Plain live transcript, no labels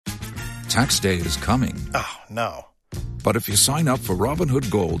Tax day is coming. Oh, no. But if you sign up for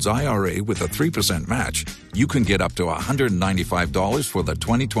Robinhood Gold's IRA with a 3% match, you can get up to $195 for the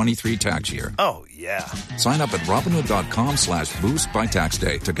 2023 tax year. Oh, yeah. Sign up at Robinhood.com/boost by tax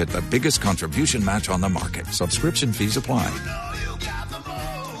day to get the biggest contribution match on the market. Subscription fees apply.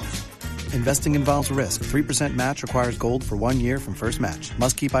 Investing involves risk. 3% match requires gold for 1 year from first match.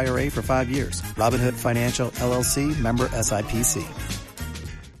 Must keep IRA for 5 years. Robinhood Financial, LLC, member SIPC.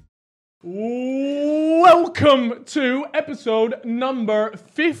 Welcome to episode number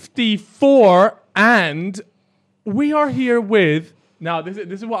 54, and we are here with, now this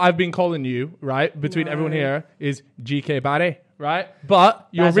is what I've been calling you, right? Between everyone here is GKBarry, right? But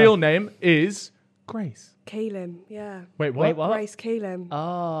your real name is Grace. Keelan, yeah. Wait, what? Grace Keelan.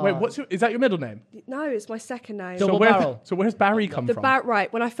 Oh. Wait, is that your middle name? No, it's my second name. So where's Barry come from?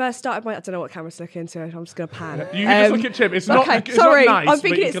 Right, when I first started I don't know what camera's looking into, I'm just going to pan. You can just look at Chip. It's not nice. I'm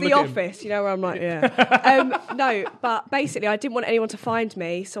thinking it's The Office, you know, where I'm like, yeah. No, but basically I didn't want anyone to find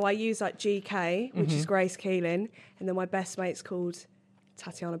me, so I used like GK, which is Grace Keelan, and then my best mate's called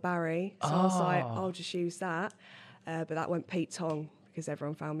Tatiana Barry, so I was like, I'll just use that. But that went Pete Tong, because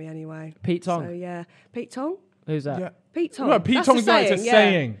everyone found me anyway. Pete Tong? So, yeah. Pete Tong? Who's that? Yeah. Pete Tong. No, Pete Tong's not, it's a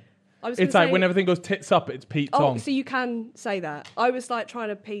saying. It's like when everything goes tits up, it's Pete Tong. Oh, so you can say that. I was like trying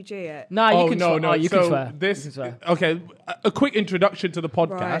to PG it. No, you can swear. No, you can swear. Okay, a quick introduction to the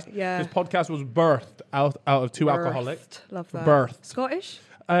podcast. Right, yeah. This podcast was birthed out of two alcoholics. Love that. Birthed. Scottish?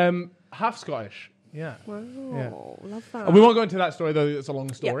 Half Scottish. Yeah. Wow, yeah. Love that. We won't go into that story, though. It's a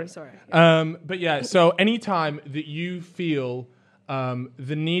long story. Yeah, sorry. Yeah. But yeah, so anytime that you feel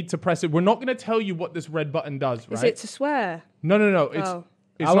the need to press it, we're not going to tell you what this red button does, right? Is it to swear? No.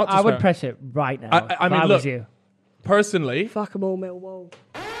 It's not to I would swear. press it right now. I mean, if I look, was you. Personally... Fuck 'em all, Millwall.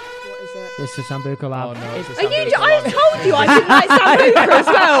 What is it? It's the Sambuca lab. Oh, no, it's the I told you I didn't like Sambuca as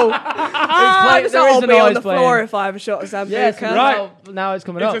well. I was like, I'll be on the floor if I have a shot of Sambuca. Yes, right. Now it's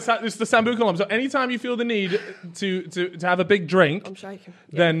coming up. It's the Sambuca lab. So anytime you feel the need to have a big drink... I'm shaking.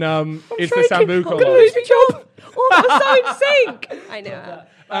 Then it's shaking. the Sambuca I'm lab. going to lose my job. Oh, that was so in sync. I know that.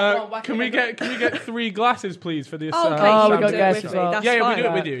 Can we get 3 glasses, please, for this? Okay, we got glasses as well. That's yeah, fine. we do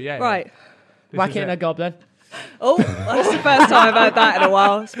it with you. Yeah, right. Whack it in a goblin. Oh, that's the first time I've had that in a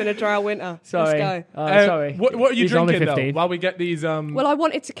while. It's been a dry winter. Sorry. Let's go. Sorry. What are you He's only drinking, though, 15. while we get these... Well, I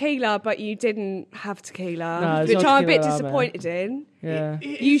wanted tequila, but you didn't have tequila, No, there's which no I'm a bit tequila, disappointed in. Yeah.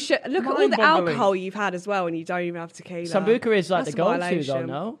 You should look at all the mind-boggling. alcohol you've had as well, and you don't even have tequila. Sambuca is like That's the a go-to, violation.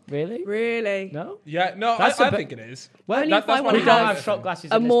 though, no? Really? Really? No? Yeah, no, That's I a bit- think it is. Well, Only if I that's want what to we don't have shot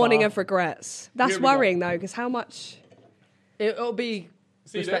glasses a in this morning bar. of regrets. That's Here we go. worrying, though, because how much... It'll be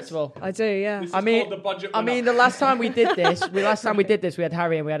respectable. I do, yeah. This is I mean, called the budget I mean, the last time we did this, we had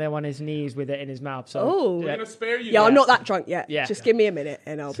Harry and we had him on his knees with it in his mouth. So, Oh. We're going to spare you Yeah, that. I'm not that drunk yet. Yeah. Just give me a minute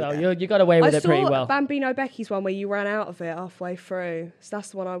and I'll so be there. you got away with I it pretty saw well. Bambino Becky's one where you ran out of it halfway through. So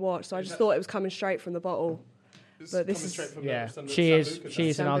that's the one I watched. So I just thought it was coming straight from the bottle. But this is... Yeah, she is an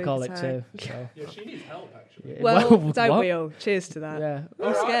Sambuca alcoholic too. too. So. Yeah, she needs help, actually. Well, What? don't we all? Cheers to that. Yeah.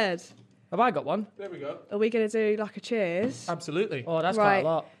 I'm scared. Have I got one? There we go. Are we going to do like a cheers? Absolutely. Oh, that's Right. quite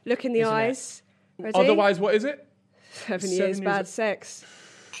a lot. Look in the Isn't it? eyes. Ready? Otherwise, what is it? 7 years bad sex.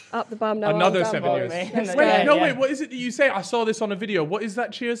 Up the bum, no Another I'm done, 7 years. boys. Let's Let's Wait, go. no, Yeah. wait, what is it that you say? I saw this on a video. What is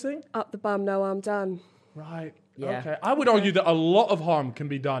that cheers thing? Up the bum, no, I'm done. Right. Yeah. Okay. I would argue that a lot of harm can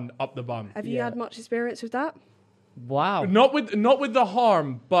be done up the bum. Have you had much experience with that? Wow. Not with the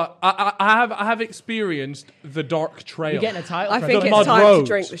harm, but I have experienced the dark trail. You're getting a title. I for think it. it's mud time road. to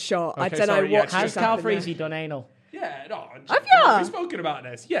drink the shot. I Okay, don't sorry, know yeah, what Has just Cal happened there. Freezy done anal? Yeah, no. Have ya? We've spoken about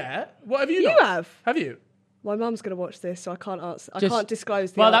this. Yeah. What have you You not? have? Have you? My mum's going to watch this, so I can't answer. I Just- can't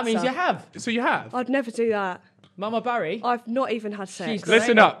disclose the Well, that answer. means you have. So you have? I'd never do that. Mama Barry. I've not even had sex. She's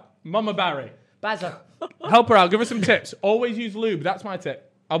Listen up. Mama Barry. Bazza. Help her out. Give her some tips. Always use lube. That's my tip.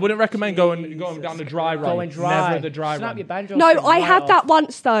 I wouldn't recommend going down the dry run. Going dry. Never the dry Snap run. your banjo No, strings I right had off. that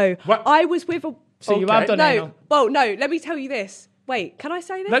once though. What? I was with a. So you have done no. anal. Well, no. Let me tell you this. Wait, can I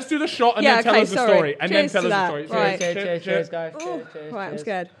say this? Let's do the shot and Yeah, then tell okay, us the sorry. story. And Cheers then to tell us that. the story. Right. Cheers, guys. Cheers, Right, I'm cheers.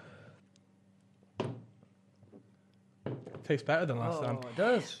 scared. Tastes better than last time. Oh, it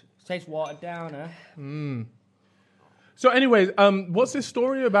does. Tastes watered down, huh? So anyways, what's this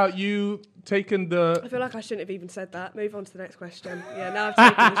story about you taken the... I feel like I shouldn't have even said that. Move on to the next question. Yeah, now I've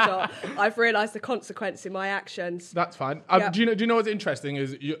taken the shot. I've realised the consequence in my actions. That's fine. Yep. Do you know what's interesting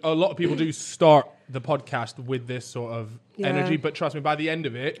is a lot of people do start the podcast with this sort of energy, but trust me, by the end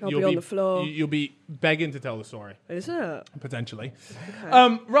of it, I'll be on the floor. You'll be begging to tell the story. Is it? Potentially.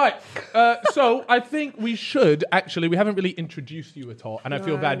 Okay. Right. So I think we should actually, we haven't really introduced you at all, and I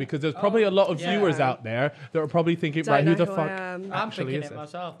feel bad because there's probably a lot of viewers out there that are probably thinking, Don't right, who know the who fuck I am. I'm actually thinking is it it?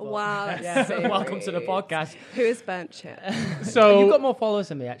 myself. but- Wow, that's Yeah, welcome to the podcast. Who is Bench it? So You've got more followers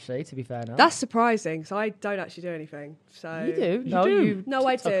than me, actually, to be fair now. That's surprising. So I don't actually do anything. So You do? You No, do. you... No,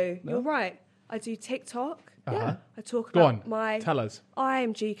 I TikTok. do. No? You're right. I do TikTok. Uh-huh. I talk Go about on, tell us. I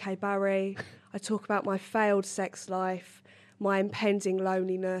am GKBarry. I talk about my failed sex life, my impending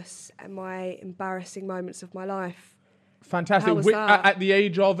loneliness, and my embarrassing moments of my life. Fantastic. How was that? At the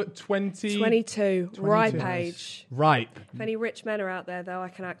age of 20? 22, ripe Nice. age. Ripe. If any rich men are out there, though, I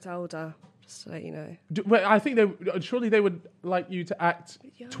can act older. Just to let you know. Well, I think surely they would like you to act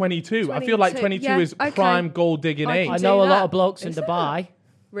 22. I feel like 22 yeah, is okay. prime gold digging I age. can I do know a lot that. of blokes in Is it? Dubai.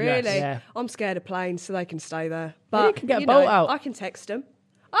 Really? Yes. Yeah. I'm scared of planes, so they can stay there. Yeah, But you can get a you boat know, out. I can text them.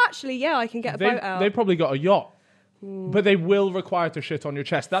 Actually, yeah, I can get a boat out. They've probably got a yacht. But they will require to shit on your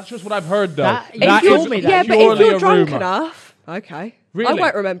chest. That's just what I've heard, though. That- That If you're- is me that. yeah, but if purely you're a drunk rumour. enough, okay. Really? I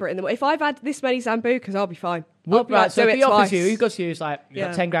won't remember it in the morning. If I've had this many Zambucas, I'll be fine. I'll What, be right, like, so do if it he offers twice. you, he goes to you, it's like, Yeah.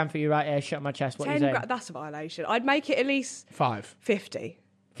 got 10 grand for you right here, shut my chest. What are you 10 saying? grand, that's a violation. I'd make it at least 5. 50.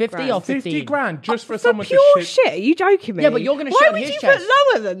 50 grand. or 15? 50 grand just for For someone pure to shit. shit? Are you joking me? Yeah, but you're going to Why shit on would his you chest.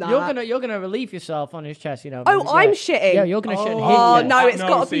 put lower than that? You're gonna relieve yourself on his chest, you know. Oh, yeah. I'm shitting? Yeah, you're gonna shit on his Oh, chest. no, it's No,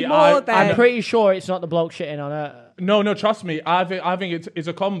 got to see, be more than... I'm pretty sure it's not the bloke shitting on her. No, trust me. I think it's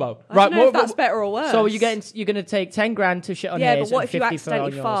a combo. I don't know if that's better or worse. So you're going to take 10 grand to shit on Yeah, his but what and if you 50 for on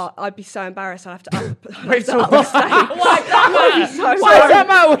accidentally yours. fart? I'd be so embarrassed. I'd have to up, Wait, so up the stage. Why is that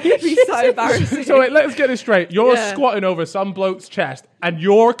matter? It'd be so embarrassing. So wait, let's get this straight. You're Yeah. squatting over some bloke's chest, and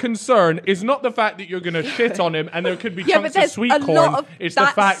your concern is not the fact that you're going to shit on him and there could be Yeah, but chunks of there's sweet a corn. lot of It's the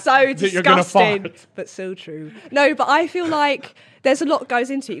that's fact so that you're going to disgusting, fart. but so true. No, but I feel like there's a lot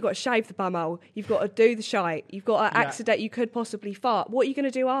goes into it. You've got to shave the bumhole. You've got to do the shite. You've got to accident. You could possibly fart. What are you going to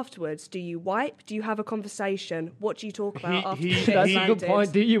do afterwards? Do you wipe? Do you have a conversation? What do you talk about after the shit That's is a good landed?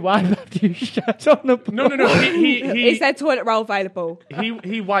 point. Do you wipe after you shit on the bloke? No. Is there toilet roll available?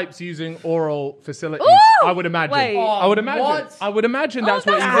 He wipes using oral facilities. Ooh! I would imagine. Wait. I would imagine. What? I would imagine that's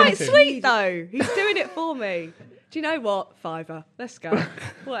what That's he's quite into. sweet though. He's doing it for me. Do you know what? £5. Let's go.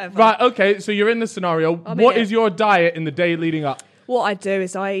 Whatever. Right. Okay. So you're in the scenario. I'm in What it. is your diet in the day leading up? What I do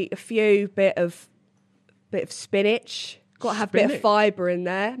is I eat a few bit of spinach. Got to have a bit Spinach? of fibre in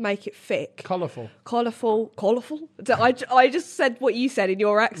there. Make it thick. Colourful. Colourful. I just said what you said in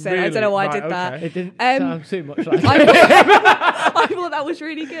your accent. I Really? don't know why I Right, did that. okay. It didn't Um, sound too much like I thought that was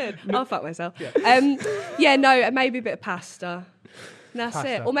really good. I'll fuck myself. Maybe a bit of pasta. And that's Pasta.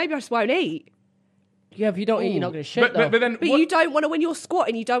 it. Or maybe I just won't eat. Yeah, if you don't eat, you're not going to shit, But then But what- you don't want to, when you're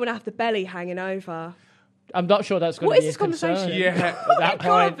squatting, you don't want to have the belly hanging over. I'm not sure that's going What to is be this a concern. conversation? Yeah. At that I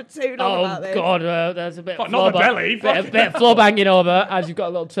can't point. for too long about this. God, there's a bit of not the flub- belly, bit of flub hanging over as you've got a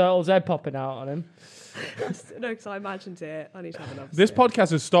little turtle's head popping out on him. No, because I imagined it. I need to have another This sip.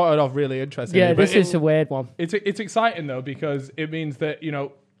 podcast has started off really interesting. Yeah, this is a weird one. It's exciting though because it means that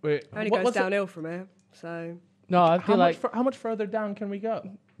Only goes downhill from here. So No, I feel like how much further down can we go?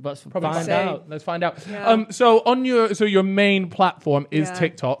 let's Probably find see. out. Let's find out. Yeah. So on your main platform is Yeah.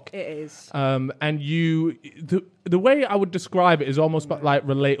 TikTok. it is. And the way I would describe it is almost like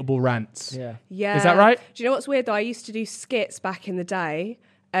relatable rants. Yeah. Yeah. Is that right? Do you know what's weird though? I used to do skits back in the day,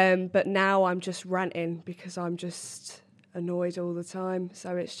 but now I'm just ranting because I'm just annoyed all the time.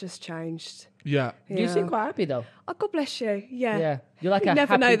 So it's just changed. Yeah. You seem quite happy though. Oh, God bless you. Yeah. Yeah. You're like You a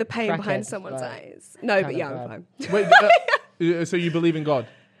never happy know the pain crackhead, behind someone's right. eyes. No, but Kind yeah, of I'm vibe. fine. Wait, so you believe in God?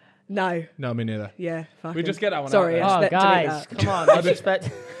 No. No, me neither. Yeah. We just get that one Sorry. out I there. just Oh, delete guys, that. come on. I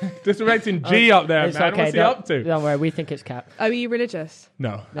expect. Disrespecting G up there, It's man. okay. What's he up to? Don't worry, we think it's Cap. Oh, are you religious?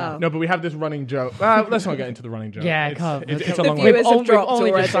 No. No. No, but we have this running joke. Let's not get into the running joke. Yeah, it's, come on. it's a The long viewers one. have dropped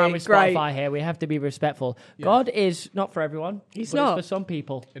only already. just signed with Great. Spotify here. We have to be respectful. God is not for everyone. He's but not. It's for some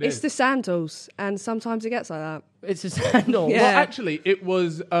people. It It's is. the sandals, and sometimes it gets like that. It's a sandal. Yeah. Well, actually, it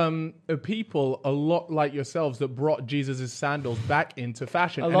was people a lot like yourselves that brought Jesus' sandals back into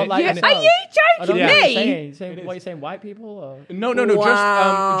fashion. A And lot it- like and it- yourself. Are you I don't joking know what you're me? saying. What are you saying? White people? Or No.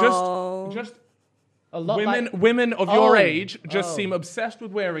 Wow. Just a lot women of your Oh. age just Oh. seem obsessed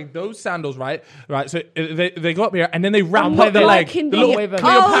with wearing those sandals, right? Right. So they go up here and then they wrap I'm by not the leg, liking the the- little Wait a minute.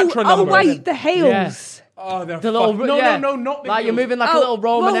 Cleopatra oh number. wait, the heels. Oh, they're The little, no, not the like you're heels. moving like a little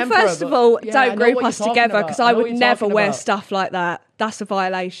Roman emperor. First of all, I don't know group what us you're talking together about. because I know what would you're never talking wear about. stuff like that. That's a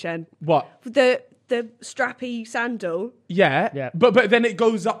violation. What? The strappy sandal. Yeah. But then it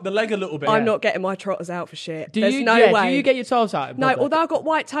goes up the leg a little bit. I'm not getting my trotters out for shit. Do There's you, no way. Do you get your toes out? No, although I've got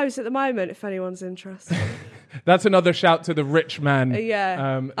white toes at the moment, if anyone's interested. That's another shout to the rich man.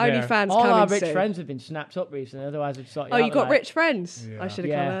 OnlyFans all coming our rich soon. friends have been snapped up recently. Otherwise, we'd sort you Oh, out you got tonight. rich friends? I should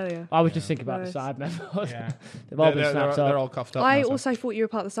have come earlier. I was just thinking about the Nice. Sidemen. Yeah. They've all been snapped up. They're all cuffed up. I now, so. also thought you were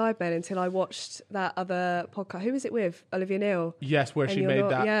part of the Sidemen until I watched that other podcast. Who was it with? Olivia Neal. Yes, where And she you're made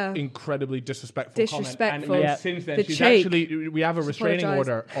not- that incredibly disrespectful Disrespectful. comment. And Yeah. since then, The she's cheek. actually, we have a restraining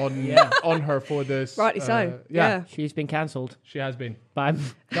order Apologise. on her for this. Rightly so. Yeah. She's been cancelled She has been. by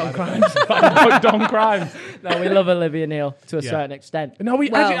Done crimes. Done crimes. No, we love Olivia Neal to a certain extent. No, we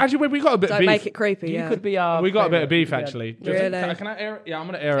Well, actually we got a bit of Don't beef. make it creepy, You could be our. We got a bit favourite. of beef Yeah. actually. Just- Really? Can I air it? Yeah, I'm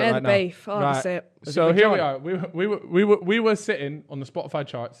going to air it Air right the now. beef. Oh, that's it. So it here good we are. We were sitting on the Spotify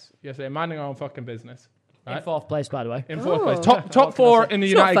charts yesterday, minding our own fucking business. In Right? 4th place, by the way. In fourth place, Oh. top four in the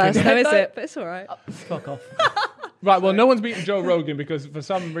It's not United first, Kingdom. though, is it? But it's all right. Fuck off. Right, well, no one's beaten Joe Rogan because for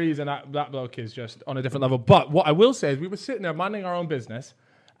some reason that bloke is just on a different level. But what I will say is we were sitting there minding our own business,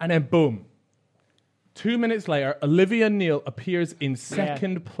 and then boom, 2 minutes later, Olivia Neal appears in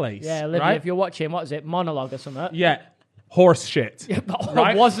second place. Yeah, Olivia, right? if you're watching, what is it? Monologue or something? Yeah, horse shit.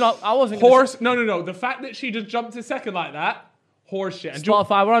 Right? I wasn't gonna Horse. No. The fact that she just jumped to second like that, horse shit. And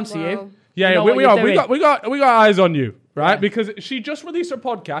Spotify, we're on to Wow. you. Yeah, You know we what you're are. doing. We got eyes on you, right? Yeah. Because she just released her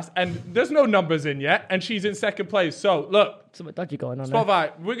podcast, and there's no numbers in yet, and she's in second place. So look, Something dodgy going on there.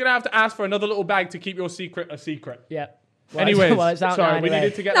 Spotify, we're gonna have to ask for another little bag to keep your secret a secret. Yeah. Well, Anyways, well, it's out sorry, now we anyway.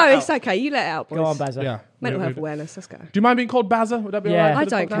 needed to get No, that it's out. okay. You let it out, boys. Go on, Bazza. Yeah. Mental We- health we- awareness. Let's go. Do you mind being called Bazza? Would that be Yeah. alright? I for the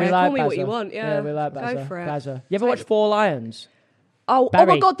don't podcast? care. We Call like me what Bazza. you want. Yeah, we like go Bazza. for it. Bazza. You ever watch Four Lions? Oh Barry.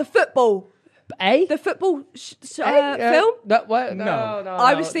 my God, the football. Eh? The football film? No.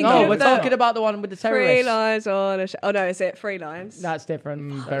 I was thinking No, of we're the- talking about the one with the Three terrorists. lines on a Oh, no, is it Three Lines? That's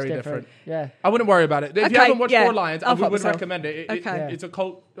different. That's very different. Yeah. I wouldn't worry about it. If you Okay, haven't watched yeah. Four Lions, I'll we fuck would myself. recommend it. Okay. It's a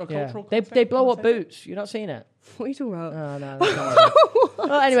cultural They concept. blow up boots. You've not seen it? What are you talking about? Oh, no. That's not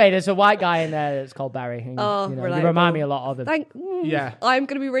well, anyway, there's a white guy in there that's called Barry. And, Oh, you relatable. remind me a lot of him. Yeah. I'm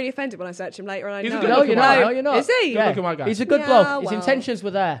going to be really offended when I search him later. And I He's a know. good No, looking you're white not. guy. No, you're not. Is he? Yeah. looking white guy. He's a good Yeah, bloke. His well. intentions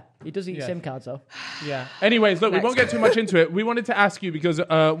were there. He does eat Yeah. SIM cards, though. Yeah. Anyways, look, we Next. won't get too much into it. We wanted to ask you because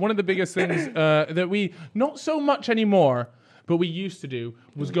one of the biggest things that we, not so much anymore, but we used to do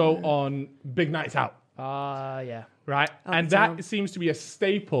was go on big nights out, Yeah. right? And down. that seems to be a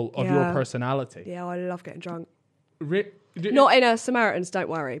staple of your Yeah. personality. Yeah, I love getting drunk. Not Not in a Samaritans, don't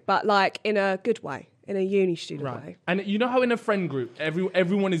worry, but like in a good way, in a uni student right. way. And you know how in a friend group,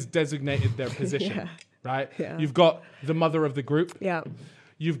 everyone is designated their position, Yeah. right? Yeah. You've got the mother of the group. Yeah,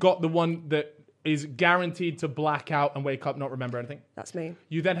 You've got the one that is guaranteed to black out and wake up, not remember anything. that's me.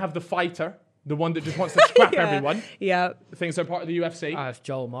 You then have the fighter, the one that just wants to scrap Yeah. everyone. Yeah. Things are part of the UFC. It's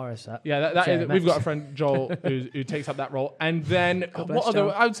Joel Morris, that. Yeah, that is, JMS. we've got a friend, Joel, who takes up that role. And then, bless what other?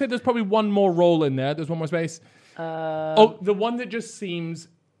 Joel. I would say there's probably one more role in there. There's one more space. The one that just seems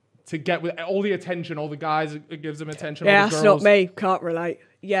to get with all the attention, all the guys, it gives them attention. Yeah, all the that's girls. not me. Can't relate.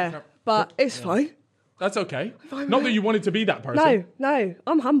 Yeah, but it's fine. That's okay. Not that you wanted to be that person. No,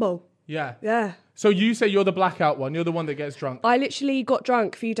 I'm humble. Yeah. Yeah. So you say you're the blackout one. You're the one that gets drunk. I literally got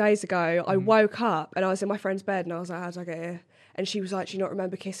drunk a few days ago. I woke up and I was in my friend's bed and I was like, how did I get here? And she was like, do you not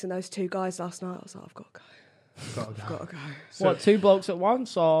remember kissing those two guys last night? I was like, I've got to go. I've got to go. What, two blokes at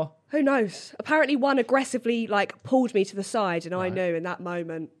once, or? Who knows? Apparently one aggressively like pulled me to the side and I knew in that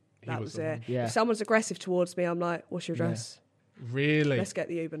moment that was was the it. one. Yeah. If someone's aggressive towards me, I'm like, what's your address? Really? Let's get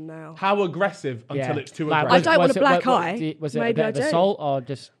the Uber now. How aggressive until it's too Like, aggressive? I don't want was a it- black what- eye. Was it Maybe a bit I of do. assault, or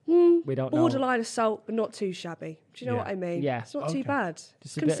just, we don't know? Borderline assault, but not too shabby. Do you know Yeah. what I mean? Yeah. It's not Okay. too bad.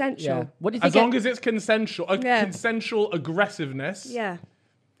 Just a bit- Consensual. yeah. What do you As think? long as it's consensual, Yeah. consensual aggressiveness. Yeah.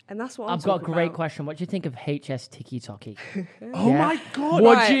 And that's what I'm I've got a talking great about. question. What do you think of HS Tiki Toki? Oh Yeah. my God.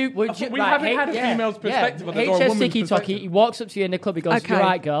 Would Right. you? Would you? We like, haven't had a female's perspective on this, or a HS woman's Tiki Toki. perspective. He walks up to you in the club. He goes, Okay. "You're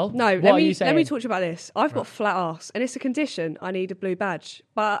right, girl." No, What let are you me saying? talk to you about this. I've got flat arse, and it's a condition. I need a blue badge,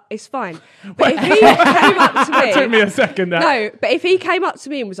 but it's fine. But if he came up to me, It took me a second there. no, but if he came up to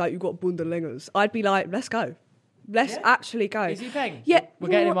me and was like, "You've got bundelingers," I'd be like, "Let's go, let's actually go." Is he paying? Yeah, We're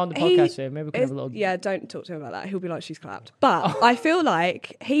getting him on the he podcast soon. Maybe we can have a is- little. Yeah, don't talk to him about that. He'll be like, "She's clapped." But I feel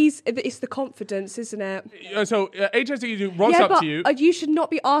like it's the confidence, isn't it? So HSTQ rolls yeah, up but to you. You should not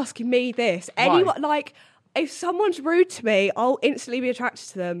be asking me this. Anyone like, if someone's rude to me, I'll instantly be attracted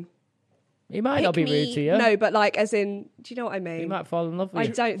to them. He might not be Pick rude me- to you. No, but like, as in, do you know what I mean? He might fall in love with I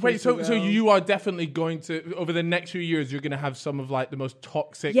you. don't think Wait, so he so will. you are definitely going to over the next few years, you're going to have some of like the most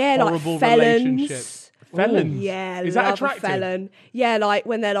toxic, yeah, horrible like felons. relationships. Felons. Yeah, Is love that attractive? a felon. Yeah, like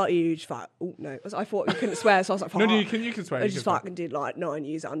when they're like huge, like, oh no, I thought you couldn't swear, so I was like, fuck. No, you can swear. I you just can swear. fucking did like 9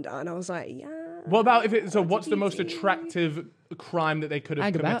 years under, and I was like, yeah. What about if it? So, what's the most attractive crime that they could have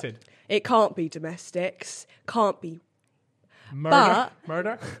Hang about. committed? It can't be domestics, can't be. Murder.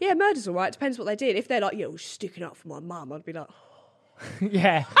 Murder. Yeah, murder's all right. Depends what they did. If they're like, yo, sticking up for my mum, I'd be like,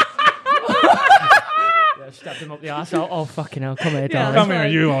 Yeah. Stabbed him up the arse. Oh, fucking hell. Come here, darling. Come here,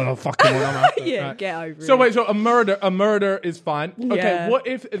 you all fucking one. I'm after. yeah, Right. get over it. So wait, so a murder is fine. Okay, Yeah. what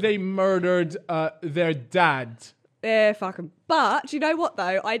if they murdered their dad? Yeah, fucking. But do you know what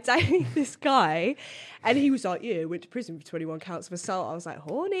though? I dated this guy, and he was like, "Yeah, went to prison for 21 counts of assault." I was like,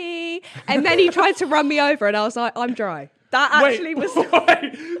 "Horny," and then he tried to run me over, and I was like, "I'm dry." That actually was. Hold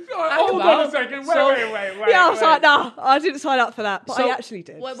on a second. Wait. Yeah, I was like, "Nah, I didn't sign up for that,but I actually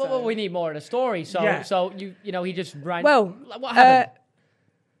did." Well, we need more of the story. So, Yeah. so you know, he just ran. Well, what happened?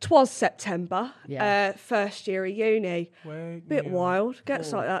 'twas September, Yeah. first year of uni. Wait, Bit wild,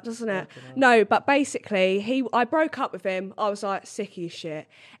 gets like that, doesn't it? No, but basically, I broke up with him. I was like sick of your shit,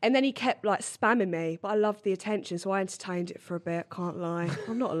 and then he kept like spamming me. But I loved the attention, so I entertained it for a bit. Can't lie,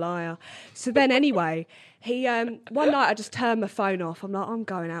 I'm not a liar. So then, anyway, he one night I just turned my phone off. I'm like, I'm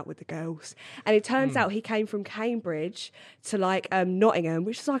going out with the girls, and it turns out he came from Cambridge to like Nottingham,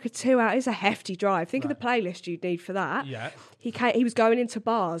 which is like a 2 hour. It's a hefty drive. Think of the playlist you'd need for that. Yeah. He was going into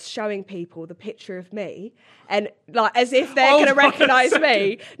bars showing people the picture of me and like as if they're going to recognise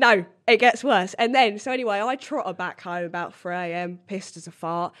me. No, it gets worse. And then, so anyway, I trotted back home about 3 a.m, pissed as a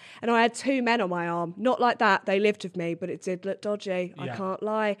fart, and I had 2 men on my arm. Not like that, they lived with me, but it did look dodgy. I can't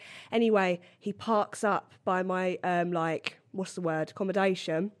lie. Anyway, he parks up by my, what's the word?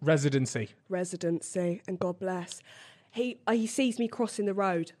 Accommodation. Residency, And God bless. He sees me crossing the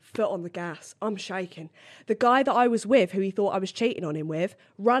road, foot on the gas. I'm shaking. The guy that I was with, who he thought I was cheating on him with,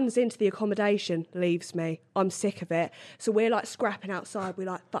 runs into the accommodation, leaves me. I'm sick of it. So we're like scrapping outside. We're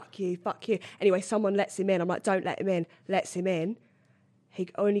like, fuck you. Anyway, someone lets him in. I'm like, don't let him in. Lets him in. He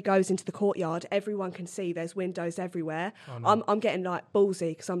only goes into the courtyard. Everyone can see there's windows everywhere. Oh, no. I'm getting like ballsy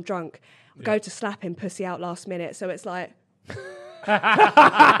because I'm drunk. Go to slap him, pussy out last minute. So it's like...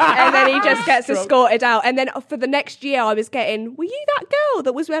 and then he just gets escorted out. And then for the next year, I was getting, were you that girl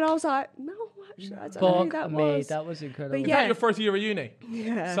that was when I was like, no, actually, I don't know who that was. That was incredible. But is that your first year of uni?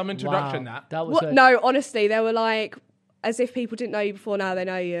 Yeah. Some introduction. Wow. That was No, honestly, they were like, as if people didn't know you before, now they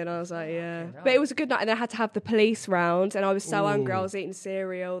know you. And I was like, yeah. But it was a good night. And I had to have the police round. And I was so hungry. I was eating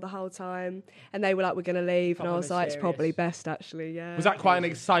cereal the whole time. And they were like, we're going to leave. And I was like, it's probably best, actually, yeah. Was that quite an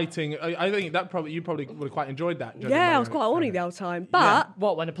exciting... I think that you probably would have quite enjoyed that. Yeah, I was quite horny the whole time. But...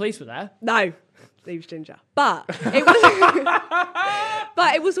 What, when the police were there? No. Leaves ginger. But it was...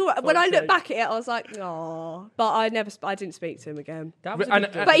 but it was all right. When I look back at it, I was like, oh. But I didn't speak to him again. That was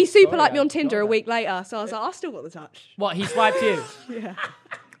But he super liked me on Tinder a week later. So I was like, I still got the touch. What, he swiped you? Yeah.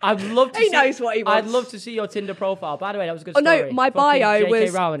 I'd love to He knows what he wants. I'd love to see your Tinder profile. By the way, that was a good Oh story. no, my Fucking bio JK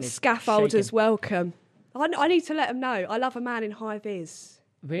was Rowling is scaffolders shaking. welcome. I need to let them know. I love a man in high vis.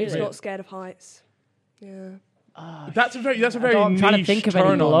 Really? Who's not scared of heights. Yeah. That's a very I'm trying to niche think of any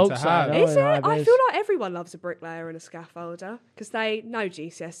turn on blokes to have. I know. Is it? high I vis. feel like everyone loves a bricklayer and a scaffolder because they know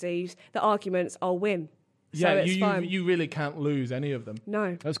GCSEs. The arguments, I'll win. So Yeah, it's fine. you really can't lose any of them.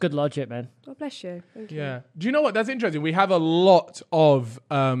 No. That's good logic, man. God bless you. Thank you. Yeah. Do you know what? That's interesting. We have a lot of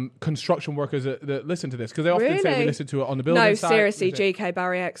construction workers that listen to this because they often say we Really? listen to it on the building No, site. seriously,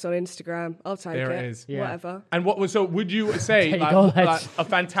 GKBarry X on Instagram. I'll take There it. it is. Yeah. Whatever. And what was so? Would you say There you like, go, like lads. a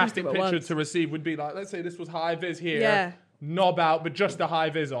fantastic At picture once. to receive would be like, let's say this was high vis here, Yeah. knob out, but just the high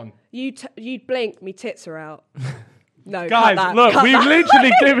vis on. You'd blink, me tits are out. No, Guys, cut that, look, cut we've that.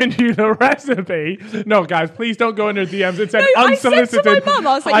 literally given you the recipe. No, guys, please don't go in her DMs and send I said unsolicited to my mum,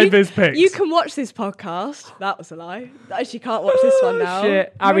 I was like, high-vis pics. you can watch this podcast. That was a lie. She can't watch this one now.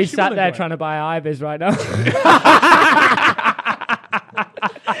 Shit. Harry's she sat will there enjoy it. trying to buy Ibis right now.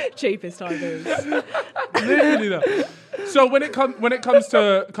 Cheapest high vis. Literally though. So when it comes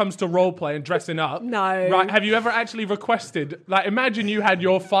to role play and dressing up, No. right? Have you ever actually requested? Like, imagine you had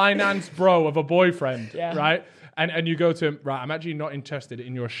your finance bro of a boyfriend, Yeah. right? And you go to him, right? I'm actually not interested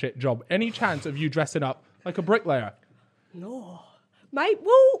in your shit job. Any chance of you dressing up like a bricklayer? No. Mate,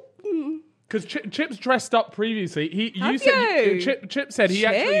 well... Because Chip's dressed up previously. Have Chip said he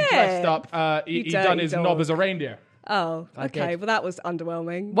actually Chip. dressed up. He You done dirty his dog. knob as a reindeer. Oh, okay. did. Well, that was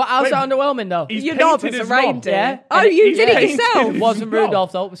underwhelming. What else Wait, underwhelming though? He's Your knob painted is a his knob. reindeer. Yeah. Oh, And you he's did it painted yourself. It wasn't knob.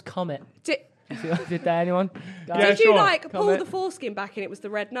 Rudolph though, it was Comet. Did, Did there anyone? Yeah, did you sure. like pull Comment. the foreskin back and it was the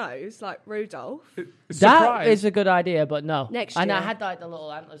red nose, like Rudolph? That Surprise. is a good idea, but no. Next And I year. had like the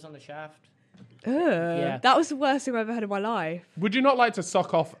little antlers on the shaft. Yeah. That was the worst thing I've ever heard in my life. Would you not like to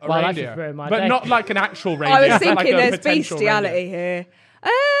suck off a Well, that's reindeer? just ruined my But day. not like an actual reindeer. I was like thinking a there's potential bestiality reindeer.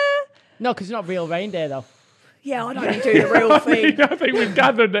 here. No, because it's not real reindeer, though. Yeah, I don't do the real thing. I think we've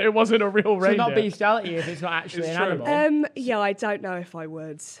gathered that it wasn't a real So reindeer. not bestiality if it's not actually It's an true. animal. Yeah, I don't know if I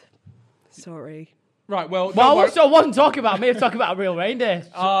would. Sorry. Right, well... Well, don't I wasn't talking about me. I was talking about a real reindeer.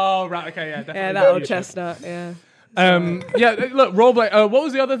 Oh, right, okay, yeah, definitely. Yeah, that old chestnut, yeah. Yeah, look, roleplay. What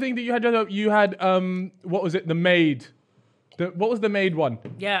was the other thing that you had? You had, what was it? The maid. What was the maid one?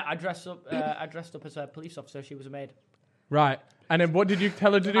 Yeah, I dressed up as a police officer. She was a maid. Right. And then what did you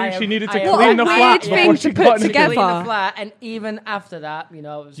tell her to do? She needed to What clean a the flat weird thing before to she put got in the together. Clean the flat, and even after that, it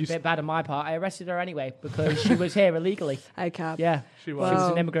was a bit bad on my part. I arrested her anyway because she was here illegally. Okay. Yeah, She was. She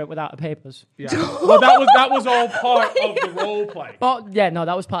was an immigrant without the papers. Yeah. Well, that was all part of the role play. But yeah, no,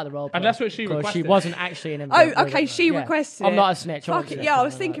 that was part of the role. And that's what she 'cause requested. She wasn't actually an immigrant. Oh, okay, she Yeah. requested I'm it. not a snitch. I Fuck won't it, snitch yeah, I on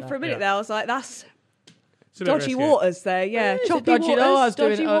was her thinking like for a that. minute there, I was like, that's It's a bit dodgy risky. waters there, yeah. It's a Choppy dodgy, waters, I was doing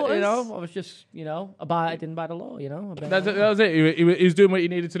dodgy it, waters. I was just, I didn't buy the law, That was it. He was doing what he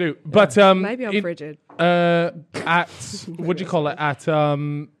needed to do. But Maybe I'm frigid. At what do you call it? At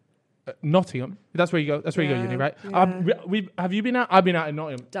Nottingham. That's where you go. That's where you go, uni, right? Yeah. Have you been out? I've been out in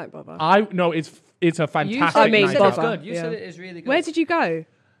Nottingham. Don't bother. It's a fantastic. I mean, night it's bother. out. good. You Yeah. said it is really good. Where did you go?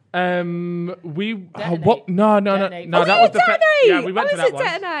 We Detonate. what? No. Detonate. That was the Detonate! yeah. We went to that one.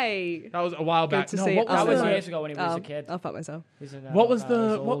 Detonate? That was a while back. to No, see what it. was That Oh, was the- right. years ago when he was a kid. I'll fuck myself. What was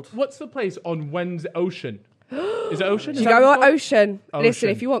the what's the place on Wednesday? Ocean. Is it Ocean? Is You that go what it's called? Ocean. Listen, Ocean.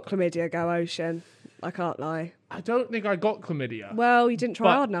 if you want chlamydia, go Ocean. I can't lie. I don't think I got chlamydia. Well, you didn't try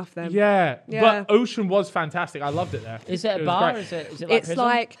But- hard enough then. Yeah, Yeah. but Ocean was fantastic. I loved it there. Is it a was bar? great. Is it like It's prison?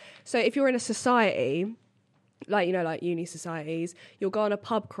 like, so if you're in a society, like uni societies, you'll go on a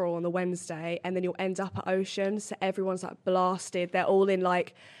pub crawl on the Wednesday and then you'll end up at Ocean. So everyone's like blasted. They're all in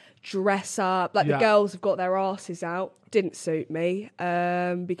like dress up. Like Yeah. the girls have got their asses out. Didn't suit me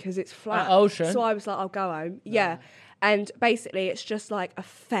because it's flat. At Ocean? So I was like, I'll go home. Yeah. And basically it's just like a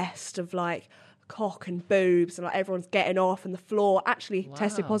fest of like cock and boobs and like everyone's getting off and the floor actually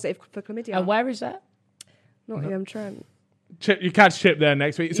tested positive for chlamydia. And where is that? Nottingham Trent. Chip, you catch Chip there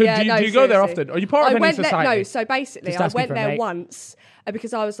next week. So Yeah, do you, no, do you go there seriously. often? Are you part of I any went there, society? no, so basically Just I asking went for a there mate. once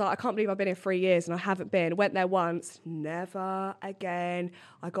because I was like, I can't believe I've been here 3 years and I haven't been. Went there once, never again.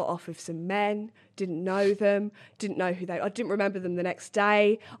 I got off with some men, didn't know them, didn't know who they. I didn't remember them the next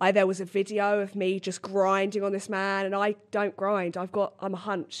day. There was a video of me just grinding on this man, and I don't grind. I'm a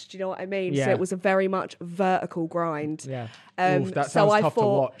hunch. Do you know what I mean? Yeah. So it was a very much vertical grind. Yeah. Oof, that so sounds I tough to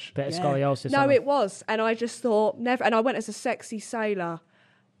thought, watch. Bit of scoliosis. no, on it was. And I just thought, never. And I went as a sexy sailor,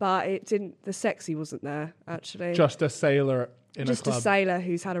 but it didn't, the sexy wasn't there, actually. Just a sailor in Just a a club. sailor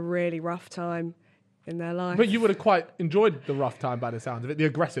who's had a really rough time in their life. But you would have quite enjoyed the rough time by the sound of it, the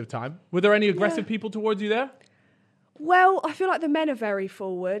aggressive time. Were there any aggressive people towards you there? Well, I feel like the men are very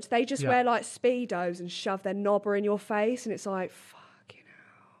forward. They just Yeah. wear like Speedos and shove their knobber in your face, and it's like, fucking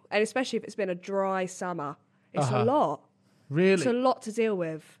hell. And especially if it's been a dry summer. It's a lot. Really? It's a lot to deal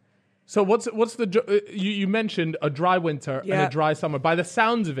with. So what's you mentioned a dry winter and Yeah. a dry summer. By the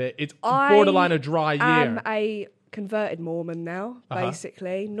sounds of it, it's I borderline a dry I'm year. a converted Mormon now, Uh-huh.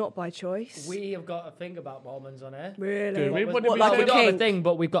 basically, not by choice. We have got a thing about Mormons on here. Really? Do we? What did What, we like say? We the don't have a king? thing,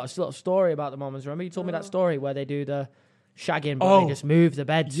 but we've got a little story about the Mormons. Remember you told me that story where they do the shagging, but Oh. they just move the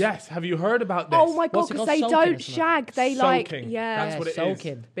beds. Yes, have you heard about this? Oh my god, What's it because called? they Soaking or don't something? shag. They like, Soaking. yeah, That's what it is.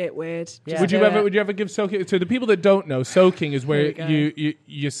 soaking. bit weird. Yeah. Would you do ever it. would you ever give soaking? So the people that don't know, soaking is where There we go.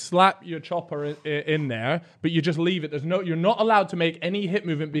 you slap your chopper in there, but you just leave it. You're not allowed to make any hip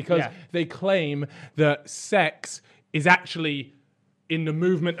movement because Yeah. they claim that sex is actually in the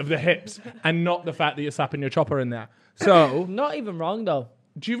movement of the hips and not the fact that you're slapping your chopper in there. So Not even wrong though.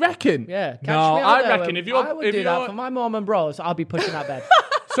 do you reckon? Yeah. Catch No, me out I there reckon with- if you're I would if do that you're for my Mormon bros. I'll be pushing that bed.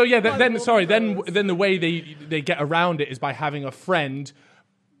 so yeah, then the way they get around it is by having a friend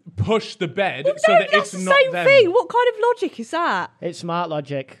push the bed so No, that that's it's the not same them. thing. What kind of logic is that? It's smart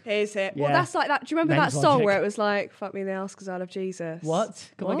logic. Is it? Well, Yeah. that's like that. Do you remember Men's that song logic. where it was like, fuck me in the ass because I love Jesus?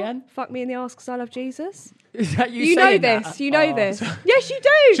 What? Come What? again? Fuck me in the ass because I love Jesus? Is that You know saying this. that? You know Oh. this. Yes, you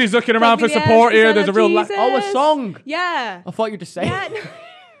do. She's looking Fuck around me for in the support ass 'cause here. I There's a love real Jesus. Oh, a song. Yeah. I thought you were just saying. Yeah.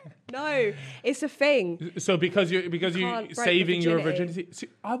 No, it's a thing. So because you can't break saving the your virginity. virginity, see,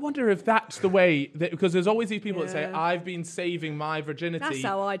 I wonder if that's the way that, because there's always these people that say Yeah. I've been saving my virginity. That's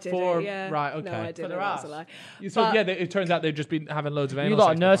how I did for, it. Yeah. Right. Okay. No, I didn't. their That's a ass. lie. So But- yeah, it turns out they've just been having loads of anal You got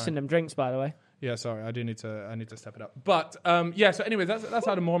a sex nurse with in them drinks, by the way. Yeah, sorry, I need to step it up. But yeah, so anyways, that's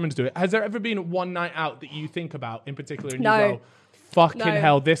how the Mormons do it. Has there ever been one night out that you think about in particular and No. you go, fucking No.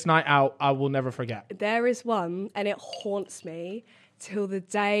 hell, this night out I will never forget? There is one, and it haunts me till the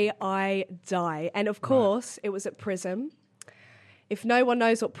day I die. And of course, it was at Prism. If no one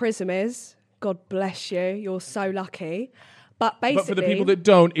knows what Prism is, God bless you. You're so lucky. But basically, but for the people that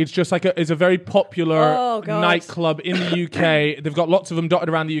don't, it's just like it's a very popular nightclub in the UK. They've got lots of them dotted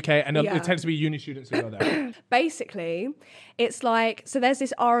around the UK, and it tends to be uni students that go there. Basically, it's like, so there's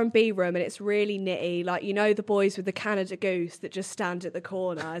this R&B room, and it's really nitty. Like, you know, the boys with the Canada Goose that just stand at the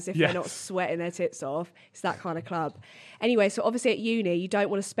corner as if they're not sweating their tits off. It's that kind of club. Anyway, so obviously at uni, you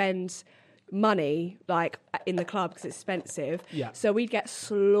don't want to spend money like in the club because it's expensive. Yeah. So we'd get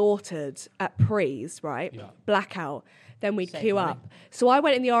slaughtered at pre's, right? Yeah. Blackout. Then we'd queue up. So I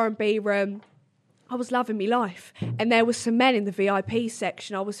went in the R&B room. I was loving my life. And there was some men in the VIP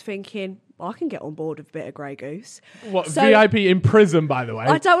section. I was thinking, I can get on board with a bit of Grey Goose. What, so, VIP in prison, by the way?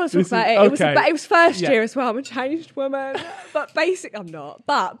 I don't want to talk about it. Okay. It was first year as well. I'm a changed woman. I'm not.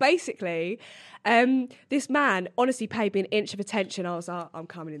 But basically, this man honestly paid me an inch of attention. I was like, I'm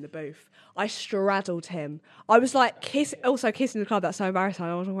coming in the booth. I straddled him. I was like kissing in the club. That's so embarrassing. I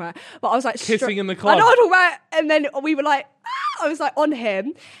don't want to talk about it. But I was like kissing in the club. I don't want to talk about it. And then we were like, I was like on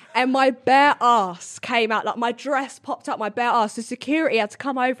him, and my bare ass came out. Like my dress popped up, my bare ass. The security had to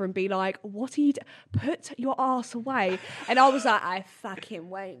come over and be like, "What are you? Put your ass away." And I was like, "I fucking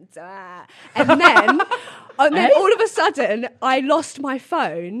won't do that." And then all of a sudden, I lost my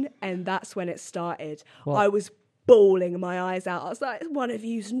phone, and that's when it started. What? I was bawling my eyes out. I was like, one of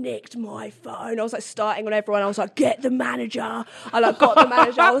you's nicked my phone. I was like starting on everyone. I was like, get the manager. I like got the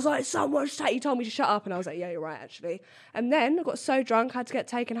manager. I was like, he told me to shut up. And I was like, yeah, you're right, actually. And then I got so drunk, I had to get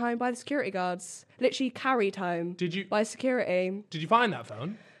taken home by the security guards. Literally carried home by security. Did you find that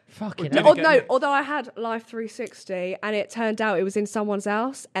phone? Fucking no, although I had Life 360 and it turned out it was in someone's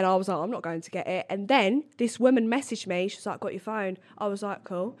house and I was like, I'm not going to get it. And then this woman messaged me. She was like, got your phone. I was like,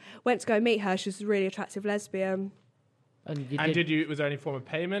 cool. Went to go meet her. She was a really attractive lesbian. And was there any form of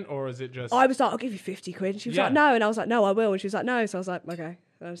payment or is it just... I was like, I'll give you 50 quid. And she was like, no. And I was like, no, I will. And she was like, no. So I was like, okay.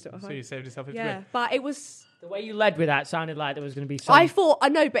 So you saved yourself 50 quid. Yeah, but it was... The way you led with that sounded like there was going to be some... I thought, I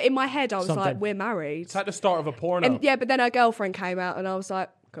know, but in my head I was like, we're married. It's like the start of a porno. And, yeah, but then her girlfriend came out and I was like,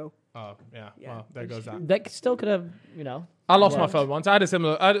 cool. Oh, yeah. Well, there goes that. They still could have, I lost my phone once. I had a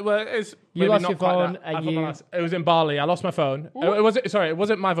similar... you lost your phone and it was in Bali. I lost my phone. It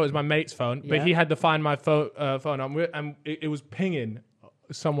wasn't my phone. It was my mate's phone. Yeah. But he had to find my phone on. And it was pinging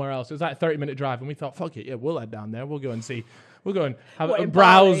somewhere else. It was like a 30-minute drive. And we thought, fuck it. Yeah, we'll head down there. We'll go and see... We'll go and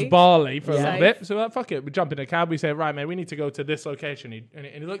browse Bali for a little bit. So fuck it. We jump in a cab. We say, right, man, we need to go to this location. And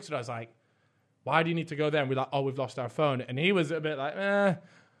he looks at us like, why do you need to go there? And we're like, oh, we've lost our phone. And he was a bit like,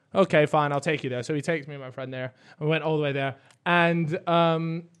 okay, fine, I'll take you there. So he takes me and my friend there. And we went all the way there. And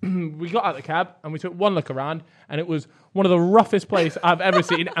we got out of the cab and we took one look around. And it was one of the roughest places I've ever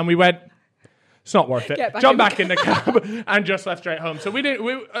seen. And we went... It's not worth it. Jump back in the cab and just left straight home. So we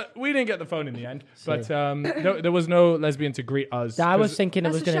didn't get the phone in the end, but there was no lesbian to greet us. I was thinking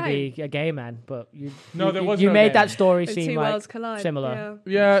it was going to be a gay man, but you made made that story seem like similar.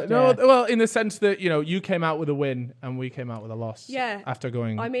 Yeah. Well, in the sense that you came out with a win and we came out with a loss. Yeah. After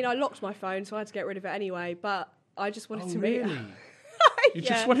going, I mean, I locked my phone, so I had to get rid of it anyway. But I just wanted to meet her. You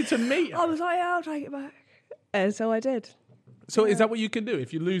just wanted to meet her? I was like, yeah, I'll take it back, and so I did. So is that what you can do?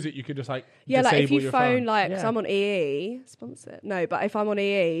 If you lose it, you could just like disable like if you your phone like, because I'm on EE, sponsor. No, but if I'm on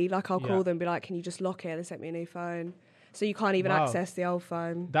EE, like I'll call them and be like, can you just lock it? They sent me a new phone. So you can't even access the old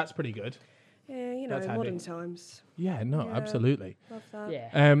phone. That's pretty good. Yeah, modern times. Yeah, absolutely. Love that.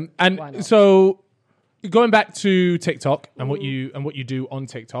 Yeah. And so going back to TikTok and what you do on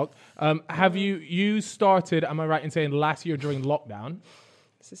TikTok, have you started, am I right in saying last year during lockdown?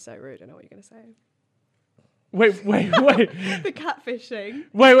 This is so rude, I know what you're going to say. Wait. The catfish thing.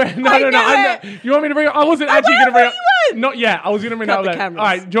 Wait. No. You want me to bring it up? I wasn't actually going to bring it up. Not yet. I was going to bring it up later. All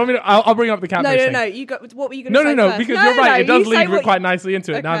right. Do you want me to? I'll bring up the catfish thing. No. What were you going to say? No. Because you're right. It does lead quite nicely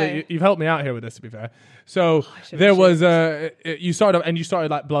into it now that you've helped me out here with this, to be fair. So there was, you started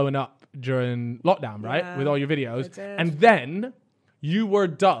like blowing up during lockdown, right? Yeah, with all your videos. And then you were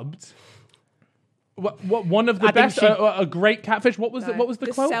dubbed... What one of the best? A great catfish. What was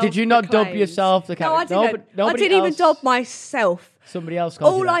the quote? Did you not dub yourself the catfish? No, I didn't. I didn't even dub myself. Somebody else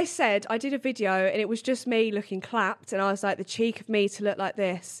called you that. All I said, I did a video and it was just me looking clapped, and I was like, the cheek of me to look like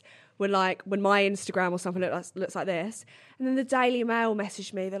this when my Instagram or something looks like this. And then the Daily Mail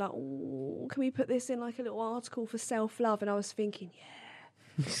messaged me. They're like, oh, can we put this in like a little article for self-love? And I was thinking, yeah.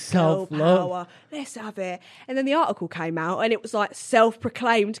 Self-love. Let's have it. And then the article came out and it was like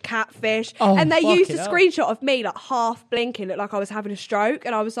self-proclaimed catfish. And they used a screenshot of me like half blinking, looked like I was having a stroke.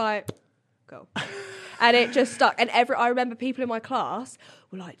 And I was like, go. And it just stuck. And I remember people in my class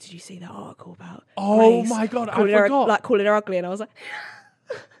were like, "Did you see that article about?" Oh Grace my God, I forgot. forgot. Calling her ugly, and I was like,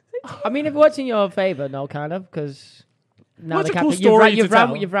 I mean, if what's in your favour, no, kind of, because now What's the a cool Catfish, story to you've tell?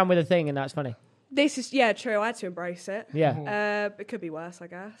 ran with a thing, and that's funny. "This is true. I had to embrace it. Yeah, It could be worse, I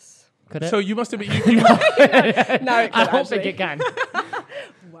guess." could it? So you must have been. No, it could I don't actually. think it can.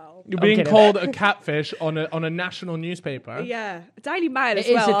 Well, You're being kidding. called a catfish on a national newspaper. yeah, Daily Mail as It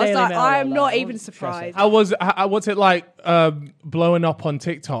is well. the I was Daily like, Mail, I'm though, not like, even I wouldn't stress it. surprised. What's it like blowing up on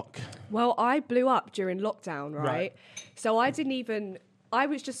TikTok? Well, I blew up during lockdown, right? Right. So I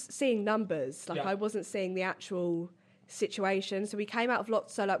was just seeing numbers. Like, Yeah. I wasn't seeing the actual situation. So we came out of lockdown.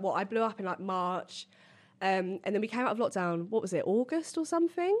 So, like, I blew up in, like, March. And then we came out of lockdown, what was it, August or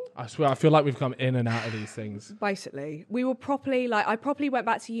something? I swear, I feel like we've come in and out of these things. Basically. We were properly, I properly went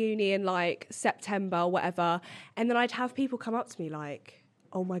back to uni in, like, September or whatever. And then I'd have people come up to me like,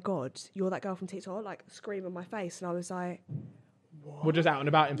 "Oh, my God, you're that girl from TikTok?" Like, scream in my face. And I was like... We're just out and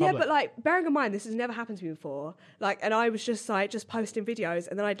about in Yeah, public. but like, bearing in mind, this has never happened to me before. Like, and I was just like, just posting videos,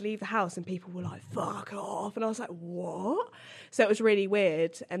 and then I'd leave the house, and people were like, "Fuck off," and I was like, "What?" So it was really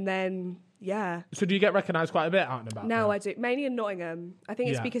weird. And then, yeah, So do you get recognised quite a bit out and about? now I do, mainly in Nottingham. I think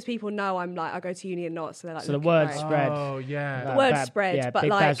it's Yeah. because people know I go to uni and not, so they're like, So the "Look word at Ray." spread. Oh yeah. The word Bad- spread, yeah, but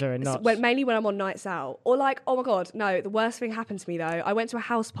big like, bazzer and nuts. mainly when I'm on nights out, or like, oh my God, no, the worst thing happened to me though. I went to a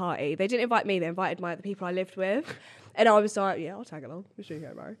house party. They didn't invite me; they invited the people I lived with. And I was like, "Yeah, I'll tag along. It's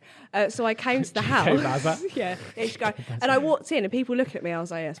GKBarry." So I came to the house. Bazza. Yeah, there you go. And I walked in, and people looking at me. I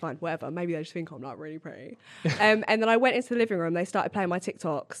was like, "Yeah, it's fine, whatever. Maybe they just think I'm like really pretty." And then I went into the living room. They started playing my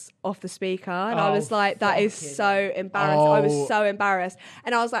TikToks off the speaker, and I was like, "That is so embarrassing." I was so embarrassed,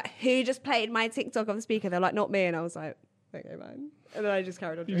 and I was like, "Who just played my TikTok off the speaker?" They're like, "Not me," and I was like, "Okay, man." And then I just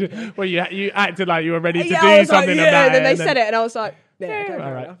carried on drinking. Well, you acted like you were ready to Yeah, do I was like, something yeah. about And then they it. said it, and I was like, "Yeah, okay, all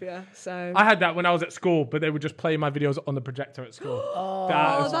fair right. enough, yeah." So I had that when I was at school, but they would just play my videos on the projector at school. Oh,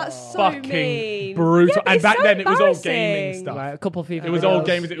 was that's so fucking mean. brutal. Yeah, but And it's back so then it was all gaming embarrassing. stuff. Like a couple of people. It was all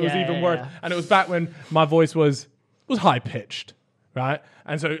games. It was even worse. And it was back when my voice was high pitched, right?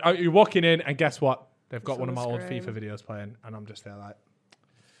 And so you're walking in, and guess what? They've got one of my old screen. FIFA videos playing, and I'm just there like,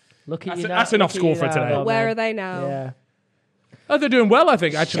 Look at That's you it- now. that's enough Look at school you for now, today. though, Where man. are they now? Yeah. oh, they're doing well, I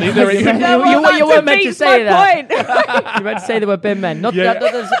think. Actually, You they're even. weren't meant to defeats say my that. point. You meant to say they were bin men. Not Yeah. that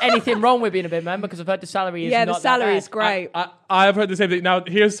there's anything wrong with being a bin man, because I've heard the salary is Yeah, not the salary that is bad. great. I have heard the same thing. Now,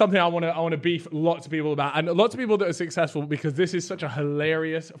 here's something I want to beef lots of people about, and lots of people that are successful, because this is such a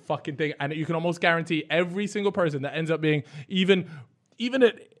hilarious fucking thing, and you can almost guarantee every single person that ends up being even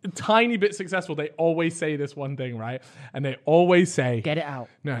a tiny bit successful, they always say this one thing, right? And they always say, Get it out.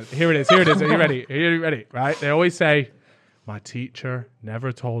 No, here it is. Are you ready? Are you ready? Right? They always say, "My teacher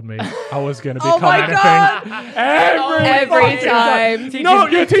never told me I was going to Oh become my anything." God. Every fucking time. No,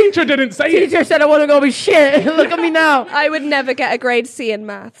 your teacher didn't say it. Teacher said I want to go be shit. Look at me now. I would never get a grade C in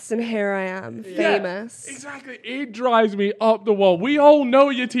maths, and here I am, famous. Exactly. It drives me up the wall. We all know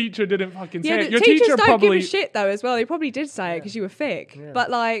your teacher didn't fucking say Yeah, it. the Your teachers teacher don't probably. give a shit though. As well, they probably did say it because you were thick. But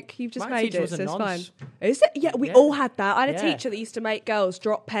like, you've just My made teacher it, was a so it's fine. nonce. Is it? Yeah, we all had that. I had a Yeah. teacher that used to make girls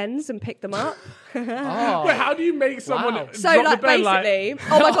drop pens and pick them up. Oh. Wait, how do you make someone Wow. So drop like the pen, basically,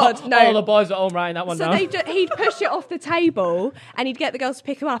 oh my God, no. All the boys at home writing that one So down. he'd push it off the table and he'd get the girls to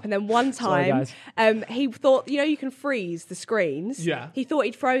pick him up. And then one Sorry, time, he thought, you can freeze the screens. Yeah. He thought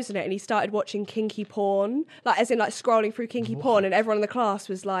he'd frozen it and he started watching kinky porn, like as in like scrolling through kinky porn. And everyone in the class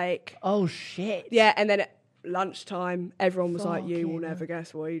was like, Oh shit. yeah. And then at lunchtime, everyone was like, "You will Fucking never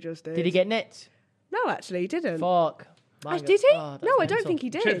guess what he just did." Did he get nits? No, actually, he didn't. Fuck. Mine got- Did he? oh, that's No, I don't mental. think he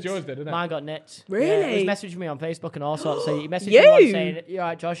did. Chips yours did, didn't it? Mine got nits. Really? Yeah, he was messaging me on Facebook and all sorts. So he messaged You? me once saying, "You all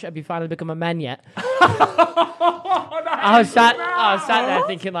right, Josh? Have you finally become a man yet?" I was sat there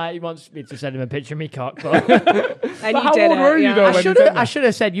thinking like he wants me to send him a picture of me cock, but And you how did old it. were you yeah. though? when you said I that? should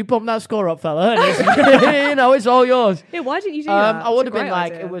have said you bumped that score up, fella. And it's, it's all yours. Yeah, why didn't you do that? I would have It's a been great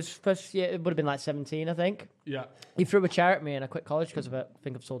like, idea. it was first year. It would have been like 17, I think. Yeah. He threw a chair at me and I quit college because of it. I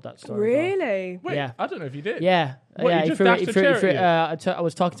think I've told that story. as well. Really? Wait, Yeah. I don't know if you did. Yeah. What, yeah, he just dashed a chair at you? I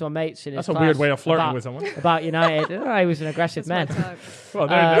was talking to my mates in his That's a class weird way of flirting about- with someone. About United. Oh, he was an aggressive man. Well,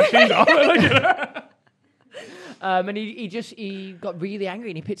 there she's on. Look at her. And he got really angry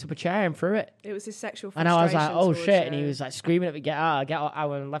and he picked up a chair and threw it. It was his sexual And frustration. I was like, oh towards shit. you. And he was like screaming at me, get out. I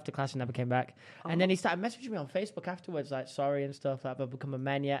went and left the class and never came back. And then he started messaging me on Facebook afterwards, like, sorry and stuff, like, I've become a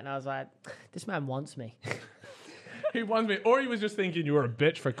man yet. And I was like, this man wants me. He wants me, or he was just thinking you were a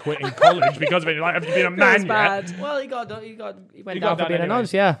bitch for quitting college because of it. Like, have you been a Feels man bad. yet? Well, he went He down got for done being a anyway.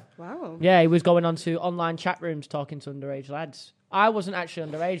 nonce, yeah. Wow. Yeah, he was going on to online chat rooms talking to underage lads. I wasn't actually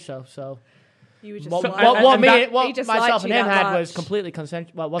underage, though, so... You were just What, like, what he myself just and liked him you that had was much. completely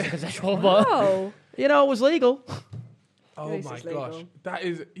consensual. Well, it wasn't consensual, but... Oh. You know, it was legal. Oh least my it's gosh, legal. that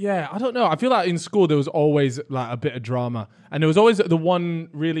is I don't know. I feel like in school there was always like a bit of drama, and there was always the one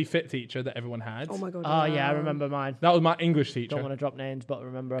really fit teacher that everyone had. Oh my god. Oh, yeah, I remember mine. That was my English teacher. Don't want to drop names, but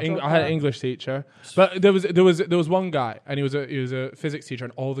remember. I had an English teacher, but there was one guy, and he was a physics teacher,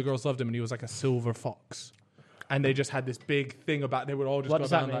 and all the girls loved him, and he was like a silver fox, and they just had this big thing about they would all just What go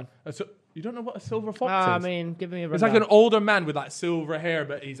does that down mean? like. You don't know what a silver fox I is? mean, give me a It's rundown. like an older man with like silver hair,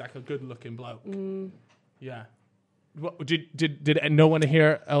 but he's like a good-looking bloke. Yeah. What, did no one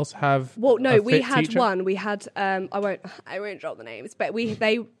here else have? Well, no, a we fit had teacher? one. We had I won't drop the names, but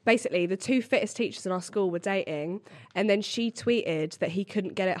they basically the two fittest teachers in our school were dating, and then she tweeted that he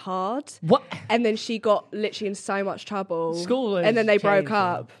couldn't get it hard. What? And then she got literally in so much trouble. School and then they is broke changing.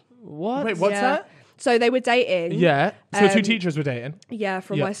 up. What? Wait, what's Yeah. that? So they were dating. Yeah. So two Um, teachers were dating. Yeah,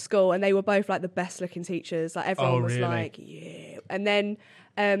 from Yeah. my school, and they were both like the best looking teachers. Like everyone was really? like, yeah. And then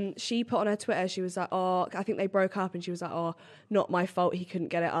she put on her Twitter, she was like, oh, I think they broke up, and she was like, oh, not my fault, he couldn't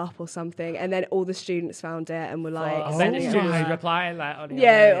get it up or something. And then all the students found it and were like, I bet the Oh, students yeah. replying like, on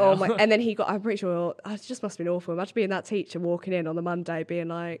yeah, your oh my. And then he got, I'm pretty sure, it just must have been awful. Imagine being that teacher walking in on the Monday being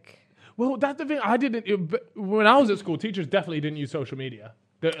like, Well, that's the thing. I didn't. When I was at school, teachers definitely didn't use social media.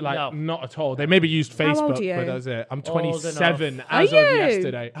 Like, No. not at all. They maybe used How old Facebook, are you? but that's it. I'm Old 27 enough. as Are of you?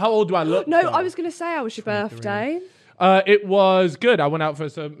 yesterday. How old do I look? no, though? I was going to say I was your 23. birthday. It was good. I went out for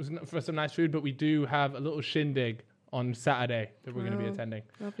some nice food, but we do have a little shindig on Saturday that we're going to be attending.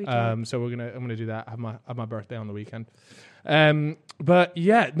 Lovely job. So I'm gonna do that. Have my birthday on the weekend. But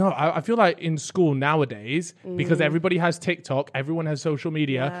yeah, no, I feel like in school nowadays, because everybody has TikTok, everyone has social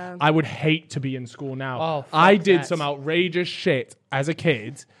media. Yeah. I would hate to be in school now. Oh, fuck I did that. some outrageous shit as a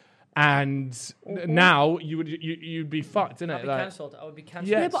kid, and now you'd be fucked, innit? I'd be Like, cancelled. I would be cancelled.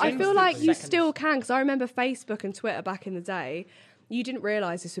 Yeah, Yeah, but I feel like you Seconds. still can, because I remember Facebook and Twitter back in the day. You didn't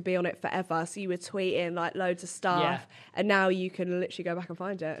realise this would be on it forever, so you were tweeting like loads of stuff, Yeah. and now you can literally go back and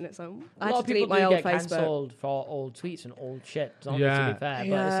find it, and it's like I A had lot to of delete people my do old get Facebook. cancelled for old tweets and old shit. To Yeah. be fair, but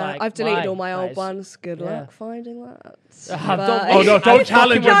Yeah, it's like, I've deleted why? all my That old is- ones. Good Yeah. luck finding that. Oh no! Don't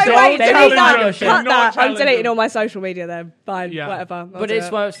challenge No, him. wait, Don't delete challenge that. him. your shit. Do Cut not that. I'm challenge deleting him. all my social media then. Fine, Yeah. whatever. I'll But do it's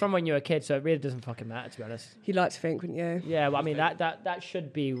it. well, it's from when you were a kid, so it really doesn't fucking matter, to be honest. You'd like to think, wouldn't you? Yeah, well, I mean that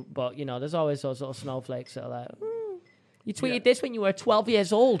should be, but you know, there's always those little snowflakes that are like, you tweeted this when you were 12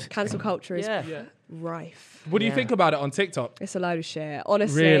 years old. Cancel culture is Yeah. rife. What do you Yeah. think about it on TikTok? It's a load of shit,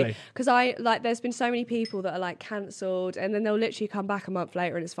 honestly. Really? Because there's been so many people that are like cancelled, and then they'll literally come back a month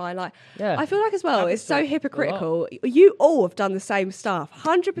later, and it's fine. Like, Yeah. I feel like as well, Happens it's so to a hypocritical. You all have done the same stuff,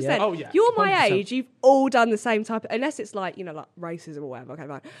 100%. Yeah. Oh, yeah. You're my 100%. age. You've all done the same type, unless it's like like racism or whatever. Okay,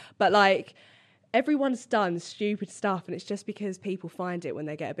 fine. But like. Everyone's done stupid stuff, and it's just because people find it when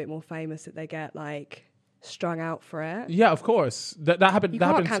they get a bit more famous that they get like strung out for it. Yeah, of course. That happened. You That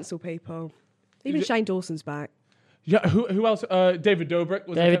can't happened. cancel people. Even Is it- Shane Dawson's back. Yeah. Who else? David Dobrik.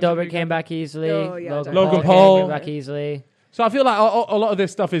 Was David attempted to Dobrik be came back easily. Oh, yeah, Logan, Logan Paul Paul. came back easily. So I feel like a lot of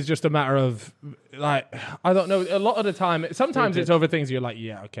this stuff is just a matter of like I don't know. A lot of the time, sometimes it's over things you're like,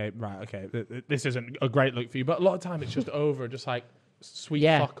 yeah, okay, right, okay, this isn't a great look for you. But a lot of time it's just over, just like sweet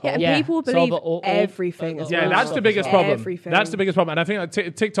Yeah. fuck Yeah, off. and Yeah. people So, believe but all- everything as Yeah, well. that's the biggest problem. Everything. That's the biggest problem, and I think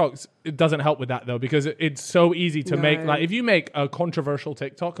that TikTok it doesn't help with that though, because it's so easy to make. No. Like, if you make a controversial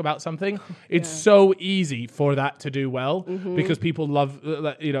TikTok about something, it's so easy for that to do well because people love.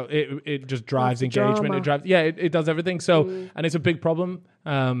 It just drives the engagement. drama. It drives. Yeah, it does everything. So, and it's a big problem.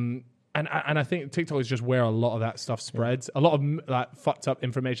 And I think TikTok is just where a lot of that stuff spreads. A lot of like fucked up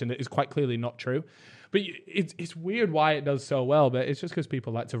information that is quite clearly not true. But it's weird why it does so well, but it's just because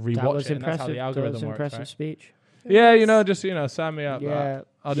people like to That rewatch was it, and that's how impressive. the That algorithm was works, impressive right? speech. Yeah, just sign me up. Yeah.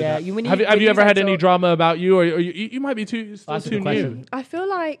 I'll do Yeah, that. you- when have you- you, have when you you ever had guys any talk- drama about you, or you might be too That's a too good new? question. I feel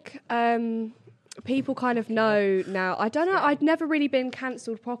like people kind of know now. I don't know. I'd never really been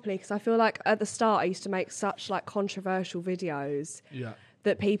cancelled properly because I feel like at the start I used to make such like controversial videos Yeah,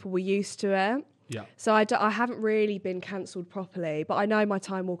 that people were used to it. yeah. So I haven't really been cancelled properly, but I know my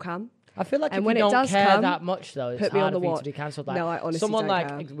time will come. I feel like And if when you it don't does care come, that much, though, it's put me on harder the for you to watch. be cancelled. Like, No, I honestly someone don't like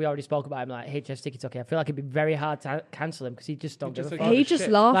care. we already spoke about him, like HS Sticky Tucky. I feel like it'd be very hard to cancel him because he just don't give just a like- fuck. He Oh, just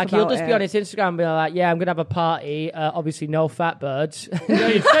shit. laughed Like about he'll just be it. on his Instagram and be like, "Yeah, I'm gonna have a party. Obviously, no fat birds." Yeah,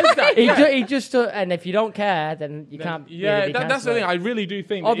 he says that. he just and if you don't care, then you can't. Yeah, really be that's the thing. cancelled. I really do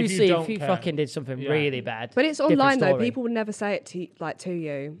think. that Obviously, if you, don't care, fucking did something Yeah. really bad, But it's different online though. story. People would never say it to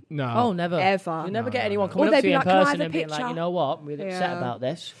you. no. Oh, never. Ever. You never get no, anyone no. coming Or up they'd to be you in like, "Can I have person a and being like, picture?" "You know what? I'm really upset Yeah. about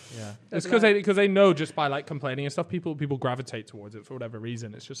this." Yeah, it's because they know just by like complaining and stuff, people gravitate towards it for whatever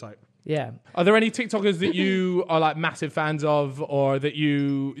reason. It's just like, Yeah. are there any TikTokers that you are like massive fans of, or that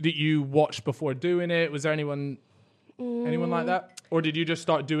you watched before doing it? Was there anyone? Anyone like that? Or did you just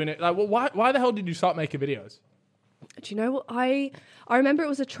start doing it? Like, why the hell did you start making videos? Do you know what? I remember it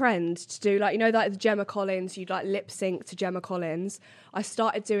was a trend to do, like, you know, like the Gemma Collins, you'd like lip sync to Gemma Collins. I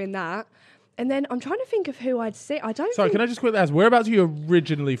started doing that. And then I'm trying to think of who I'd see. Sorry, can I just quickly ask, whereabouts are you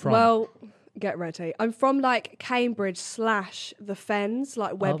originally from? Well, get ready. I'm from like Cambridge / the Fens,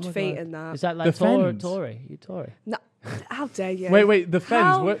 like Webbed Feet and that. Is that like Tory? You Tory? No, how dare you? Wait, the Fens.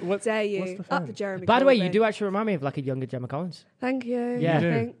 How what dare you? What's the Fens? Up the Jeremy By the way, Corbyn. you do actually remind me of like a younger Gemma Collins. Thank you. Yeah. I You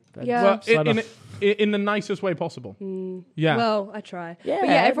do. think. Yeah. Well, in the nicest way possible. Yeah. Well, I try. Yeah, But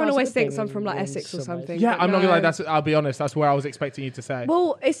yeah, everyone that's always the thinks thing I'm from like in Essex or some ways. something. Yeah, but I'm not gonna no. lie. I'll be honest. That's where I was expecting you to say.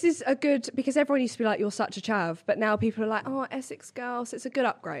 Well, this is a good, because everyone used to be like, you're such a chav, but now people are like, oh, Essex girl, so it's a good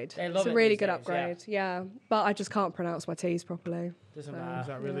upgrade. They love It's a it really these good days, upgrade, yeah. But I just can't pronounce my T's properly. Doesn't Is matter.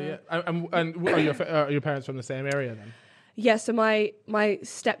 that really it? And are your parents from the same area then? Yeah, so my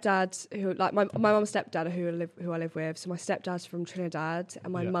stepdad, who like my mum's stepdad, who I live with. So my stepdad's from Trinidad,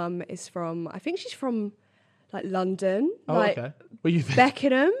 and my mum is from, I think she's from like London, Oh, like okay. Well, you think?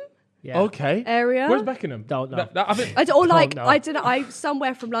 Beckenham Yeah. Okay. area. Where's Beckenham? Don't know. Or like know. I don't know. I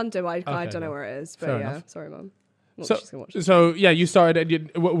somewhere from London. I Okay, don't know where it is, but fair yeah. enough. Sorry, mum. Not that she's gonna watch this. So yeah, you started.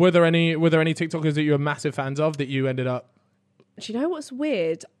 And were there any TikTokers that you were massive fans of that you ended up? Do you know what's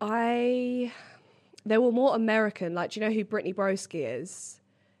weird? They were more American. Like, do you know who Brittany Broski is?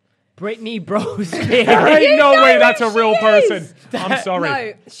 Brittany Bros. There ain't no way that's a real person. I'm sorry.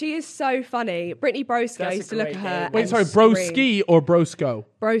 No, she is so funny. Brittany Broski, I That's used a to look great at her. name. Wait, and sorry, scream. Broski or Brosco?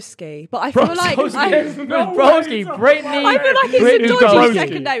 Broski. But I feel like Broski, I Brittany. feel like it's Brittany a dodgy Broski.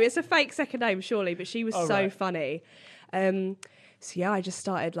 second name. It's a fake second name, surely, but she was so right. funny. So yeah, I just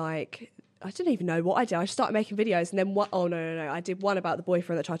started like, I didn't even know what I did. I just started making videos, and then I did one about the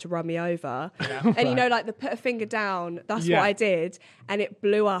boyfriend that tried to run me over. And you know, like the put a finger down, that's what I did, and it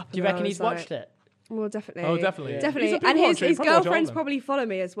blew up. Do you reckon he's watched it? Well, definitely. Oh, definitely. Definitely. He's a big And watcher. He his probably watch all of girlfriends them. probably follow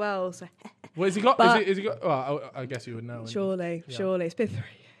me as well. So Well, has he got? But- Is he got? Well, I guess you would know. surely. It's been 3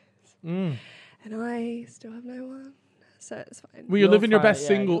 years. And I still have no one. So it's fine. Well, you're living your fine, best yeah,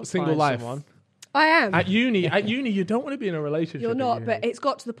 single you'll single find life. someone. I am. At uni, you don't want to be in a relationship. You're at not, uni. but it's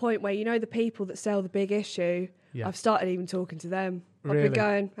got to the point where, you know, the people that sell the big issue, Yeah. I've started even talking to them. I've Really? been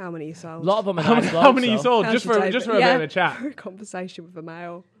going, how many you sold? A lot of them are How, nice how blokes, many you though. sold? How's Just your for day? just for a bit of a chat. A conversation with a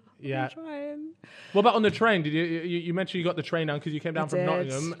male. Yeah. I'm trying. What about on the train? Did you mentioned you got the train down because you came down I from did.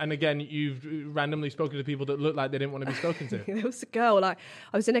 Nottingham, and again you've randomly spoken to people that looked like they didn't want to be spoken to. There was a girl, like,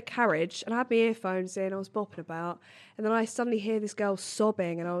 I was in a carriage and I had my earphones in, I was bopping about, and then I suddenly hear this girl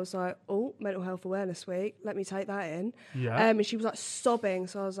sobbing, and I was like, oh, Mental Health Awareness Week, let me take that in. Yeah. And she was like sobbing,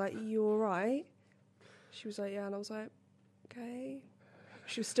 so I was like, you all right? She was like, yeah, and I was like, okay.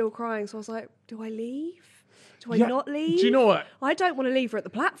 She was still crying, so I was like, do I leave? Do I not leave? Do you know what? I don't want to leave her at the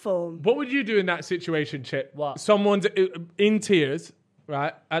platform. What would you do in that situation, Chip? What? Someone's in tears,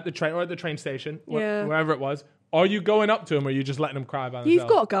 right, at the train or at the train station, Yeah. wherever it was. Are you going up to them, or are you just letting them cry by themselves? You've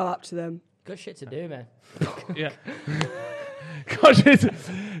got to go up to them. Good shit to do, man. Yeah. Gosh, do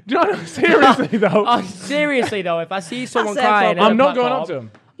you know, seriously though, Oh, seriously though, if I see someone their crying, problem. at I'm a not going platform, up to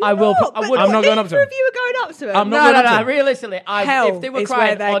them. I will. Not, I but would. I'm not going up to Neither them. of you are going up to him. I'm not No, going no, up to no. them. Realistically, Hell if they were is where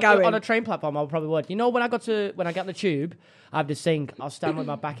crying they're going. on a train platform, I probably would. You know, when I get on the tube, I have this thing. I'll stand with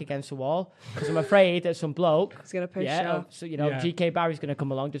my back against the wall because I'm afraid that some bloke He's gonna push yeah, you. so you know, Yeah. GKBarry's going to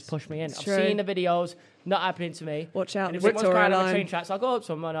come along, just push me in. I've true. seen the videos, not happening to me. Watch out, And if the someone's Victoria crying on the line. train tracks, I'll go up to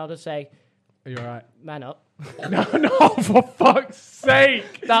someone and I'll just say, Are you all right? "Man up." No, for fuck's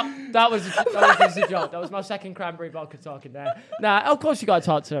sake. That was just a joke. That was my second cranberry vodka talking there. Nah, of course you got to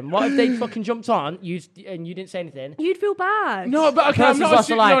talk to them. What if they fucking jumped on and you didn't say anything? You'd feel bad. No, but okay, I'm Person's not lost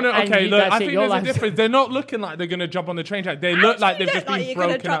a assuming. life, No, and okay. you Look, guys I say think your there's a lives. difference. They're not looking like they're going to jump on the train track. They look like they've just been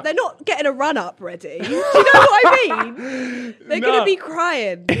broken up. They're not getting a run up ready. Do you know what I mean? They're No. going to be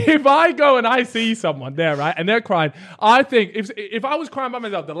crying. If I go and I see someone there, right, and they're crying, I think if I was crying by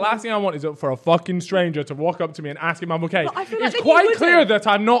myself, the last thing I want is for a fucking stranger to walk up to me and ask him I'm okay. But I feel like It's that quite you clear wouldn't. that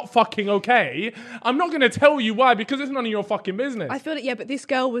I'm not fucking okay. I'm not going to tell you why because it's none of your fucking business. I feel it, yeah, but this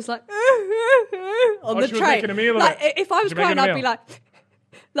girl was like, on the she was train. making a meal of like, it. if I was She making crying, a I'd be meal.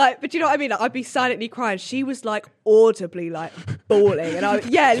 like, but do you know what I mean? Like, I'd be silently crying. She was like audibly like bawling,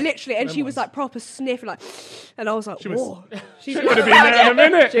 and literally, and she was like proper sniffing, like, and I was like, was- whoa. She would have been there in a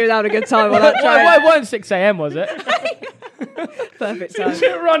minute. She was having a good time on that train. Why wasn't 6 a.m. was it? Perfect time.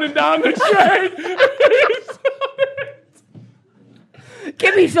 Shit running down the train.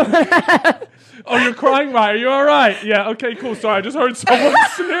 Give me some. Oh, you're crying, right? Are you all right? Yeah, okay, cool. Sorry, I just heard someone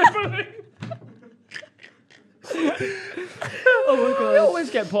sniffling. Oh my god! I always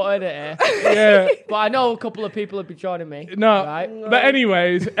get put in it. Yeah. But I know a couple of people will be joining me. No, right? but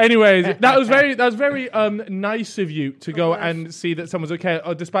anyways, that was very nice of you to go and see that someone's okay,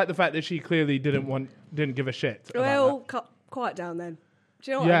 despite the fact that she clearly didn't give a shit. about Well, quiet down then.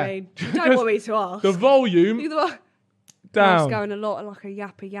 Do you know what I mean? You don't want me to ask. the volume I was down. going a lot like a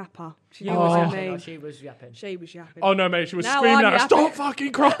yapper. She You knew was what I yapping, mean. or she was yapping. She was yapping. Oh no, mate, she was Now screaming I'm at her, yapping. "Stop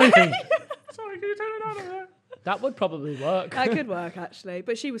fucking crying!" Sorry, can you turn it on over there? That would probably work. That could work actually,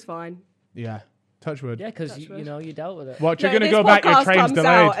 but she was fine. Yeah, touch wood. Yeah, because you know you dealt with it. What, you're No, going to this go back, your podcast train's comes delayed.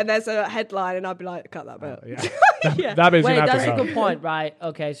 out and there's a headline and I'd be like, cut that bit. Yeah. That is Wait, an that's a episode. good point, right?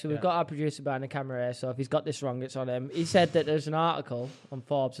 Okay, so we've got our producer behind the camera here, so if he's got this wrong, it's on him. He said that there's an article on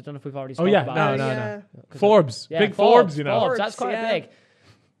Forbes. I don't know if we've already spoken yeah, about no, it. no. Forbes, Yeah, big Forbes, you know. Forbes, that's quite yeah. big.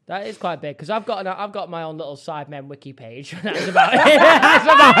 That is quite big, because I've got my own little Sidemen wiki page. That's about it. That's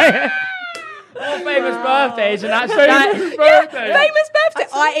about it. All famous birthdays, and that's Famous birthday. Famous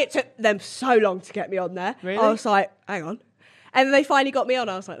birthday. It took them so long to get me on there. Really? I was like, hang on. And then they finally got me on.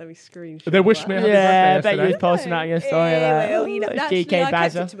 I was like, let me screenshot. They wished me a happy Yeah, I birthday bet you was yesterday. posting that on your story. Well, you know, naturally, GK I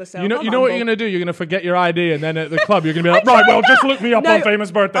kept Bazza. it to myself. You know I'm what humble. you're going to do? You're going to forget your ID, and then at the club, you're going to be like, right, well, just look me up on famous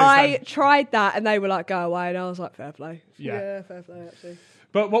birthdays. I then. tried that and they were like, go away. And I was like, fair play. Yeah. Fair play, actually.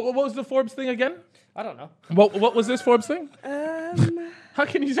 But what was the Forbes thing again? I don't know. What was this Forbes thing? How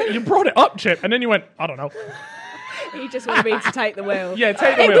can you say you brought it up, Chip, and then you went, I don't know. He just wanted me to take the wheel. Yeah,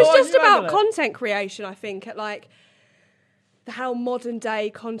 take the It wheel. was Go on, just you about handle it. content creation, I think, at like how modern day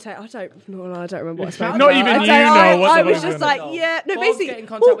content. I don't remember what I spoke Not about. even I you don't- know what I the was fuck just you're like, doing. yeah, no, Forbes basically, get in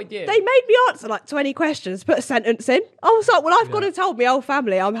contact with you. they made me answer like 20 questions, put a sentence in. I was like, well, I've gone and told my whole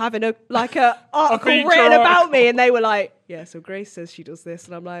family I'm having a article feature written about article. me, and they were like, yeah, so Grace says she does this,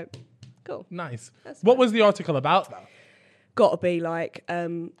 and I'm like, cool. Nice. That's What fine. was the article about, though? Got to be like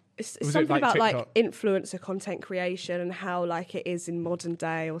it's Was it something like about TikTok? like influencer content creation and how like it is in modern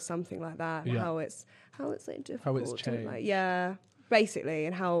day or something like that. And Yeah. how it's like difficult. to, changed. like, yeah, basically,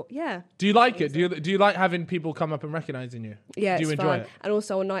 and how Do you like it? Do you like having people come up and recognizing you? yeah, Do you it's enjoy fun. it? And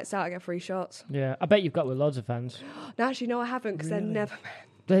also on nights out, I get free shots. Yeah, I bet you've got with loads of fans. No, actually, no, I haven't because they're never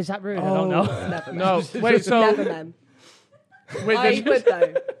men. Is that rude? I don't know. Never men. No, wait. So Never men. wait, I there's- would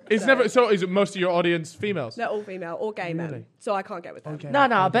though. it's never. So is it most of your audience females? They're all female or gay men, so I can't get with them. No,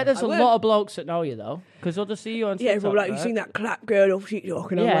 I bet there's I a would. lot of blokes that know you though, because they'll just see you on Yeah, TikTok. everyone like, right? you seen that clap girl off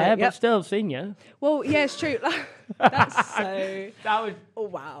TikTok? And I'm Yeah, like, but yep. still seen you. Well, yeah, it's true. That's so. That was. Oh,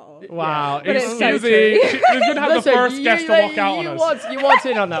 wow. Wow, But it's it's so easy. true. It was good to have the first guest to walk out on us. You want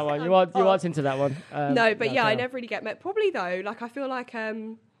in on that one. You want into that one. No, but yeah, I know. never really get met. Probably though, like I feel like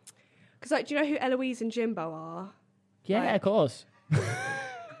because like, do you know who Eloise and Jimbo are? Yeah, of course.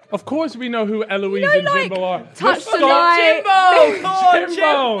 Of course, we know who Eloise know, and like, Jimbo are. Touch Stop the Light. Jimbo! Come on,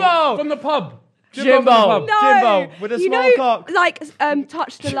 Jimbo from the pub. Jimbo. from the pub. No, Jimbo with a you small know, cock. like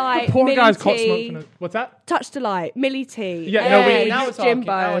Touch the Light. The poor Millie guy's cock T. smoking. What's that? Touch the Light, Millie T. Yeah, no, we- now we're talking, Jimbo.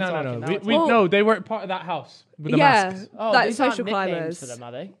 now we're No, talking, now We, we're we Well- no, they weren't part of that house with the yeah, masks. Oh, like these aren't social nicknames climbers. for them,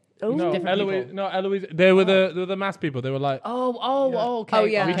 are they? Ooh. No, different Eloise. people. No, Eloise. They were the masked people. They were like, Okay. Oh,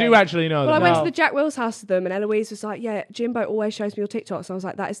 yeah. we okay. do actually know Well, I them. went No. to the Jack Wills house with them, and Eloise was like, "Yeah, Jimbo always shows me your TikToks." And I was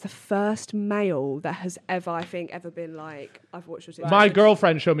like, "That is the first male that has ever been like, I've watched your TikToks." My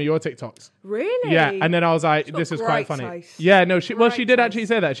girlfriend showed me your TikToks. Really? Yeah, and then I was like, got this is quite great funny. taste. Yeah, no, she Great did taste. actually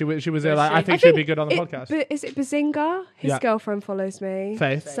say that. She was there like, she? I think she'd be good on the podcast. Is it Bazinga? His Yeah. girlfriend follows me.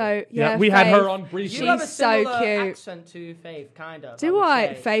 Faith. So Yeah, yeah, we had Faith. her on briefly. You have a She's so similar cute. accent to Faith, kind of. Do would I?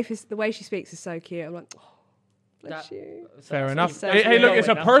 say. Faith is the way she speaks is so cute. I'm like, oh, bless That- you. Fair that's- enough. so Hey, look, cute. it's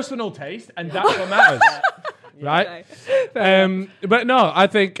a personal taste, and that's what matters, right? Okay. But no, I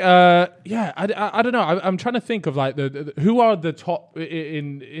think, I don't know. I'm trying to think of like the who are the top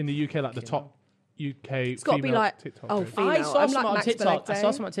in the UK, like the top UK It's got to be female like, TikTokers. oh, female. I saw I'm some like on Max TikTok. I Belegte. saw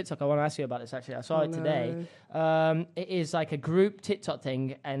some on TikTok. I want to ask you about this actually. I saw it today. It is like a group TikTok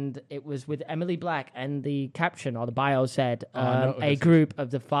thing, and it was with Emily Black, and the caption or the bio said I know what a this group of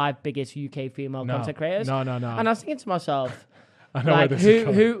the 5 biggest UK female No. content creators. No. And I was thinking to myself, I know where like this is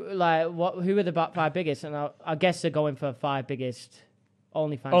going. who are the 5 biggest? And I guess they're going for 5 biggest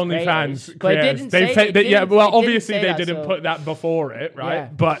OnlyFans OnlyFans But it creators. didn't They say- fa- it they- yeah, didn't- well, it didn't obviously say they that, didn't so- put that before it, right? Yeah.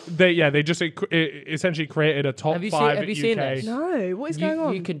 But they just essentially created a top Have you 5 have you UK. seen this? No, what is going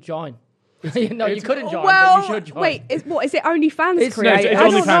on? You could join. No, you couldn't join, well, but you should join. wait, is it OnlyFans It's- No, creators? it's I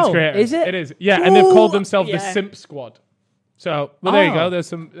don't OnlyFans know. creators. Is it? It is. Yeah, and they've called themselves the yeah. Simp Squad. So, well, there you Oh. go. There's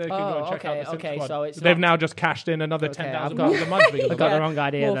some. They can go and check out the Simp okay, Squad. so it's They've not- now just cashed in another Okay, £10,000 I've got- a month. because I of got that. the wrong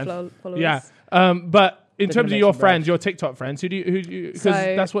idea More then. followers. Yeah, but in terms of your friends, your TikTok friends, who do you because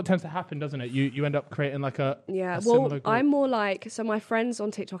that's what tends to happen, doesn't it? You end up creating like a similar group. I'm more like, so my friends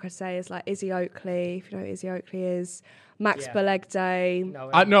on TikTok, I'd say, is like Izzy Oakley, if you know who Izzy Oakley is, Max Belegday.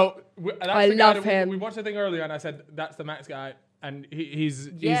 I love him. We watched the thing earlier and I said, that's the Max guy. And he's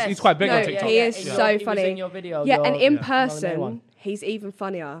quite big on TikTok. He is so funny. He was in your video. And in person, he's even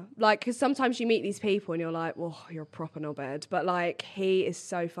funnier. Like, because sometimes you meet these people and you're like, well, you're a proper knobhead. But, like, he is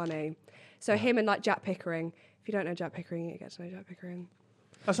so funny. So him and, like, Jack Pickering. If you don't know Jack Pickering, you get to know Jack Pickering.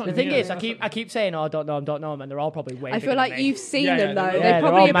 The thing is, I keep saying, I don't know him, and they're all probably way I feel like you've seen them, though. They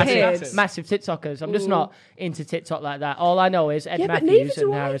probably appeared. Massive TikTokers. I'm just not into TikTok like that. All I know is Ed but Matthews neither and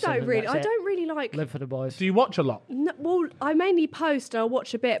do Harrison. I, though, really. I don't really like... Live for the boys. Do you watch a lot? No, well, I mainly post and I'll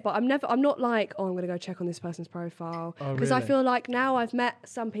watch a bit, but I'm not like, I'm going to go check on this person's profile. Because I feel like now I've met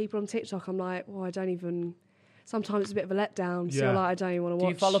some people on TikTok, I'm like, well, I don't even... Sometimes it's a bit of a letdown. So like, I don't even want to watch.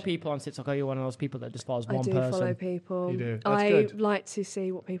 Do you follow people on TikTok, or are you one of those people that just follows one person? I do follow people. You do. That's I good. like to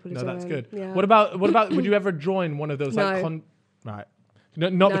see what people are doing. No, that's good. Yeah. What about? Would you ever join one of those No. right?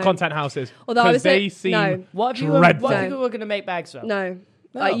 Not the content houses. Although I was they seem What if you dreadful. were going to make bags though? No.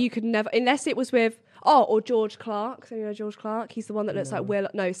 Like, you could never, unless it was with, or George Clark. So you know George Clark? He's the one that looks like Will.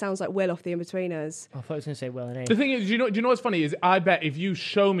 No, sounds like Will off The Inbetweeners. I thought I was going to say Will and A. The thing is, do you know what's funny is I bet if you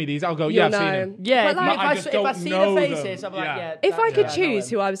show me these, I'll go, I've seen him. Yeah, But, like, if I see the faces, I'm like, yeah. If I could choose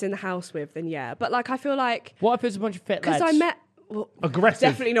who I was in the house with, then yeah. But like, I feel like, What if it's a bunch of fit lads? because I met. Well, Aggressive.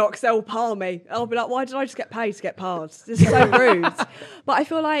 Definitely not, because they'll par me. I'll be like, why did I just get paid to get parred? This is so rude. But I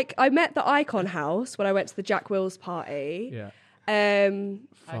feel like I met the Icon House when I went to the Jack Wills party. Yeah.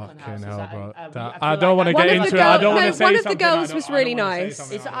 Fucking hell, bro. I don't want to get into it. I don't want to say one of something. the girls was really nice.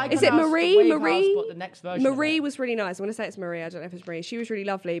 Is it Marie? Marie was really nice. I'm going to say it's Marie. I don't know if it's Marie. She was really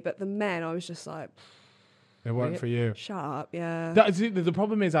lovely, but the men, I was just like... It weren't for you. Shut up, yeah. The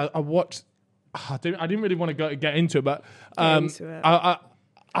problem is I watched... I didn't really want to get into it, but I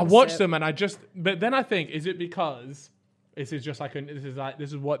watched them and I just... But then I think, is it because this is just like...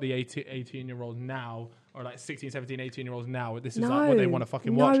 This is what the 18-year-olds now... Or like 16, 17, 18-year-olds now. This is like what they want to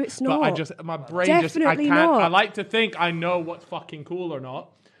fucking watch. No, it's not. But my brain Definitely I can't. not. I like to think I know what's fucking cool or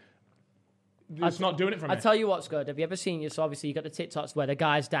not. It's not doing it for me. I'll tell you what's good. Have you ever seen so obviously you got the TikToks where the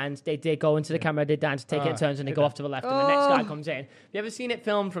guys dance, they go into the camera, they dance, take it in turns, and they go off to the left, and the next guy comes in. Have you ever seen it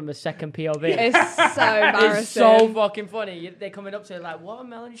filmed from the second POV? It's so embarrassing. It's so fucking funny. They're coming up to it like,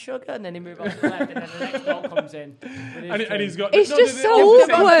 watermelon sugar, and then they move off to the left, and then the next one comes in. And he's got... It's just so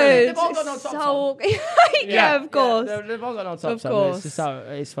awkward. They've all got no tops on. Yeah, of course. They've all got no tops Of on. course.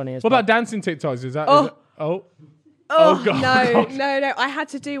 It's funny as What well. about dancing TikToks? Is that... Oh, God. No. I had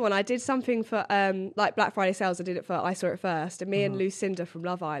to do one. I did something for like Black Friday sales. I did it for I Saw It First. And me and Lucinda from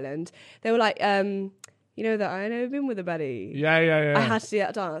Love Island, they were like, you know that I ain't never been with a baddie. Yeah. I had to do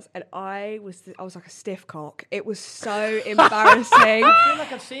that dance, and I was like a stiff cock. It was so embarrassing. I feel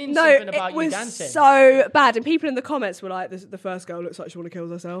like I've seen something about you dancing. It was so bad, and people in the comments were like, "The first girl looks like she want to kill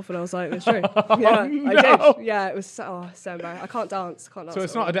herself," and I was like, "It's true." Yeah, no. I did. Yeah, it was so embarrassing. I can't dance. So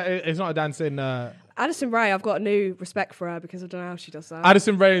it's not a dancing... Addison Rae, I've got a new respect for her because I don't know how she does that.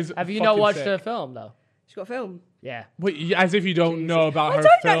 Addison Rae's... Have you not watched her film though? She's got a film. Yeah. Wait, as if you don't know about her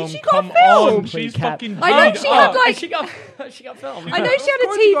don't know. film. She got a Come film. on, she's Cap. fucking... I know she had like... She got filmed. I know she had Of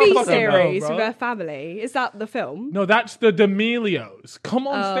course you a got a TV fucking series film, with bro. her family. Is that the film? No, that's the D'Amelios. Come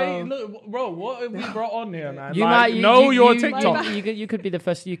on, stay. Look, bro, what have we brought on here, man? Your TikTok. You could be the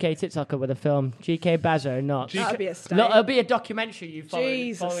first UK TikToker with a film. GKBarry or not. That'd be a state. No, it'll be a documentary you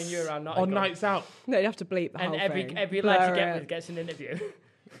following you around. On nights out. No, you have to bleep the And whole thing. every lad you get with gets an interview.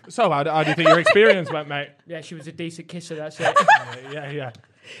 So, how do you think your experience went, mate? Yeah, she was a decent kisser. That's it. Yeah.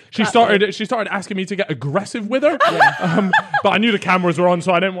 She started asking me to get aggressive with her, but I knew the cameras were on,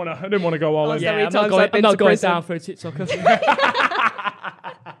 so I didn't want to go all in. Yeah, I'm not going down for a TikToker.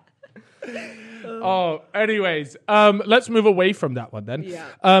 Oh, anyways, let's move away from that one then.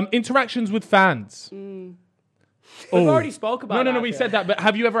 Yeah. Interactions with fans. We've already spoke about. No, we said that, but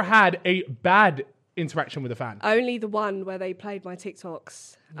have you ever had a bad interaction with a fan? Only the one where they played my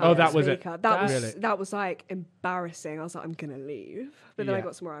TikToks. Oh, that was it. That was like embarrassing. I was like, I'm gonna leave, but then I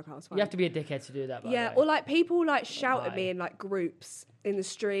got some more iPads. You have to be a dickhead to do that. Yeah, or like people like shout at me in like groups in the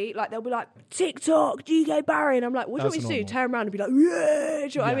street. Like they'll be like, TikTok, GKBarry, and I'm like, what do you want me to do? Turn around and be like, yeah. Do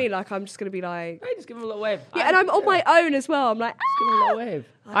you know what I mean? Like I'm just gonna be like, Hey, just give him a little wave. yeah, and I'm on my own as well. I'm like, Give him a little wave.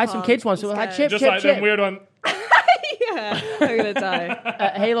 I had some kids once who were like, chip, Just chip, like chip. them weird one. I'm gonna die.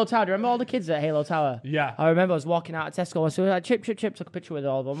 At Halo Tower. Do you remember all the kids at Halo Tower? Yeah. I remember I was walking out at Tesco, so I was like, Chip, took a picture with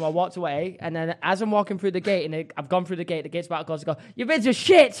all of them. I walked away, and then as I'm walking through the gate, and I've gone through the gate's about to close, I go, your vids are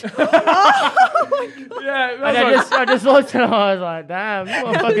shit! Yeah. And I just looked at him, I was like, damn, this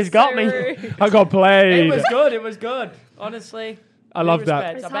motherfucker's got me. I got played. It was good. Honestly. I love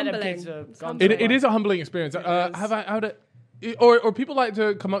that. It's I bet them humbling. kids are It's gone humbling. It is a humbling experience. Or people like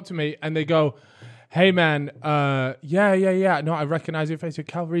to come up to me and they go, hey man, yeah. No, I recognize your face. You're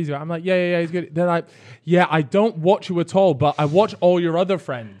Calvarizio. I'm like, yeah, he's good. They're like, yeah, I don't watch you at all, but I watch all your other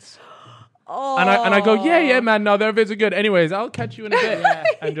friends. Oh. And I go, yeah, man, no, their vids are good. Anyways, I'll catch you in a bit.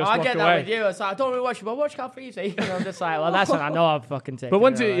 And just I walk get away. that with you. It's like, I don't really watch you, but I watch Calvarizio. And I'm just like, well, that's what I know I've fucking taken. But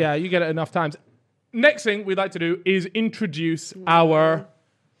once it, you get it enough times. Next thing we'd like to do is introduce our...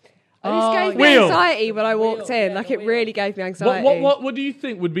 This gave me Wheel. anxiety when I walked in. Like, it really gave me anxiety. What do you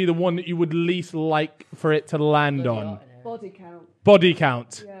think would be the one that you would least like for it to land on? Body count. Body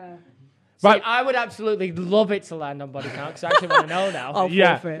count. Yeah. Right. See, I would absolutely love it to land on body count because I actually want to know now. I'll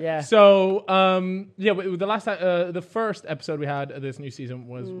Yeah. forfeit. Yeah. So, the first episode we had of this new season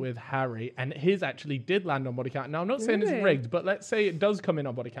was with Harry, and his actually did land on body count. Now, I'm not saying it's Really? rigged, but let's say it does come in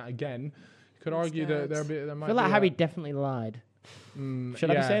on body count again. You could argue that scared. there might I feel be like Harry definitely lied. Should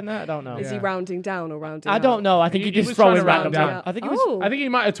I be saying that? I don't know. Is he rounding down or rounding I up? don't know. I think He he just was trying throwing to random round down. down. I think he Oh. was. I think he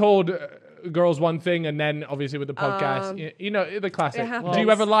might have told girls one thing, and then obviously with the podcast, you know, the classic. it happens. Do you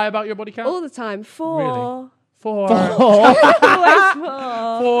ever lie about your body count? All the time. 4. Really? Four. Always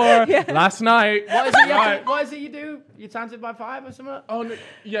 4. Last night. What is it you do? You times it by 5 or something? Oh, no,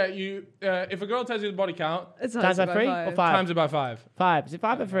 yeah, you. If a girl tells you the body count, Times by 3 or 5? times it by 5. 5. Is it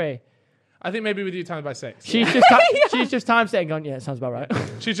 5 or 3? I think maybe we do times by 6. She's just times it and gone, yeah, it sounds about right.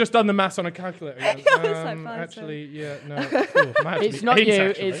 She's just done the maths on a calculator. It's like 5, actually, yeah, no. Ooh, might have to It's be not 8, you,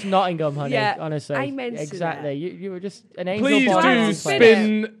 actually. it's Nottingham, honey. Yeah, honestly. amen to Exactly. You were just an angel Please born do on planet.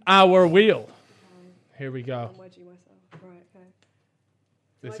 spin our wheel. Here we go. I'm wedging myself. Right, okay.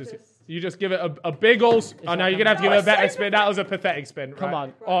 This I is. just- You just give it a big old. Oh, no, you're gonna have to give it a better spin. That was a pathetic spin. Come right?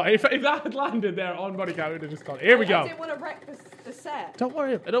 on. Oh, if that had landed there on body count, it would have just gone. Here we I go. didn't want to wreck the set. Don't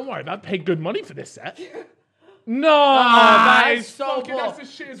worry. I paid good money for this set. No, that that's is so fucking. poor. That's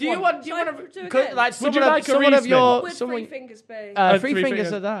the shittest Do you one. want Do again? like Would you like a someone of respin? your Would someone 3 fingers be? three Three fingers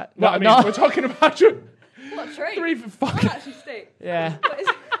fingers. of that? Well, I mean, we're talking about you. What tree? 3 for fucking. That actually stick. Yeah. What is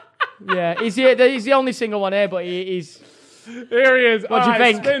it? Yeah. He's the only single one here, but he's Here he is. What do you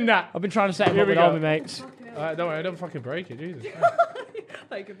think? Spin that. I've been trying to set him Here up we with all go. my mates. Don't worry, don't fucking break it, Jesus.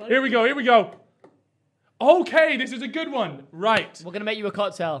 Like a bunny. Here we go. Okay, this is a good one. Right. We're gonna make you a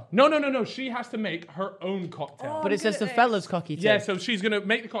cocktail. No. She has to make her own cocktail. Oh, But I'm it says good the at fella's this. cocky tea. Yeah, so she's going to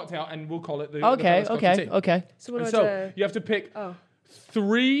make the cocktail and we'll call it the Okay, fella's cocky tea. okay. So what And do I so do? you have to pick Oh.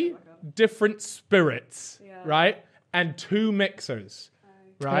 3 different spirits, Yeah. right? And 2 mixers,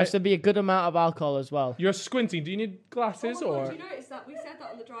 There right? has to be a good amount of alcohol as well. You're squinting. Do you need glasses Oh my or God, do you notice that? We said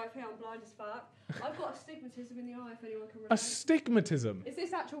that on the drive here. I'm blind as fuck. I've got astigmatism in the eye if anyone can relate. astigmatism? Is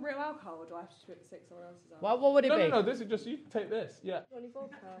this actual real alcohol or do I have to stick someone else's eye? What would it be? No. This is just you take this. Yeah. Only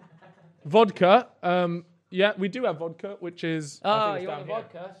vodka. Vodka. Yeah, we do have vodka, which is. I Oh, think it's you want down the here.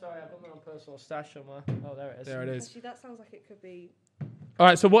 vodka? Sorry, I've got my own personal stash somewhere. Oh, there it is. There it is. Actually, that sounds like it could be All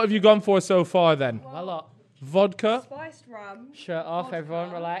right. So what have you gone for so far then? A lot. Vodka. spiced rum. Shirt off, Vodka.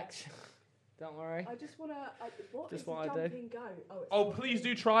 everyone, relax. Don't worry. I just want to. What Just is what I the do. jumping goat? Oh, it's Oh, please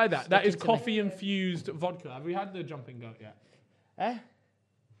do try that. That is into me. coffee infused vodka. Have we had the jumping goat yet? Eh?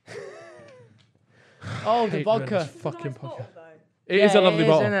 Oh, the Hate vodka. this It's a fucking nice podcast. bottle, though. It is a lovely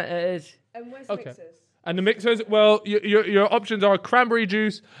bottle. Isn't it? It is. And where's Okay. mixers? And the mixers, well, your options are cranberry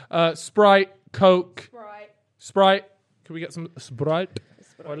juice, Sprite, Coke, Right. Sprite. Can we get some Sprite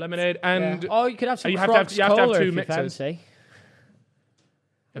or lemonade? And Yeah. Oh, you could have some you have to have- Crocs you have to have Cola two if you mixers. fancy.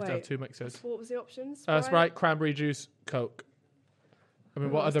 you have to have Wait. 2 mixers. What was the options? Sprite, cranberry juice, Coke. I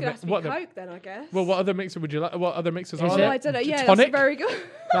mean, what It's other gonna have to be what other Coke then, I guess. well, what other mixer would you like? What other mixers Is are it? Oh, there? I don't know. Yeah, Tonic? that's very good.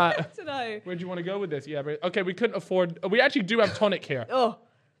 Uh, I don't know. where do you want to go with this? Yeah, but, okay, we couldn't afford. We actually do have tonic here. Oh,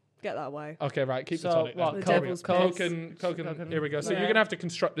 get that way. Okay, right, keep the So, tonic. what, then. The Here we devil's go. piss. Coke and here we go. So Yeah. you're gonna have to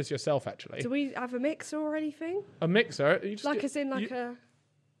construct this yourself, actually. Do we have a mixer or anything? A mixer? You just Like get- as in like you- a...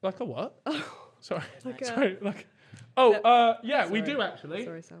 Like a what? Sorry. Like a- Sorry. Like. Oh, No. yeah, we Sorry. do actually.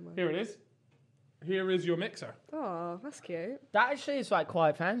 Sorry, Salma. Here it is. Here is your mixer. Oh, that's cute. That actually is like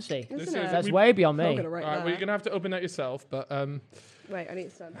quite fancy. Isn't This it? is- That's we- way beyond I'm me. going to write All right, that. well, you're gonna have to open that yourself, but Wait, I need to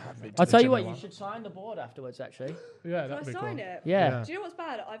stand. I'll tell you what, you should sign the board afterwards, actually. yeah, Can I that'd be sign cool. it? Yeah. Do you know what's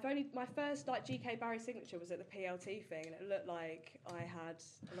bad? My first like GKBarry signature was at the PLT thing, and it looked like I had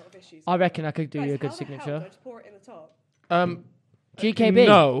a lot of issues. I reckon I could do Guys, you a good how the hell signature. do I just pour it in the top? GKB?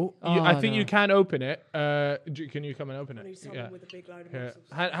 No, I think no. you can open it. Can you come and open I need it? someone with a big load of Yeah.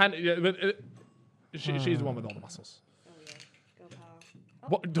 muscles. She's the one with all the muscles. Oh, yeah. Girl power.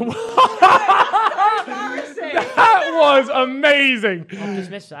 What? Embarrassing. That was amazing. I've just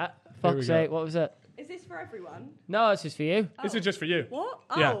missed that. we Fuck's go. sake, what was it? Is this for everyone? No, it's just for you. This is just for you. What?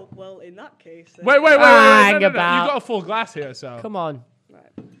 Yeah. Oh, well, in that case. Then. Wait. Hang No. about. You got a full glass here, so Come on. Right.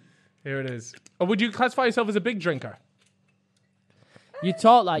 here it is. Or would you classify yourself as a big drinker? You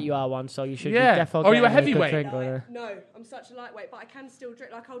talk like you are one, so you should Yeah. be definitely. Are you a getting good heavyweight? drink on there. No, I'm such a lightweight, but I can still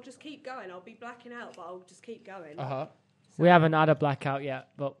drink. Like, I'll just keep going. I'll be blacking out, but I'll just keep going. Uh-huh. We haven't had a blackout yet,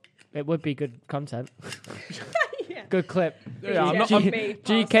 but it would be good content. Yeah. Good clip. Yeah, I'm not-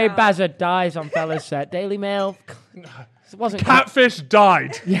 GK Bazza dies on Fella's set. Daily Mail. It wasn't Catfish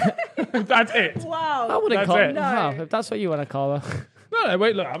died. That's it. Wow. I wouldn't That's call it. it. No. If that's what you want to call her. No,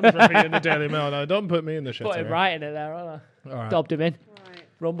 wait, look, I'm just repeating the Daily Mail now. Don't put me in the shit. Put him here. right in it there, aren't I? All right. Dobbed him in. Right.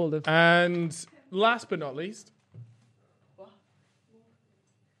 Rumbled him. And last but not least,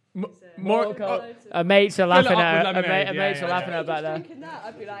 more. Mates are laughing up with at her. lemonade. Mates Yeah, are laughing yeah. at her back there. Drinking that,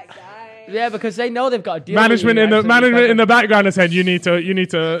 I'd be like, dang. Yeah, because they know they've got a deal. Management with in you, the actually, management in fucking- the background has said you need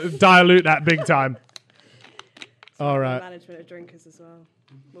to dilute that big time. All right, Management of drinkers as well.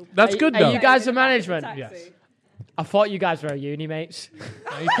 that's Are good you though. guys are management? Taxi. Yes. I thought you guys were uni mates.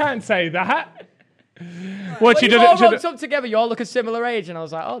 You can't say that. What When you you all did? rocked up together, you all look a similar age, and I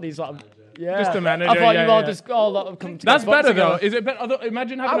was like, oh, these lot. Yeah. Just a manager, I thought yeah, you all yeah. just all lot of come together. That's better though. together. Is it better? Although,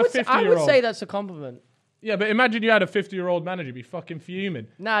 imagine I having a would 50-year-old. say that's a compliment. Yeah, but imagine you had a 50-year-old manager. You'd be fucking fuming.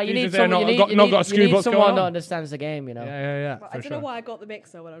 Nah, you He's need just there, someone. not You got need a screw bus someone going that on. understands the game. You know. Yeah, But for I don't sure. know why I got the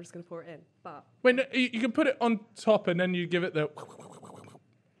mixer when I was just going to pour it in. But Wait, no, you can put it on top and then you give it the.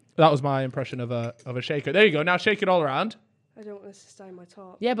 That was my impression of a shaker. There you go. Now shake it all around. I don't want this to stain my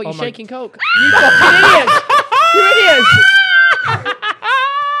top. Yeah, but Oh you're my- shaking coke. You fucking idiots! You idiots!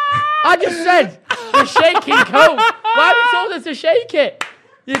 I just said you're shaking coke. Why have you told us to shake it?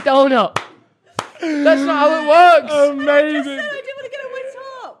 You donut. That's not how it works. Amazing. I didn't want to get on my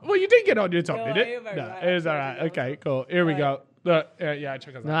top. Well, you did get on your top, No, did you're it? very No, right. it is all right. Okay, cool. Here we go. Look, yeah,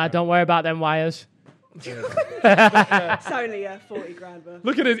 check us out. Nah, don't worry about them wires. It's only 40 grand worth.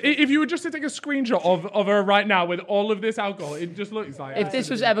 Look at it. If you were just to take a screenshot of her right now with all of this alcohol, it just looks like. If this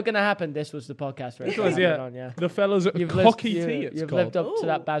was ever going to happen, this was the podcast. Right? This was, yeah. The fellas at You've Cocky lived, Tea, it's you've called. lived up to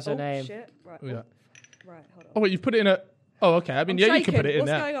that Bazza name. Shit. Right. Yeah. Right, hold on. Oh, wait, you've put it in a. Oh, okay. I mean, yeah, you can put it in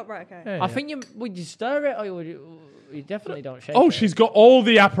What's there. going on? Right, okay. Yeah, I yeah. think would you stir it or would you definitely don't shake Oh, it. she's got all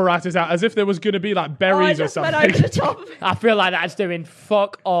the apparatus out as if there was going to be like Oh, I berries or just went something. over the top of it. I feel like that's doing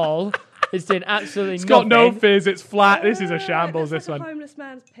fuck all. It's doing absolutely It's nothing. got no fizz. It's flat. This is a shambles. That's This like one. a homeless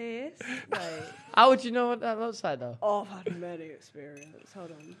man's piss. Wait. How would you know what that looks like though? Oh, I've had many experience.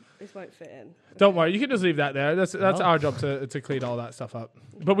 Hold on. This won't fit in. Don't worry. You can just leave that there. That's our job to clean all that stuff up.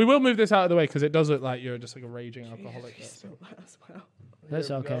 But we will move this out of the way because it does look like you're just like a raging alcoholic. there, so. As well.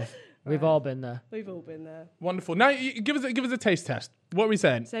 That's okay. We've all been there. We've all been there. Wonderful. Now, give us a taste test. What are we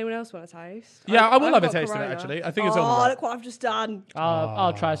saying? Does anyone else want to taste? Yeah, I will I've have a got taste of it, Corona. actually. I think it's Oh, on the look what I've just done.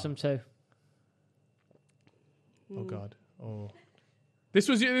 I'll try some too. Oh God. Oh. This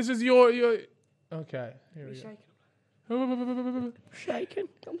was your. Okay. Here we Shaking. go. Shaking.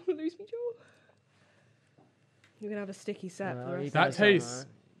 I'm going to lose my jaw. You're going to have a sticky set for the rest That of tastes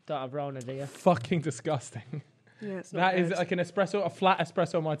Don't have Rona, do you? fucking disgusting. Yeah, it's not That is good. like an espresso, a flat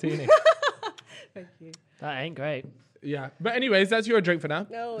espresso martini. Thank you. That ain't great. Yeah. But anyways, that's your drink for now.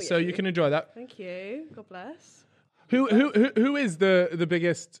 Oh, So yeah. you can enjoy that. Thank you. God bless. Who is the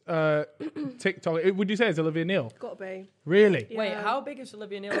biggest TikTok? Would you say it's Olivia Neal? Got to be. Really? Yeah. Wait, how big is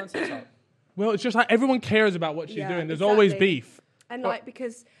Olivia Neal on TikTok? Well, it's just like everyone cares about what she's Yeah, doing. There's always exactly. beef. And like,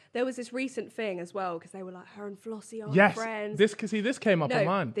 because there was this recent thing as well, because they were like, her and Flossie are Yes. friends. This came up on no,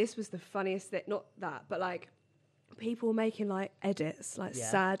 mine. this was the funniest thing. Not that, but like, people were making like edits, like Yeah.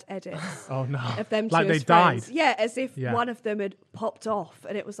 sad edits Oh no. of them two Like they as friends. died. Yeah, as if Yeah. one of them had popped off,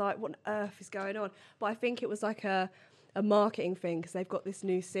 and it was like, what on earth is going on? But I think it was like a marketing thing because they've got this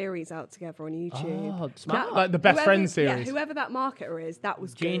new series out together on YouTube. Oh, smart. Like the Best Friends Yeah, series. whoever that marketer is, that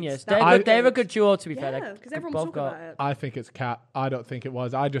was Genius. Good. That They're, was they're a good duo, to be fair. Yeah, because everyone was both talking got- about it. I think it's Cat. I don't think it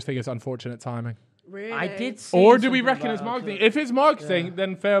was. I just think it's unfortunate timing. Really? I did see Or do we something reckon about it's it. marketing? If it's marketing,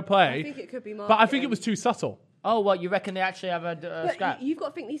 then fair I play. think it could be marketing. But I think it was too subtle. Oh, what, you reckon they actually have a But scrap? you've got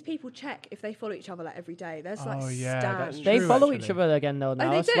to think these people check if they follow each other like every day. There's like Oh, yeah, that's stands. They true, follow actually. each other again, though, now.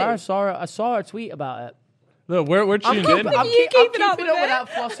 they I swear do? I saw her tweet about it. Look, we're tuned in. Are you keeping up with it? that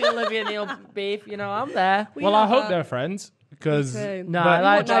Flossie Olivia Neal beef. You know, I'm there. Well, I love hope that. they're friends because. too. No, But- I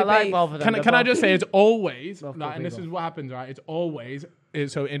like no beef. both of them. Can I They're just say it's always Both like, good and this people. is what happens, right? It's always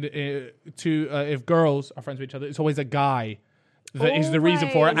so if girls are friends with each other, it's always a guy that is the reason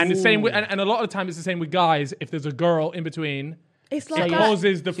for it. And the same with, and a lot of the time it's the same with guys. If there's a girl in between, it's like it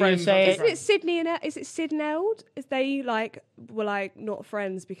causes the friends. Isn't it Sydney and is it Sid and Eld? Is they were not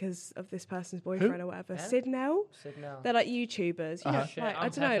friends because of this person's boyfriend or whatever? Yeah. Sid and Eld? They're like YouTubers. You know, I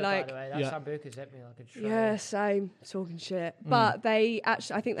don't know, like Sambuca's hit me like a train. Yeah, same, talking shit. But they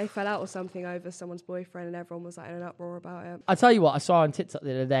actually, I think they fell out or something over someone's boyfriend, and everyone was like in an uproar about it. I'll tell you what, I saw on TikTok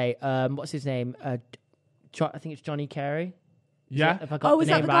the other day. What's his name? I think it's Johnny Carey. Yeah. If I got was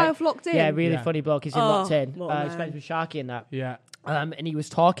that the guy off Locked In? Yeah, really funny bloke. He's in Locked In. He's friends with Sharky and that. Yeah. And he was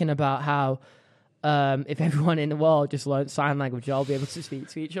talking about how if everyone in the world just learned sign language, they'll all be able to speak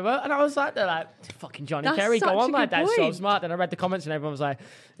to each other. And I was like, they're like, fucking Johnny Carey, go on, like, that's so smart. Then I read the comments and everyone was like,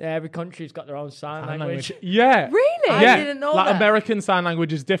 yeah, every country's got their own sign language. Yeah. Really? I didn't know that. American sign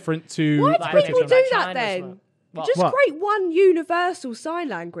language is different to... Why do people do that then? What? Just create one universal sign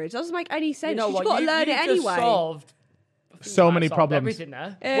language. That doesn't make any sense. You've got to learn it anyway. Solved so many problems. Everything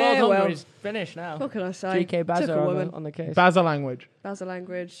there. World hunger is finished now. What can I say? GKBarry on the case. Baza language. Baza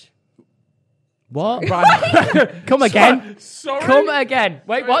language. What? Right. Come again. Sorry? Come again.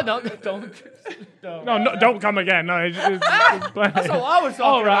 Wait, what? No, don't. No, don't come again. No, it's that's what I was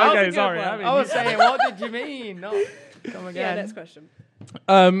talking about. Right, okay, sorry. I was saying, what did you mean? No, come again. Yeah, next question.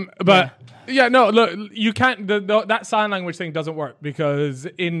 But no, look, you can't. That sign language thing doesn't work because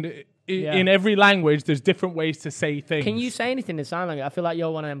in every language there's different ways to say things. Can you say anything in sign language? I feel like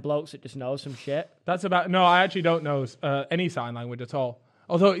you're one of them blokes that just knows some shit. No, I actually don't know any sign language at all.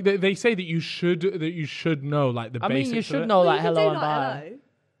 Although they say that you should know like the basics. I mean, you should of it. know like hello and bye.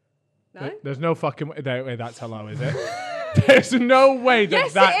 No? There's no fucking way that's hello, is it? There's no way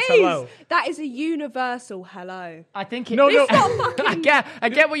that's hello. That is a universal hello. I think it No. It's not fucking... I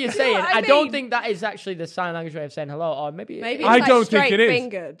get what you're saying. what I I don't mean? think that is actually the sign language way of saying hello, or maybe Maybe I it's don't like think straight it is.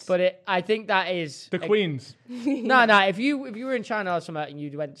 fingered. But I think that is The Queens. No. If you were in China or something and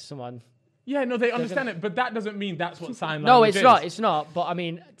you went to someone. Yeah, no, they understand it, but that doesn't mean that's what sign language No, is. it's not. But I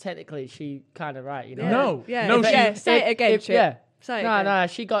mean, technically, she kind of right, you know. No. Yeah, No, say it again, Chip. Yeah. Say it again. No,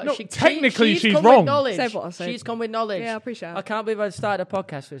 she got... No, technically, she's come wrong. With knowledge. Say what I said. She's come with knowledge. Yeah, I appreciate it. I can't believe I started a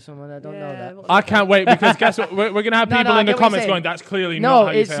podcast with someone that don't know that. I can't wait because guess what? We're going to have people in the comments going, that's clearly not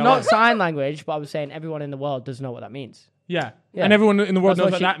how you say it's hello. not sign language, but I was saying everyone in the world doesn't know what that means. Yeah. And everyone in the world That's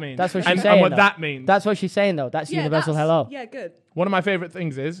knows what what that means. That's what she's saying. And what though. that means. That's what she's saying, though. That's universal hello. Yeah, good. One of my favorite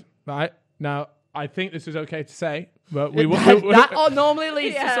things is, right, now, I think this is okay to say, but we will... that normally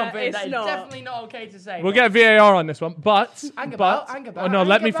leads to Yeah, something it's that is not. definitely not okay to say. We'll get VAR on this one, but... Hang about. Oh, no,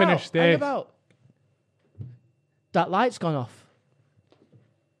 let me finish this. That light's gone off.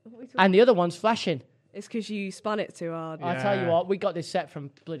 And the other one's flashing. It's because you spun it too hard. I'll tell you what, we got this set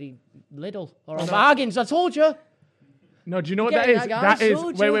from bloody Lidl or on Bargains. I told you. No, do you know what Getting that is? that, guys. That is...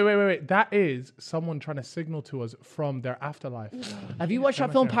 Told Wait. That is someone trying to signal to us from their afterlife. Have you watched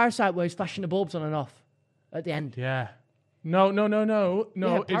that film Parasite where he's flashing the bulbs on and off at the end? Yeah. No. Yeah, It's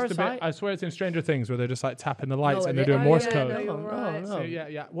the bit, Parasite. I swear it's in Stranger Things where they're just like tapping the lights and they're they- doing oh, Morse yeah, code. no, you're right. So,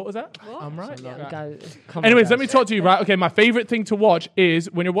 yeah. What was that? What? I'm right. Anyways, Let me talk to you, right? Okay, my favorite thing to watch is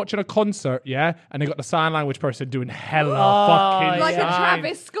when you're watching a concert, yeah, and they got the sign language person doing hella fucking Like a sign.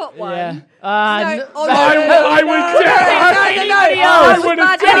 Travis Scott one. Yeah. No, No, oh, I would I would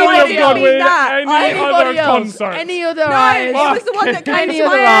definitely have gone with any other concert. Any other No, artist. it was the one that came Any to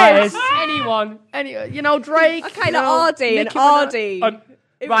other my head. artist. Anyone. Drake. Okay, like ArrDee and ArrDee.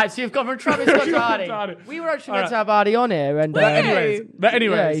 Right, so you've gone from Travis Scott to ArrDee. We were actually meant to have ArrDee on here. And,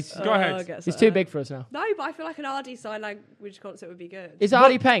 Anyways, yeah, go ahead. he's too big for us now. No, but I feel like an ArrDee sign language concert would be good. Is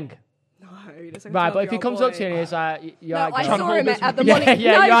ArrDee Peng? No, he looks like a Right, but if he 12-year-old comes boy. up to you and he's like, you're No, right, I girl. saw him at the Yeah, Molly.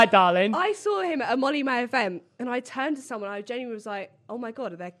 yeah, no, you're right, darling. I saw him at a Molly-Mae event, and I turned to someone. I genuinely was like, "Oh my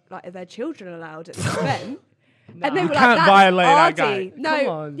god, are their children allowed at this event?" And they were like, can't "That's violate that ArrDee." guy. No, Come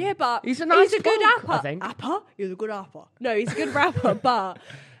on. yeah, but He's a nice good bloke, rapper. I think. He's a good rapper. No, he's a good rapper, but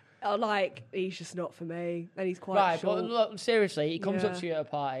he's just not for me, and he's quite Right, short. but look, seriously, he comes up Yeah. to you at a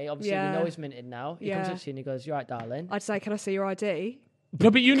party. Obviously, Yeah. we know he's minted now. He comes Yeah. up to you and he goes, "You're right, darling." I'd say, "Can I see your ID?" No,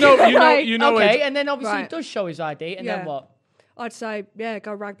 but you know. Okay, it's- and then obviously he Right. does show his ID, and Yeah. then what? I'd say, "Yeah,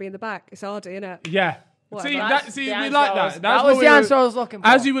 go rag me in the back. It's ArrDee, innit?" Yeah. Whatever. See, That's we the like answer that. I was- That's that what was the answer I was looking for.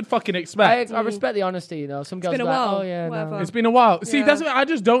 As you would fucking expect. I respect the honesty, you know. Some girls been are a like, while, "Oh yeah, whatever. no." It's been a while. See, Yeah. that's what I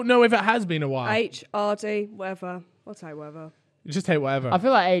just don't know if it has been a while. ArrDee, whatever. I'll say whatever. Just take whatever. I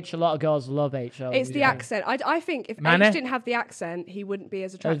feel like a lot of girls love H. though. It's the accent. I think if Mane? H didn't have the accent, he wouldn't be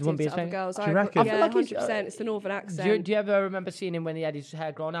as attractive wouldn't be to as other famous. girls. Do you reckon? Yeah, I feel like he's, 100%. It's the northern accent. Do you ever remember seeing him when he had his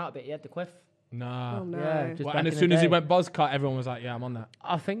hair grown out a bit? He had the quiff. Nah. Oh, no. Yeah, just Well, back and in as the soon as he day. went buzz cut, everyone was like, "Yeah, I'm on that."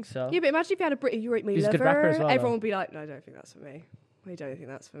 I think so. Yeah, but imagine if you had a Brit, you rate me He's a liver. good rapper as well, Everyone though. would be like, "No, I don't think that's for me. I don't think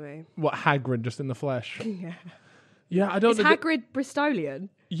that's for me." What Hagrid just in the flesh? Yeah. Yeah, I don't Is know. Hagrid Bristolian?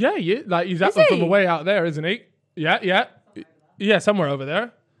 Yeah, like he's Is from he? way out there, isn't he? Yeah, somewhere over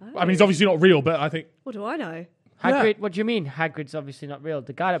there. I mean, he's obviously not real, but I think. What do I know? Hagrid, what do you mean? Hagrid's obviously not real.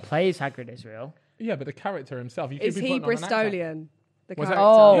 The guy that plays Hagrid is real. Yeah, but the character himself. Is he Bristolian? The Was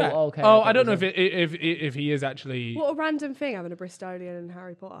character. Oh, okay. Oh, I don't know if he is actually. What a random thing having a Bristolian in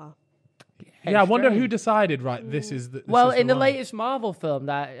Harry Potter. Yeah, I wonder who decided. Right, this is the. Well, in the one. latest Marvel film,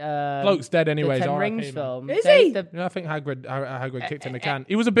 that bloke's dead anyways. the Ten RIP, Rings man. film. Is he? Yeah, I think Hagrid kicked in the can.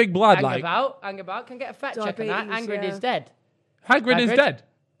 He was a big blood, like. Hang about. Can get a fact check on that. Diabetes, Hagrid yeah. is dead. Hagrid is dead.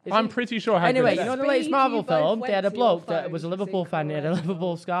 Is I'm he? pretty sure Hagrid Anyway, is you dead. know the latest Speed, Marvel you both film, went they had a to your bloke that phones was a to Liverpool see fan. He had a correct.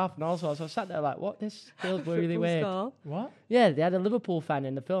 Liverpool scarf and all sorts. So I sat there like, what? This feels really weird. What? Yeah, they had a Liverpool fan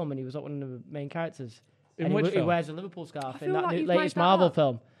in the film, and he was one of the main characters. In and which he film? wears a Liverpool scarf in feel that like new you've latest made that Marvel up.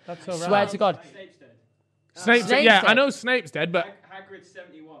 film. That's so Swear rad. to God. Snape's dead. Snape's Yeah, dead. I know Snape's dead, but Hagrid's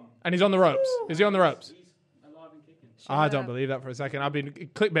 71. and he's on the ropes. Is he on the ropes? He's alive and kicking. I don't believe that for a second. I've been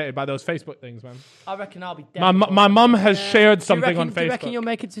clickbaited by those Facebook things, man. I reckon I'll be dead. My mum has shared something on Do you reckon Facebook. you'll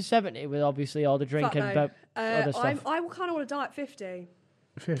make it to 70 with obviously all the drink Fuck and no. other stuff? I kind of want to die at 50.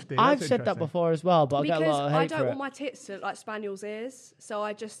 50. I've that's said that interesting. before as well, but I get a Because lot of I hate don't for want it. my tits to look like spaniel's ears. So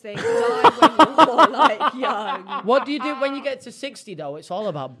I just think die when you're like young. What do you do when you get to 60 though? It's all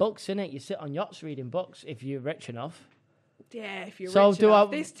about books, innit? You sit on yachts reading books if you're rich enough. Yeah, if you're So rich do enough.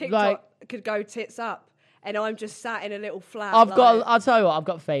 I, This TikTok like- could go tits up. And I'm just sat in a little flat. I'll tell you what, I've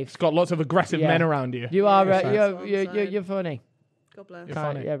got faith. It's got lots of aggressive Yeah. men around you. You are, that's what I'm you're saying. funny. God bless. You're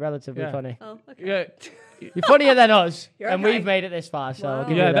funny. Yeah, relatively Yeah. funny. Oh, okay. Yeah, You're funnier than us, You're and okay. we've made it this far. So I'll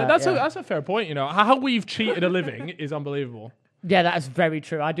give yeah, you that. that's a fair point. You know how we've cheated a living is unbelievable. Yeah, that's very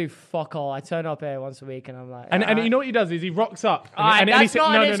true. I do fuck all. I turn up here once a week, and I'm like, And alright. you know what he does is he rocks up. That's he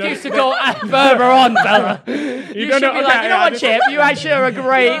not no, an no, no. excuse to go further on, fella. You don't should know- be okay, like, you know yeah, what, Chip? You actually are a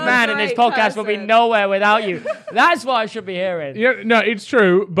great You're a man, and this great podcast will be person. nowhere without you. That's what I should be hearing. Yeah, no, it's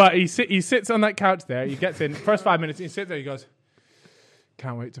true. But he sits on that couch there. He gets in first 5 minutes. He sits there. He goes,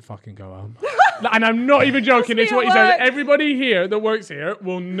 "Can't wait to fucking go home." And I'm not even joking. That's It's me what he at says. work. Everybody here that works here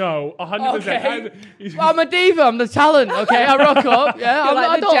will know 100%. Okay. Well, I'm a diva. I'm the talent. Okay, I rock up. Yeah, You're I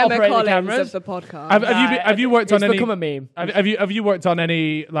like the don't Gemma operate the Collins cameras. of the podcast. Have you worked It's on any? become a meme. Have you worked on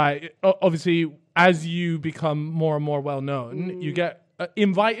any, like, obviously as you become more and more well known, you get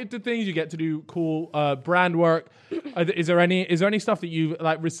invited to things, you get to do cool brand work. Is there any stuff that you've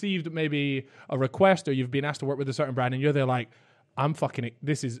like received, maybe a request, or you've been asked to work with a certain brand and you're there like, I'm fucking it.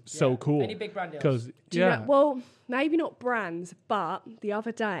 This is so cool. Any big brand deals? Because Do you know, well, maybe not brands, but the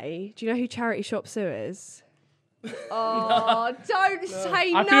other day, do you know who Charity Shop Sue is? Oh, don't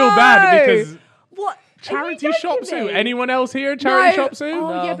say no. I feel bad because What? Charity Are you Shop joking Sue. me? Anyone else here? Charity No. Shop Sue? Oh,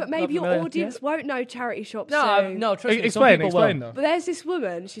 No, yeah, but maybe not your familiar. audience won't know Charity Shop Sue. No, trust me. some Explain people will. though. But there's this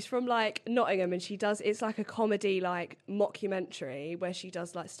woman, she's from like Nottingham, and she does, it's like a comedy, like mockumentary where she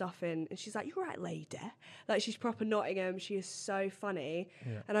does like stuff in, and she's like, "You're right, lady." Like she's proper Nottingham. She is so funny.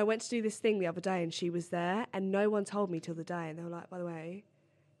 And I went to do this thing the other day, and she was there, and no one told me till the day. And they were like, "By the way,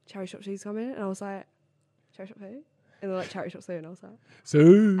 Charity Shop Sue's coming," and I was like, "Charity Shop who?" And they're like, "Charity Shop Sue," and I was like,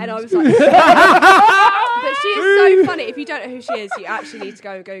 Sue. and I was like, but she is so funny. If you don't know who she is, you actually need to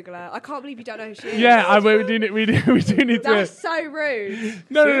go and Google her. I can't believe you don't know who she is. Yeah, we do need That's to. so rude.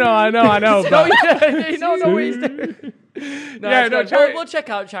 No, I know. But You don't know what he's doing. Yeah, no, Charity- we'll check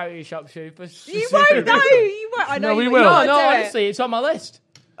out Charity Shop Sue. You won't know. You won't. I know No, we you will. will. No, honestly, it's on my list.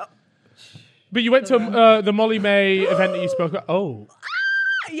 But you went to the Molly-Mae event that you spoke about. Oh,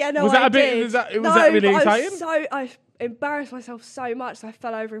 Yeah, no, Was that I a bit- did. was that No, really but exciting? I embarrassed myself so much that I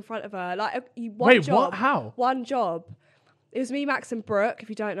fell over in front of her. Like, one Wait, job. what? How? One job. It was me, Max, and Brooke. If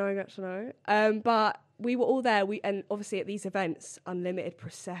you don't know, you got to know. But we were all there. And obviously at these events, unlimited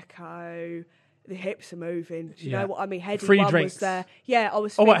prosecco. The hips are moving. Do you Yeah. know what I mean? Heady Free one drinks. was there. Yeah, I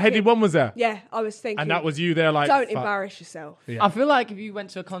was. Oh, what? thinking- Heady One was there? Yeah, I was thinking. And that was you there, like. Don't fuck. embarrass yourself. Yeah. I feel like if you went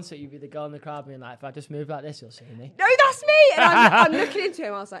to a concert, you'd be the girl in the crowd being like, if I just move like this, you'll see me. No, that's me. And I'm looking into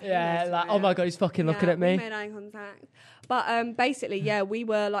him. I was like, Yeah, like, oh my God, he's fucking looking at We me. made eye contact. But basically, yeah, we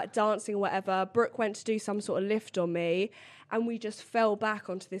were like dancing or whatever. Brooke went to do some sort of lift on me, and we just fell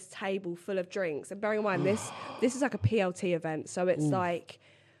back onto this table full of drinks. And bearing in mind, this is like a PLT event, so it's like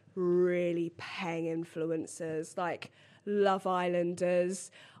really paying influencers, like Love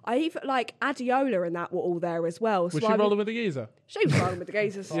Islanders. I even like Adiola and that were all there as well. Was she rolling with the geezer? She was rolling with the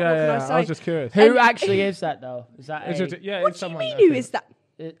gazers. Yeah, I was just curious. Who actually is that though? Is that Is a- it- yeah, What it's do you someone. mean? I Who think. is that?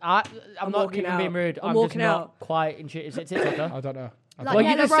 I'm not walking even out. being rude. I'm I'm just walking not out. quite intuitive. Is it TikToker? I don't know. Like Well, you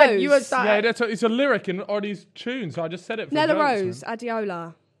Nella just said you Rose. were starting. Yeah, it's a lyric in ArrDee's tune, so I just said it for Nella jokes, Rose, man.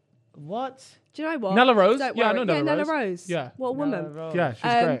 Adiola. What? Do you know what? Nella Rose? Don't Yeah, I worry. know Nella Nella Rose. Rose. Yeah. What a woman. Yeah, she's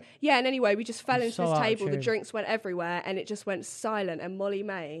great. Yeah, and anyway, we just fell into so this out of table. The tune. drinks went everywhere, and it just went silent. And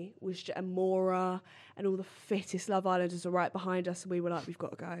Molly-Mae was and Maura and all the fittest Love Islanders were right behind us, and we were like, "We've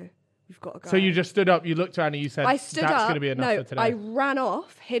got to go. We've got to go." So you just stood up, you looked around, and you said, I stood "That's up. going to be enough for today." I ran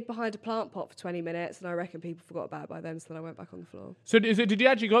off, hid behind a plant pot for 20 minutes, and I reckon people forgot about it by then. So then I went back on the floor. So did you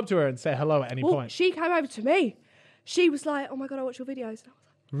actually go up to her and say hello at any Well, point? she came over to me. She was like, "Oh my god, I watch your videos."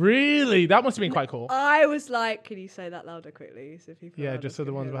 Really? That must have been quite cool. I was like, "Can you say that louder quickly?" So people Yeah, around just us so the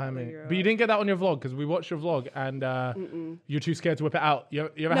can ones hear behind that me. when you're But you out. didn't get that on your vlog because we watched your vlog and you're too scared to whip it out. You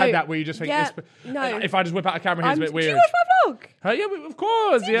ever No. had that where you just think, Yeah, this, no. if I just whip out a camera here, it's a bit Did weird? you watch my vlog? Yeah, of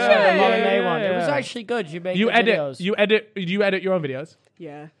course. you? Yeah, The Molly-Mae yeah, one. It was yeah. actually good. You make You good edit. videos. You edit your own videos.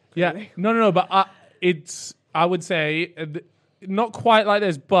 Yeah. Yeah. clearly. No. But it's. I would say not quite like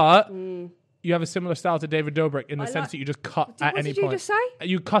this, but you have a similar style to David Dobrik in the I sense like- that you just cut What at did any you point. just say?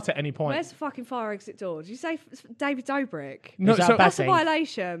 You cut at any point. Where's the fucking fire exit door? Did you say David Dobrik? No, Is that so bad? That's a Thing.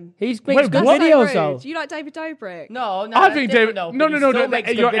 violation. He makes Wait, good what? So videos rude. though. Do you like David Dobrik? No, I think David. though, No. but he still makes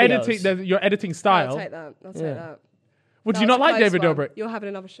good Your videos. editing. Your editing I'll style. take that. I'll take Yeah. that. Would That you was not a like close David one. Dobrik? You're having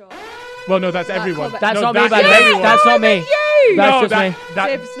another shot. Well, no, that's Like, everyone. comment. That's No, not me, that's by the way. everyone. That's not me. You! That's No, just me. that-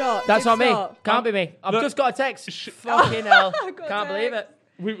 Jib's not. That's not Jib's me. not. Can't be me. I've Look- just got a text. Fucking hell. I got a Can't believe it. text.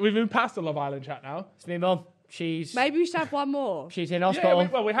 We've moved past the Love Island chat now. It's me mum. She's Maybe we should have one more. she's in Yeah,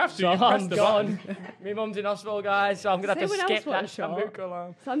 hospital. we have to. So You pressed I'm the gone. button. My mum's in hospital, guys, so I'm gonna have Does to anyone skip else that want a shot? Sambuca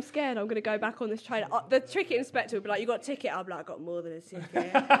alarm. So I'm scared I'm going to go back on this train. The ticket inspector will be like, "You got a ticket?" I'll be like, "I got more than a ticket."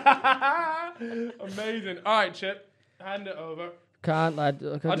 Amazing. All right, Chip. Hand it over. Can't lad.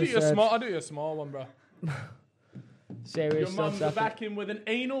 I'll do you a small one, bro. Serious Your mum's stuff. back in with an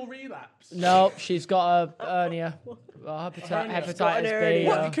anal relapse. No, she's got a hernia. hernia. She's got an Hepatitis B. hernia.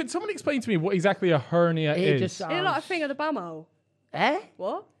 What? Could someone explain to me what exactly a hernia It is? just Is it like a thing of the bumhole? Eh?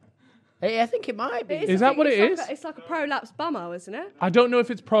 What? I think it might be. Is that what it is? It's like a prolapse bumhole, isn't it? I don't know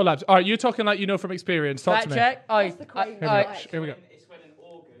if it's prolapse. All right, you're talking like you know from experience. Talk Fact to me. check. That's the queen. Here we go. It's when an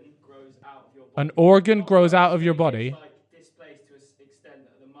organ grows out of your body. An organ grows out of your body. It's like displaced to an extent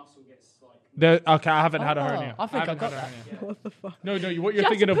that the muscle gets like. Okay, I haven't had a hernia. I think I haven't got had a that. hernia. What the fuck? No, what you're You have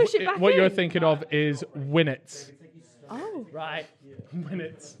thinking to of. push it back What you're in. thinking of is Winnets. Oh. Right.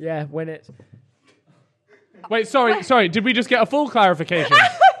 Winnets. Yeah, when it's. Wait, sorry. Did we just get a full clarification?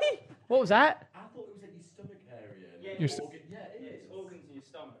 What was that? I thought it was like your stomach area. Yeah, Your it's st- organs in your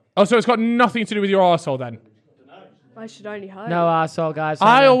stomach. Oh, so it's got nothing to do with your arsehole then? I should only hope. No arsehole, guys.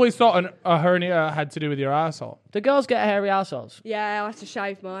 I always thought a hernia had to do with your arsehole. Do girls get hairy arseholes? Yeah, I have to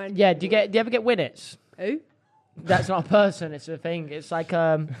shave mine. Yeah. Do you ever get winnets? Who? That's not a person. It's a thing. It's like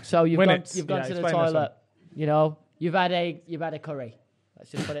so you've Winnets. gone Yeah, to the explain this toilet. You know, you've had a curry.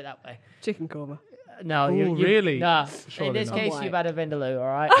 Let's just put it that way. Chicken korma. No, Ooh, really? Nah. Surely In this not. case, I'm you've white. had a vindaloo. All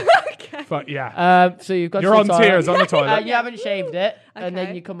right. But yeah. So you've got You're to on the toilet. tears on the toilet. You haven't shaved it, and then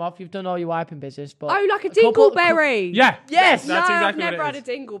Okay. you come off. You've done all your wiping business, but Oh, like a couple- dingleberry. Yeah. Yes. No, That's I've exactly never what had it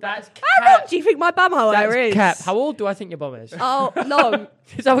a is. dingleberry. That's How cap. long do you think my bumhole hair is? Cap. How old do I think your bum is? Oh, long.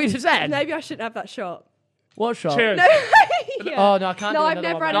 Is that what you just said? Maybe I shouldn't have that shot. What shot? Cheers. No. Oh no, I can't. No, do I've another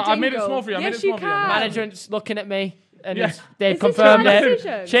never one. had No, a I made it dingle. small for you. I made Yes, it small you for you. can. Management's looking at me, and Yeah. they've Is this confirmed your it.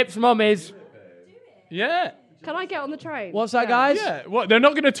 decision? Chip's mum is. Yeah. Can I get on the train? What's that, guys? Yeah. What? They're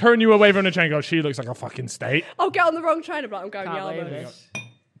not going to turn you away from the train and go, she looks like a fucking state. I'll get on the wrong train. I'm going Can't believe Yarmouth. this.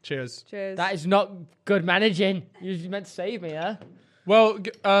 Cheers. Cheers. That is not good managing. You meant to save me, huh? Well,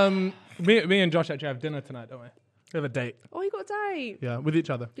 me and Josh actually have dinner tonight, don't we? We have a date. Oh, you got a date. Yeah, with each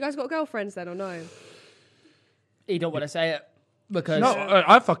other. You guys got girlfriends then, or no? He don't want to say it because. No,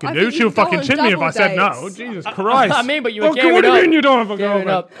 I fucking I do. think you She'll could go fucking on chin me if double I said no. dates. Jesus Christ. I mean, but you were What do gearing you up. mean you don't have a Gearing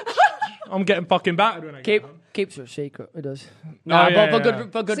girlfriend? up. I'm getting fucking battered when I get home. Keeps it a secret. It does. Oh, No, yeah, but yeah.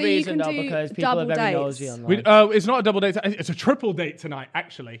 for good So you reason can though, do because people are double very dates. nosy online. It's not a double date. It's a triple date tonight,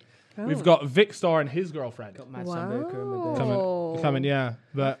 actually. Oh. We've got Vic Star and his girlfriend Mad Wow. Sambuca in my day. coming. Yeah,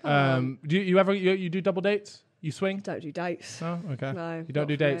 but do you ever you do double dates? You swing? Don't do dates. No, okay. No, you don't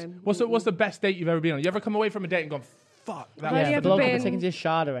do not for dates. me. What's the best date you've ever been on? You ever come away from a date and gone, fuck? That I've was only Yeah, ever but bloke been- ever taken his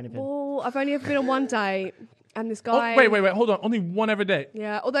shard or anything. Oh, I've only ever been on one date, and this guy. Oh, wait, hold on. Only one ever date.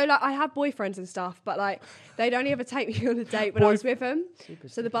 Yeah, although like I have boyfriends and stuff, but like they'd only ever take me on a date when I was with them.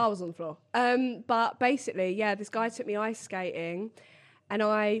 So the bar was on the floor. But basically, yeah, this guy took me ice skating, and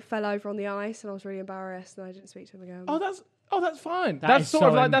I fell over on the ice, and I was really embarrassed, and I didn't speak to him again. Oh, that's fine. That That's is sort so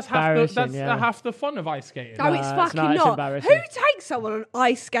of like that's embarrassing, yeah. half the fun of ice skating. No, it's Nah, it's fucking not, it's not. embarrassing. Who takes someone on an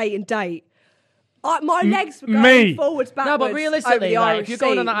ice skating date? My legs were going me. forwards, backwards. No, but over realistically, the like, Irish if you're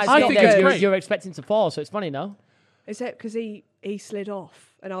going on Sea. that ice I skate think it's date, great. you're expecting to fall, so it's funny, no? Is it because he slid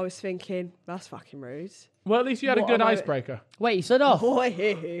off And I was thinking, that's fucking rude. Well, at least you had a good icebreaker. Wait, you stood off? Boy.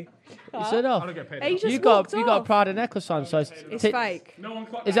 You stood off? I don't get paid. He just You got walked off. a Prada necklace on, so It's fake. No one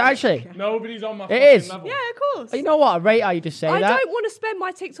clocked Is it that. actually? Nobody's on my It fucking is. level. Yeah, of course. You know what? I rate how you just say I that. don't want to spend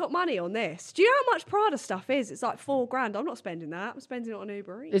my TikTok money on this. Do you know how much Prada stuff is? It's like $4,000. I'm not spending that. I'm spending it on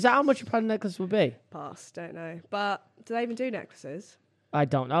Uber Eats. Is that how much a Prada necklace would be? Pass. Don't know. But do they even do necklaces? I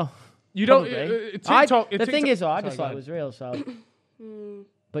don't know. You don't. Probably. TikTok. The thing is, though, I just Sorry, thought it was real, so.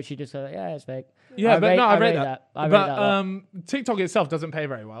 But she just said, yeah, it's fake. Yeah, but no, I rate that. I rate But that a lot. TikTok itself doesn't pay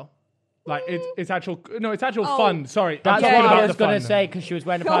very well. Like it's actual fun. Sorry, That's I'm what talking I about was the going to fun. say because she was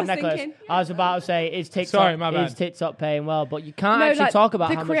wearing a I Prada was necklace. thinking, I was about to say, is TikTok, Sorry, my bad. is TikTok paying well? But you can't No, actually like, talk about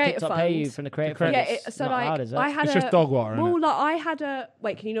the how much creator TikTok pay you funds. from the creator The funds. Yeah, It's so not like hard, is it? I had It's just dog water, isn't Well, it? like I had a.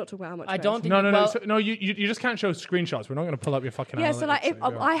 Wait, can you not talk about how much? I it is? don't think. No. well, So, you just can't show screenshots. We're not going to pull up your fucking. Yeah, so like if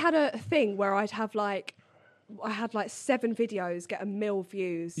analytics, I had a thing where I had like 7 videos get 1 million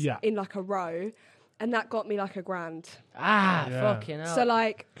views in like a row, and that got me like $1,000. fucking hell. So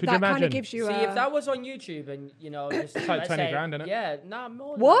like Could you that kind imagine? of gives you. See, a, if that was on YouTube and, just It's like let's 20 say- grand, innit? Yeah, nah,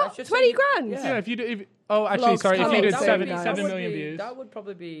 more than What? that. Let's just 20 say- grand? Yeah, if you do. Actually, Vlogs sorry. If coming you did soon, 7 guys. 7 would million be- views. That would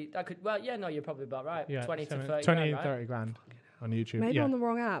probably be. That could. Well, yeah, no, you're probably about right. Yeah, 20 to 30 20 grand, and right? 30 grand on YouTube. maybe yeah. on the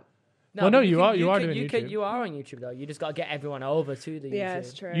wrong app. but Well, no, you are can- doing YouTube. You are on YouTube though. You just got to get everyone over to the Yeah, YouTube.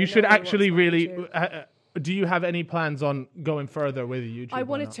 it's true. You should Nobody actually watches really. YouTube. Do you have any plans on going further with YouTube? I or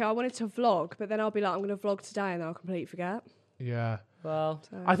wanted not? to. I wanted to vlog, but then I'll be like, I'm going to vlog today, and then I'll completely forget. Yeah. Well,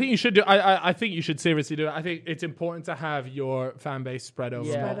 I think you should do. I think you should seriously do it. I think it's important to have your fan base spread over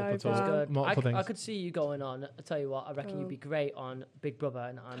yeah, Spread multiple, over. good. multiple things. I could see you going on. I tell you what, I reckon you'd be great on Big Brother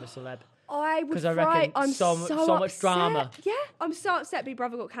and I'm a Celeb. I would 'Cause I reckon fright. I'm so much upset. drama. Yeah, I'm so upset Big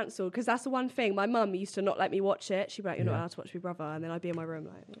Brother got cancelled because that's the one thing. My mum used to not let me watch it. She'd be like, "You're not allowed to watch Big Brother," and then I'd be in my room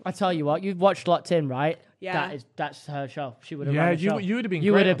like. I tell you what, you've watched Locked In, right? Yeah. That's her show. She would have Yeah, run the show. you would have been.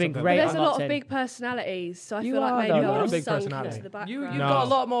 You great would have on been something great like There's on a lot Locked of In. big personalities, so I You feel like are, maybe though. I'm You're a big sunk personality. into the You've background. No. got a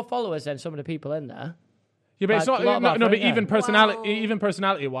lot more followers than some of the people in there. Yeah, but it's Like, not. a lot of our No, but friends, even yeah. personality, Wow. even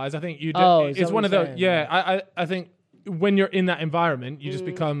personality-wise, I think you. Oh, is it's that one what of you're the. saying? Yeah, I think when you're in that environment, you just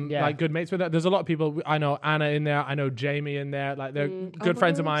become Yeah. like good mates with that. There's a lot of people. I know Anna in there. I know Jamie in there. Like they're good my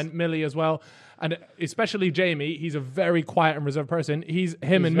friends of God. mine. Millie as well, and especially Jamie. He's a very quiet and reserved person. Him He's and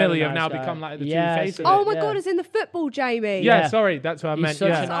very Millie have nice now guy. become like the Yeah, two faces. so- Oh my Yeah. god, it's in the football, Jamie. Yeah, Yeah. sorry, that's what I He's meant. such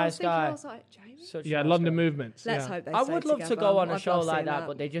Yeah, a nice I was thinking, guy. I was like, Jamie. Such a yeah, nice London guy. movements. Let's yeah. hope they I stay would love to together. go on a I've show loved like seeing that,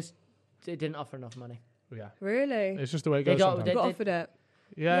 but they didn't offer enough money. Yeah, Really? it's just the way it They goes. don't- sometimes. they- Got offered it.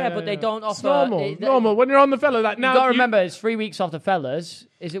 Yeah, but they don't It's offer- normal. they- normal. When you're on the fella, like now You got to remember, it's 3 weeks off the fellas.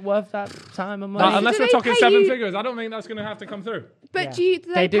 Is it worth that time and money? No, unless Do we're they talking pay 7 you- figures, I don't think that's going to have to come through. But Yeah.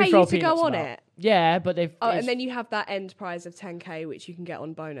 do they do pay throw you to go peanuts on about. it? Yeah, but they've. Oh, it's- and then you have that end prize of 10k, which you can get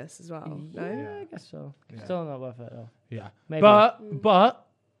on bonus as well. No? Yeah, I guess so. Still not worth it though. Yeah, Maybe. but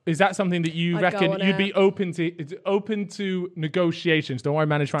is that something that you I'd reckon go on you'd it. be open to? It's open to negotiations. Don't worry,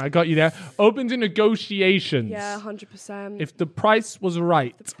 management. I got you there. Open to negotiations. Yeah, 100%. If the price was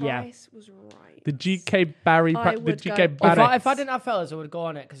right, the Yeah. price was right. the GKBarry, I the would GKBarry. go- If I didn't have fellas, I would go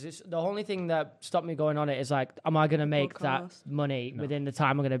on it because it's the only thing that stopped me going on it is like, am I going to make that Podcast. money within the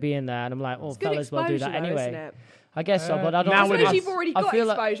time I'm going to be in there? And I'm like, oh, It's good fellas will do that exposure, though, anyway. isn't it? I guess so, but I don't. now I with suppose us- you've already I got feel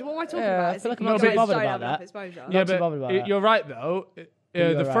like- exposure. What am I talking Yeah, about? I It's feel like like I'm you not too guys bothered don't about have enough that. exposure. Yeah, Not too bothered about but that. you're right though.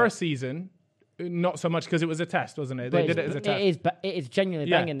 You're The right. first season, not so much because it was a test, wasn't it? They But did it as a test. It is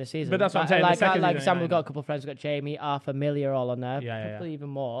genuinely Yeah. banging this season. But that's what I'm saying, the Like, second like season, Sam, yeah, we've yeah. got a couple of friends. We've got Jamie, Arthur, Millie are all on there. Yeah, yeah, yeah. Probably even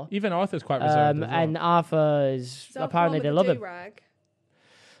more. Even Arthur's quite reserved. as well. And Arthur is So apparently I've they gone love with him. the do-rag.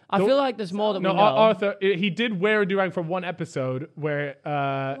 I feel like there's more that No, we know. Arthur. He did wear a do-rag for one episode where,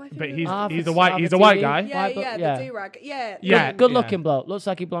 think but it he's was- he's a Arthur white white TV? guy. Yeah, but- yeah, the do-rag. Yeah. Yeah. Good looking bloke. Looks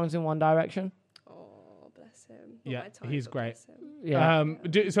like he belongs in One Direction. Oh, bless him. Not Yeah, my type, he's but great. bless him.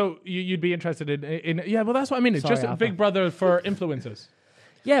 Yeah. So you'd be interested in yeah. Well, that's what I mean. It's Sorry, just a Arthur. Big Brother for influencers.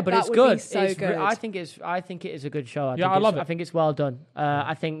 Yeah, but That it's would good. be so It's good. I think it is a good show. Yeah, I love it. I think it's well done.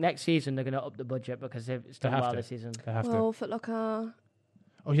 I think next season they're going to up the budget because it's done have well to. this season. They have to. Well, Footlocker.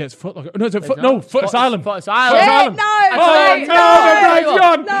 Oh yeah, it's Foot Locker. No, it's a They've Foot. not. No, Foot Asylum. Foot Asylum. Foot Asylum. No, Oh no, no, they're right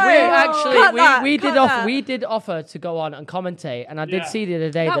on. No. We actually Cut that, we cut did that. we did offer to go on and commentate, and I did Yeah. see the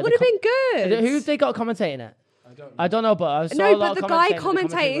other day That would have been good. Who've they got commentating it? I don't know, but I saw a No, lot but of the guy commentating. The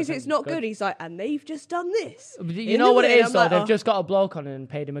commentary commentating wasn't it's not good. He's like, and they've just done this. You In know the what it win, is I'm though? like, They've oh. just got a bloke on and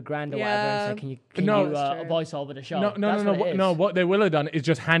paid him $1,000 or whatever, and Yeah. said, "Can No. you That's true. voice over the show?" No, That's what it is. no. What they will have done is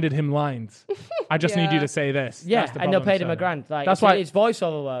just handed him lines. I just need you Yeah. to say this. Yeah, That's the and they problem, paid him so. $1,000. Like, That's it's, why it's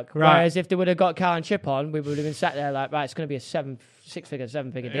voiceover work. Right. Whereas if they would have got Cal and Chip on, we would have been sat there like, right, it's going to be a seven figure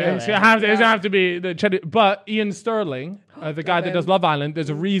deal. Yeah, it's here. it doesn't have to be the Ched- but Ian Sterling, the guy that does Love Island, there's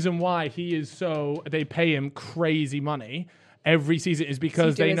a reason why he is so. They pay him crazy money, every season is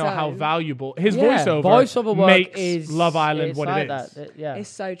because do they his know how own. valuable his voiceover voiceover work makes is Love Island what like it is. that. Yeah. It's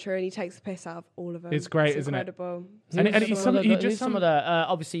so true, and he takes the piss out of all of them. It's great, isn't it? incredible. And he's some of the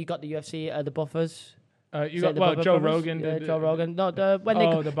obviously you got the UFC the buffers. You got Joe Rogan. Joe Rogan. No, when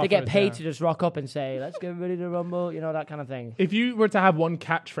they get paid to just rock up and say, "Let's get ready to rumble," you know, that kind of thing. If you were to have one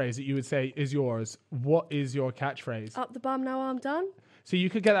catchphrase that you would say is yours, what is your catchphrase? Up the bum, now I'm done. So you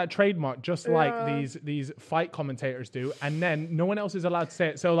could get that trademark just like these fight commentators do, and then no one else is allowed to say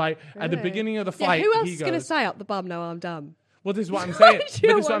it. So like at the beginning of the fight, who else is going to say up the bum, now I'm done? Well, this is what I'm saying. But you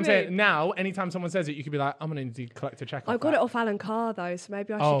know this is what I'm I saying. mean? Now, anytime someone says it, you could be like, I'm going to collect a check. I got it off Alan Carr though, so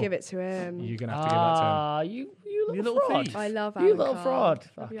maybe I should give it to him. You're going to have to give that to him. Ah, you little little fraud. thief. I love Alan You little Carr. fraud.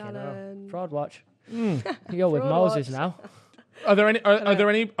 Love you, Fucking hell. Alan. Fraud watch. You're with Fraud Moses watch. now. Are there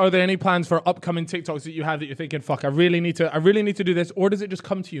any plans for upcoming TikToks that you have that you're thinking, fuck, I really need to do this, or does it just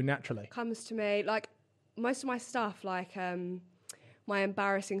come to you naturally? Comes to me like most of my stuff, like my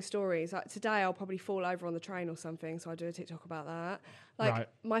embarrassing stories. Like today, I'll probably fall over on the train or something, so I do a TikTok about that. Like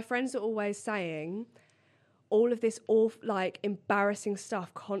my friends are always saying, all of this embarrassing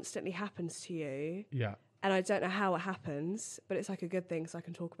stuff constantly happens to you. Yeah. And I don't know how it happens, but it's like a good thing, so I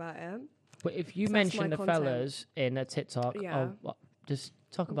can talk about it. But if you So that's mention my the content. fellas in a TikTok, just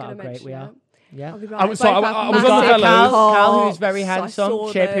talk about how great we are. Yeah. I'll be I was on the massive fellas. Cal, who's very I handsome.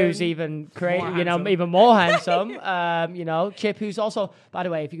 saw Chip, them. who's even even more handsome. Chip, who's also, by the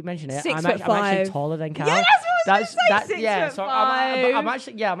way, if you could mention it, I'm actually 6'5". taller than Cal. Yeah, that's what I was gonna say, 6'5". So I'm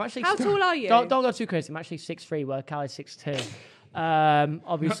actually. How tall are you? Don't go too crazy. I'm actually 6'3", where Cal is 6'2".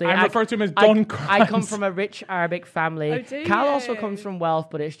 Obviously, I refer to him as Don Crimes. I come from a rich Arabic family. Oh, do Cal you? also comes from wealth,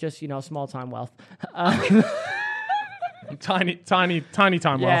 but it's just small time wealth. Tiny time.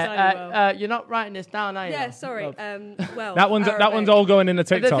 Yeah, you're not writing this down, are you? Yeah, sorry. Love. Well, that one's all going in the But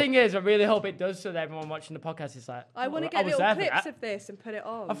TikTok. the thing is, I really hope it does so that everyone watching the podcast is like, I want to I get was little there for clips that. of this and put it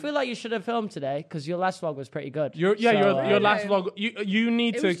on. I feel like you should have filmed today because your last vlog was pretty good. Your last vlog. You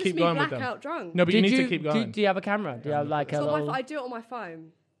need it to was just keep me going with them. blackout drunk. No, but you need to keep going. Do you have a camera? Do you have like a little... I do it on my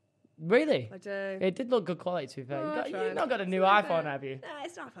phone. Really? I do. It did look good quality, to be fair. Oh, You've not got a new iPhone, have you? Nah,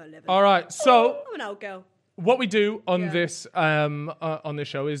 it's not iPhone 11. All right, so I'm an old girl. what we do on this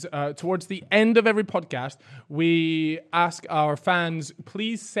show is towards the end of every podcast, we ask our fans,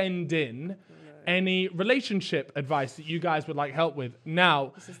 please send in any relationship advice that you guys would like help with.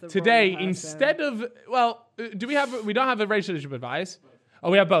 Now, today, instead of we don't have a relationship advice. Oh,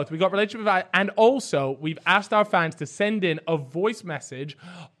 we have both. We got relationship advice, and also we've asked our fans to send in a voice message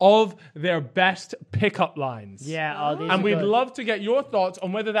of their best pickup lines. Yeah, and we'd love to get your thoughts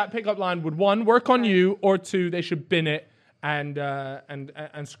on whether that pickup line would, one, work on you, or two, they should bin it and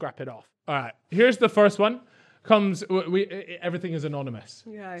scrap it off. All right, here's the first one. Everything is anonymous.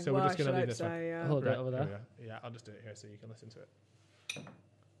 Okay, So we're just going to leave this one. Yeah. Hold it over there. Yeah, I'll just do it here so you can listen to it.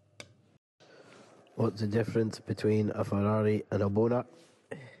 What's the difference between a Ferrari and a Bona?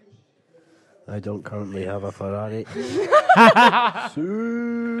 I don't currently have a Ferrari. Oh,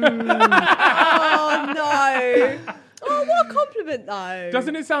 no. Oh, what a compliment, though.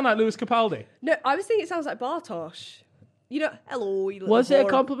 Doesn't it sound like Lewis Capaldi? No, I was thinking it sounds like Bartosz. Hello, you little Was it a whore.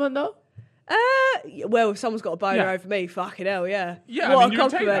 compliment, though? Well, if someone's got a boner Yeah. over me, fucking hell, yeah. Yeah, What I mean, a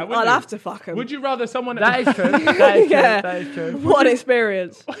you'd take that, compliment. wouldn't I'll you? have to fuck him. Would you rather someone... That is true. That is true. Yeah. That is true. What an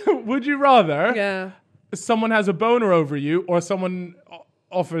experience. Would you rather Yeah. someone has a boner over you or someone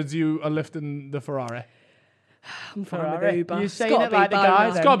offers you a lift in the Ferrari? I'm fine with Ferrari. Uber. You It's saying gotta it be like the boner. guy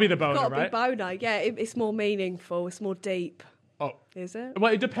It's then? got to be the It's boner, got to be right? boner. Yeah, it's more meaningful. It's more deep. Oh. Is it?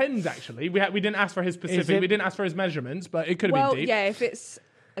 Well, it depends, actually. We didn't ask for his specific... it- We didn't ask for his measurements, but it could have Well, been deep. yeah, if it's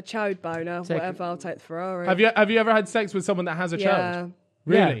a chode boner, Take whatever, I'll take the Ferrari. Have you ever had sex with someone that has a Yeah. chode?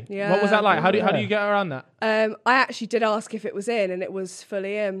 Really? Yeah. What was that like? How do Yeah. you get around that? I actually did ask if it was in, and it was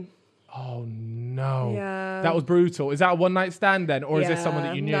fully in. Oh, no. Yeah. That was brutal. Is that a one-night stand then, or is this someone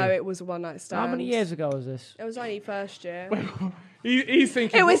that you knew? No, it was a one-night stand. How many years ago was this? It was only first year. He's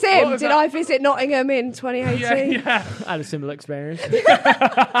thinking... It was what him. was Did that? I visit Nottingham in 2018? Yeah. I had a similar experience.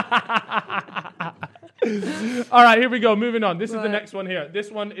 All right, here we go. Moving on. This is the Right. next one here.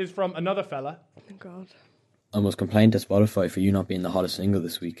 This one is from another fella. Oh, God. I must complain to Spotify for you not being the hottest single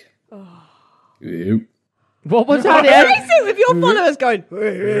this week. Ew. What was that? Amazing with your followers going at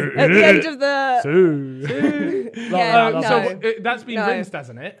the end of the... Yeah, So that's been No. rinsed,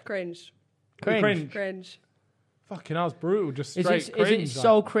 hasn't it? Cringe. Cringe. Fucking hell, it's brutal. Just Is straight it cringe.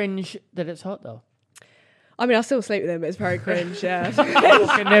 so cringe that it's hot, though? I mean, I still sleep with him, but it's very cringe, yeah.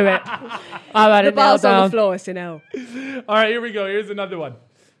 Fucking knew it. I've had The it nailed bar's on down. the floor, it's in hell. All right, here we go. Here's another one.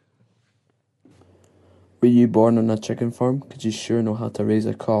 Were you born on a chicken farm? Because you sure know how to raise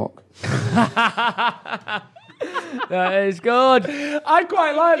a cock. That is good. I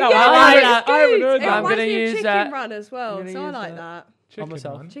quite like that. Yeah, I like that. good. I haven't heard It that. I'm reminds gonna me of use Chicken that. Run as well, I'm gonna so I use like that. that. On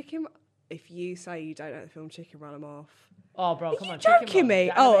myself. Chicken. If you say you don't know the film Chicken Run, I'm off. Oh, bro, come you on. joking Chicken Run. me?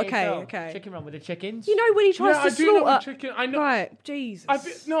 The Oh, animated okay, film. okay. Chicken Run with the chickens. You know when he tries Yeah, to I do know slaughter. what chicken. I know. Right, Jesus. I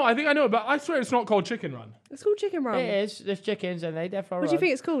think I know it, but I swear it's not called Chicken Run. It's called Chicken Run. It is. There's chickens and they definitely What do you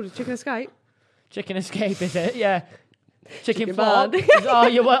think it's called? Chicken Escape? Chicken Escape, is it? Yeah. Chicken Chicken Flock.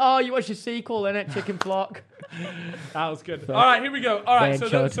 Bun. you watched the sequel, innit? Chicken Flock. That was good. All right, here we go. All right,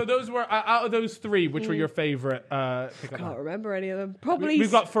 Very so those were out of those three, which were your favorite? Pickup Can't line? remember any of them. Probably.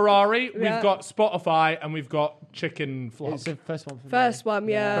 We've got Ferrari, Yeah. we've got Spotify, and we've got Chicken Flock. It's the first one for me. First one,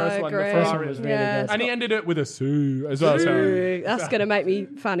 yeah. First one, the agree. Ferrari was really yeah, good. And he ended it with a Sue as well. So. Ooh, that's going to make me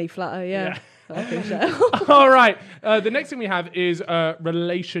fanny flutter, yeah. I think so. All right. The next thing we have is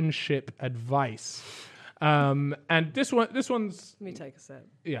relationship advice. And this one's Let me take a sip.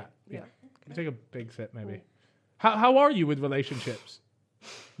 yeah. Take a big sip, maybe. How are you with relationships?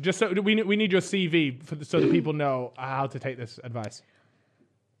 Just so we need your CV so that people know how to take this advice.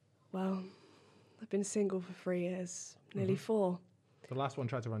 Well, I've been single for 3 years, nearly 4. The last one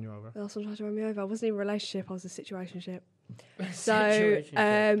tried to run you over. The last one tried to run me over. I wasn't even a relationship, I was a situationship. So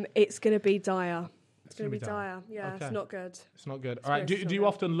Situationship. it's going to be dire. It's going to be dire. dire. Yeah, Okay. it's not good. It's not good. All right. good, Do you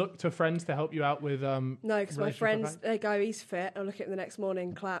often look to friends to help you out with No, because my relationship friends, advice? they go, he's fit. I'll look at him the next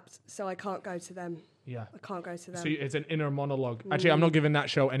morning, clapped. So I can't go to them. Yeah. I can't go to them. So it's an inner monologue. Actually, I'm not giving that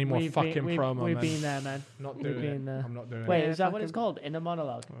show any more fucking promo, We've man. been there, man. Not We've doing been it. there. I'm not doing Wait, it. is that what it's called? Inner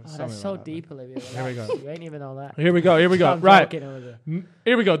monologue. Oh, something that's so like that. deep, Olivia. Here we go. You ain't even know that. Here we go. I'm Right. joking, Olivia.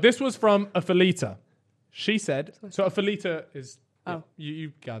 Here we go. This was from a Felita. She said, so a Felita is,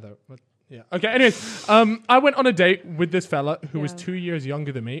 you gather. But yeah. Okay. Anyways, I went on a date with this fella who was 2 years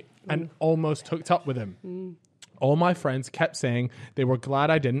younger than me and almost hooked up with him. All my friends kept saying they were glad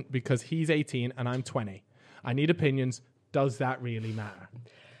I didn't because he's 18 and I'm 20. I need opinions. Does that really matter?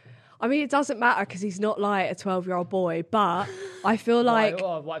 I mean, it doesn't matter because he's not like a 12-year-old boy, but I feel like...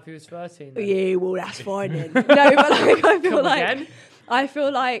 What if he was 13? Then? Yeah, well, that's fine then. No, but like, I feel Come like... again? I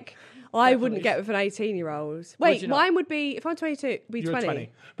feel like I wouldn't get with an 18-year-old. Wait, mine would be... If I'm 22, it'd be You're 20. 20.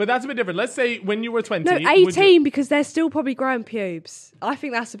 But that's a bit different. Let's say when you were 20... No, would you- 18 because they're still probably growing pubes. I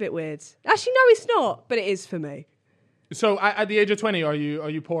think that's a bit weird. Actually, no, it's not, but it is for me. So at the age of 20, are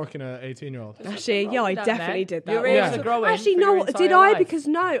you porking an 18-year-old? Actually, yeah, I definitely did that. You're able to grow in Actually, for your no, did entire I? life. Because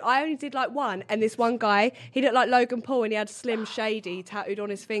no, I only did like one. And this one guy, he looked like Logan Paul and he had Slim Shady tattooed on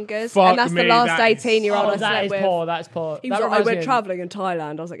his fingers. Fuck and that's me, the last that is- 18-year-old I that slept is with. poor. That's poor. He was That like, I reminds went me of- travelling in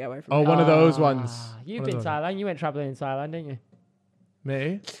Thailand. I was like, get away from me. Oh, one of those ones. You've One been of those. Thailand. You went travelling in Thailand, didn't you?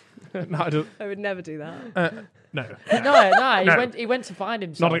 Me? No, I don't. I would never do that. No. No. He went to find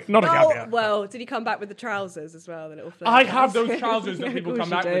himself. Not a Gambia. Well, did he come back with the trousers as well? The little I flare have caps? those trousers that people Of come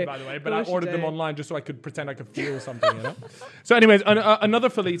course back you with, do. by the way, but Of I course you ordered them do. online just so I could pretend I could feel something, you know? So anyways, another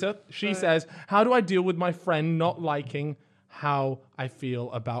Felita, she says, how do I deal with my friend not liking how I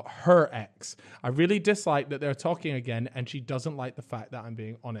feel about her ex? I really dislike that they're talking again and she doesn't like the fact that I'm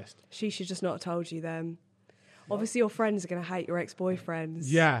being honest. She should just not have told you then. Obviously, your friends are going to hate your ex-boyfriends.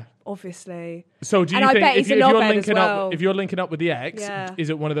 Yeah. Obviously. So do you And I think bet if, he's a you're knobhead as linking well. up if you're linking up with the ex, Yeah. is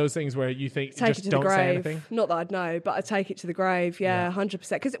it one of those things where you think Take it just to the don't say grave. anything? Not that I'd know, but I'd take it to the grave. Yeah, 100%.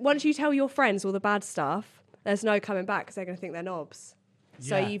 Because once you tell your friends all the bad stuff, there's no coming back because they're going to think they're knobs.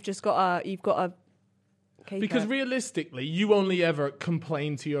 So Yeah. you've got to keep Because it. realistically, you only ever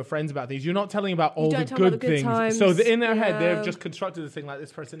complain to your friends about things. You're not telling about all the don't tell about good the good things. times. So in their head, Yeah. they've just constructed this thing like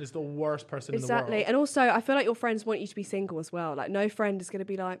this person is the worst person in the Exactly. world. And also, I feel like your friends want you to be single as well. Like, no friend is going to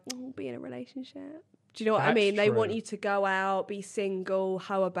be like, be in a relationship. Do you know what I That's mean? They true. want you to go out, be single,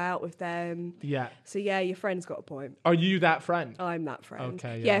 how about with them. Yeah. So, yeah, your friend's got a point. Are you that friend? I'm that friend.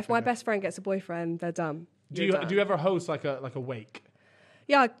 Okay, yeah, Yeah, I if my figured. best friend gets a boyfriend, they're done. Do You're you done. do you ever host like a wake?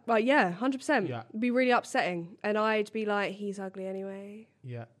 Yeah, like, yeah, 100%. Yeah. It'd be really upsetting. And I'd be like, he's ugly anyway.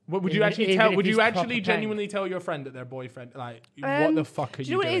 Yeah. What would you Even- actually even tell? if Would he's you proper actually paying. genuinely tell your friend that their boyfriend like what the fuck are you doing? Do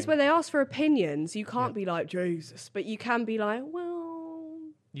you know what it is? When they ask for opinions, you can't be like, Jesus. But you can be like, well,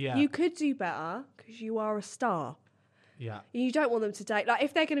 Yeah. you could do better because you are a star. Yeah. You don't want them to date. Like,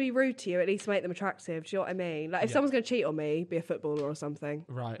 if they're going to be rude to you, at least make them attractive. Do you know what I mean? Like, if Yeah. someone's going to cheat on me, be a footballer or something.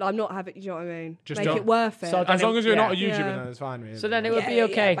 Right. Like, I'm not having, you know what I mean? Just Make don't- it worth it. So As long as you're not a Yeah. YouTuber, Yeah. then it's fine. Really. So then it would be Yeah,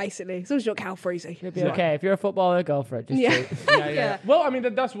 okay. basically. As long as you're not Cal Freezy. It'd be okay. If you're a footballer, go for it. Just Yeah. do it. yeah. Well, I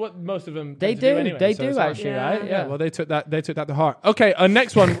mean that's what most of them They tend to do do. anyway, They so do it's fine. actually, Yeah. right? Yeah, well, they took that to heart. Okay,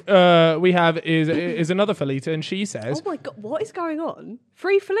 next one we have is another Felita, and she says, Oh my God, what is going on?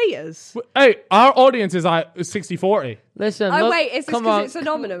 3 Felitas? "Hey, our audience is 60-40. Listen. Oh, look, wait, is this come on. because it's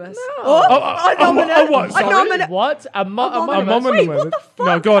anonymous? What? Sorry? Anonymous. What? Anonymous. Wait, what the fuck?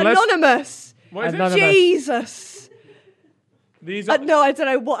 No, go on. Anonymous. What is it? Anonymous. Jesus. These are no, I don't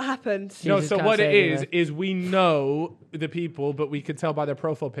know what happened. no. Jesus, So can't what it say is we know the people, but we can tell by their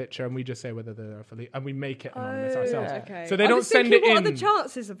profile picture, and we just say whether they're affiliate, and we make it anonymous ourselves. Okay. So they I don't was send thinking, it what in. are the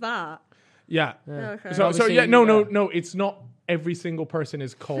chances of that? Yeah. Okay. So yeah, no. It's not every single person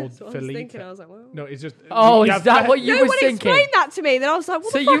is called That's what I was thinking. I Philita. was like, well. No, it's just. Oh, you is have that fe- what you No were one thinking? explained that to me. Then I was like,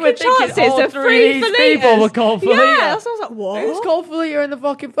 what So the you were fucking thinking chances all of three three of these people were called Philita? Yeah, so I was like, what? Who's called Philita in the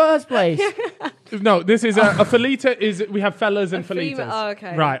fucking first place? No, this is a Philita. Is we have fellas and female- Philitas. oh,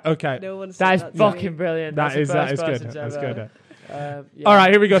 okay. Right. Okay. No one said That is that to me. fucking brilliant. That is That's the good. first That's person's good. ever. All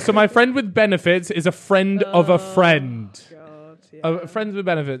right, here we go. So my friend with benefits is a friend of a friend. God, yeah. Friends with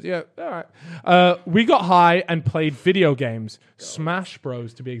benefits. Yeah. All right. We got high and played video games. Smash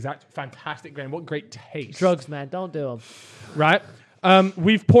Bros, to be exact. Fantastic game. What great taste. Drugs, man. Don't do them. Right.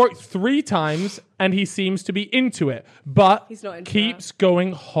 We've porked 3 times, and he seems to be into it, but He's not into keeps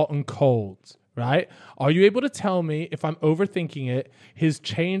going hot and cold. Right? Are you able to tell me if I'm overthinking it? His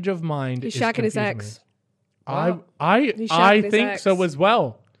change of mind. He's is shagging his confusing ex. me. He's I shagging his think ex. so as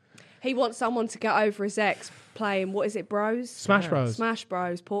well. He wants someone to get over his ex playing, what is it, Bros? Smash Bros. Smash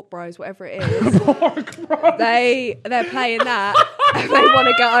Bros, Pork Bros, whatever it is. Pork Bros. They're playing that and they want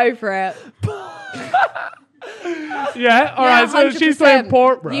to get over it. Yeah, all right. So she's 100%. playing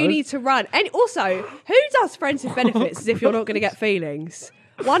Pork Bros. You need to run. And also, who does friends with benefits as if you're not going to get feelings?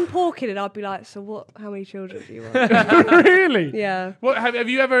 One pork in and I'd be like, so what? How many children do you want? Really? Yeah. What have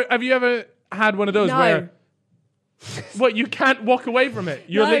you ever had one of those No. where what you can't walk away from it?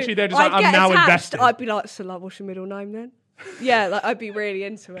 You're No, literally there just I'd like, I'm get now attached. invested. I'd be like, so like, what's your middle name then? Yeah, like I'd be really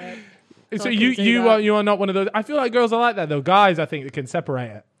into it. So I you can do you that. are not one of those. I feel like girls are like that though. Guys, I think they can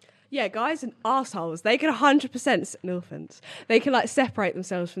separate it. Yeah, guys and arseholes, they can 100%, no offence, they can like separate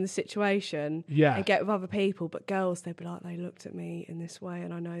themselves from the situation and get with other people. But girls, they'd be like, they looked at me in this way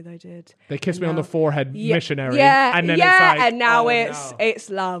and I know they did. They kissed And me on the now- forehead, missionary. Yeah, and then yeah, it's like, and now oh, it's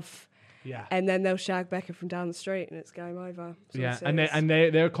love. Yeah. And then they'll shag Becca from down the street and it's game over. So Yeah,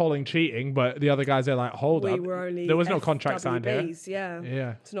 it's- they're calling cheating, but the other guys are like, hold we up, were only there was no contract signed here. FWBs, yeah.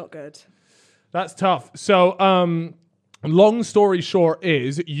 Yeah, It's not good. that's tough. So, long story short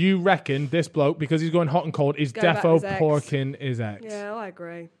is you reckon this bloke, because he's going hot and cold, is Go back defo his ex. porking his ex. Yeah, I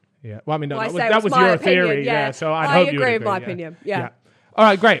agree. Yeah. Well, I mean, no, Well, I that say was, that it's was my your opinion, theory. Yeah. yeah. So I hope you agree would with my yeah. opinion, yeah. All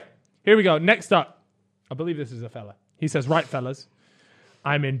right, great. Here we go. Next up, I believe this is a fella. He says, "Right, fellas,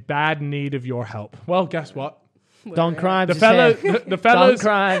 I'm in bad need of your help." Well, guess what? Don Crimes The is fellas, here. the fellas, Don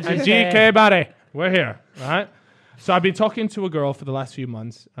Crimes and is here. GKBarry, we're here, right? So I've been talking to a girl for the last few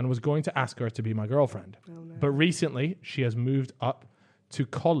months and was going to ask her to be my girlfriend. But recently, she has moved up to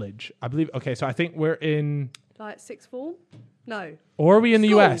college. I believe, okay, so I think we're in... Like sixth form? No. Or are we in the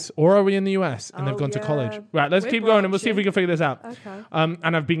School. US? Or are we in the US and they've Oh, gone to yeah. college? Right, let's We're keep going and we'll see if we branching. can figure this out. Okay.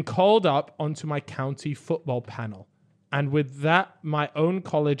 And I've been called up onto my county football panel. And with that, my own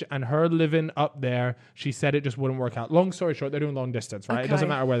college and her living up there, she said it just wouldn't work out. Long story short, they're doing long distance, right? It doesn't Okay.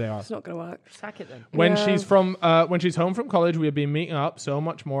 matter where they are. It's not going to work. Sack it then. When Yeah. she's home from college, we have been meeting up so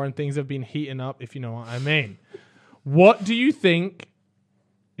much more, and things have been heating up, if you know what I mean. What do you think?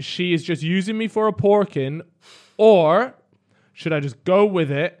 She is just using me for a porkin, or should I just go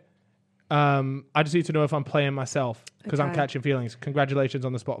with it? I just need to know if I'm playing myself because I'm Okay. catching feelings. Congratulations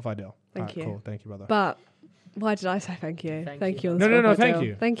on the Spotify deal. Thank you. Cool. Thank you, brother. But why did I say thank you? Thank you. On the no. Spotify Thank deal.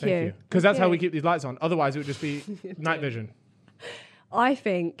 you. Thank you. Because that's how you. we keep these lights on. Otherwise, it would just be night vision. I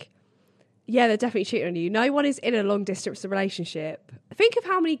think, yeah, they're definitely cheating on you. No one is in a long distance relationship. Think of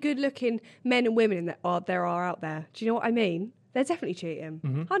how many good looking men and women there are out there. Do you know what I mean? They're definitely cheating.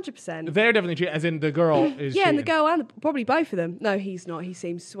 100%. They're definitely cheating, as in the girl is Yeah, cheating. and the girl and probably both of them. No, he's not. He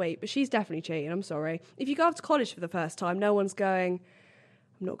seems sweet, but she's definitely cheating. I'm sorry. If you go off to college for the first time, no one's going,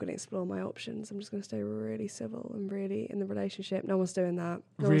 I'm not going to explore my options. I'm just going to stay really civil and really in the relationship. No one's doing that.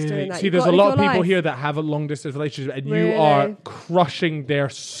 No one's doing that. See, You've there's got a to live lot of your people life. here that have a long distance relationship, and you Really? are crushing their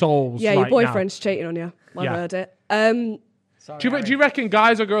souls. Yeah, right your boyfriend's cheating on you. I've Yeah. heard it. Do you reckon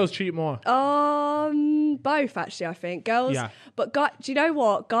guys or girls cheat more? Both actually, I think girls. Yeah. But do you know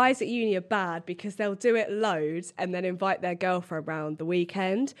what? Guys at uni are bad because they'll do it loads and then invite their girlfriend around the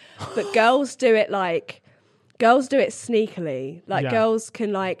weekend. But girls do it sneakily. Like Yeah. girls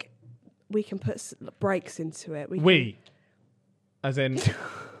can we can put breaks into it. As in,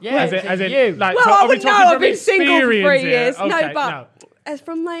 Yeah, as in, you. like, Well, so I are we wouldn't know. talking I've from been single for 3 experience here? years. Okay, No, but as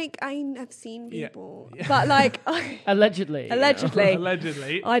from I've seen Yeah. people, but Allegedly.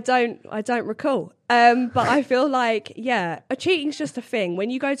 Allegedly. I don't recall. But I feel like, a cheating's just a thing. When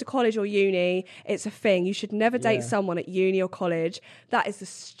you go to college or uni, it's a thing. You should never date someone at uni or college. That is the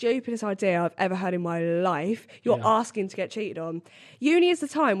stupidest idea I've ever heard in my life. You're asking to get cheated on. Uni is the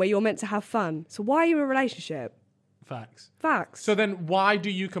time where you're meant to have fun. So why are you in a relationship? Facts. So then why do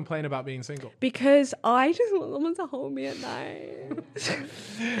you complain about being single? Because I just want someone to hold me at night.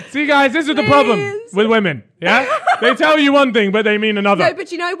 See, guys, this is the problem with women. Yeah, they tell you one thing, but they mean another. No,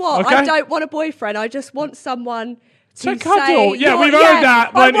 but you know what? Okay? I don't want a boyfriend. I just want someone to cuddle. say, Yeah, we've heard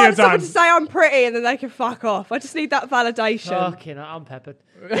that plenty I want of someone times. to say I'm pretty, and then they can fuck off. I just need that validation. Fucking, I'm peppered.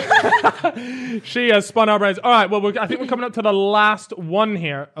 She has spun our brains. All right, well, I think we're coming up to the last one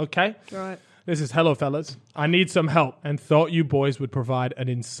here. Okay. Right. This is hello, fellas. I need some help and thought you boys would provide an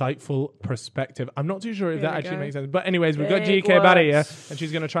insightful perspective. I'm not too sure if that actually makes sense. But anyways, we've got GKBarry here, and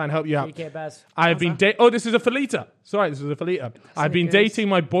she's going to try and help you out. GKBaz. I've been this is a Felita. Sorry, this is a Felita. I've been dating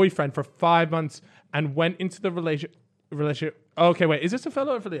my boyfriend for 5 months and went into the relationship. Okay, wait. Is this a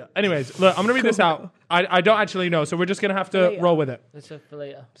fellow or Felita? Anyways, look, I'm going to read this out. I don't actually know, so we're just going to have to roll with it. It's a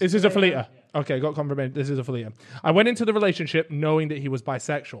Felita. This is a Felita. Okay, got confirmation. This is a Felita. I went into the relationship knowing that he was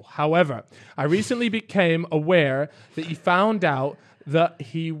bisexual. However, I recently became aware that he found out that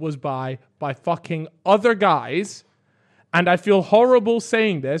he was by fucking other guys, and I feel horrible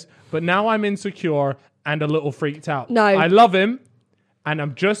saying this, but now I'm insecure and a little freaked out. No. I love him, and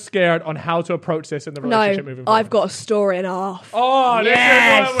I'm just scared on how to approach this in the relationship moving forward. I've got a story and a half. Oh,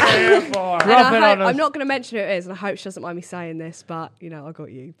 Yes! this is what we're here for. And I'm not going to mention who it is, and I hope she doesn't mind me saying this, but, you know, I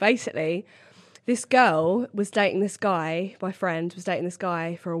got you. Basically, this girl was dating this guy, my friend was dating this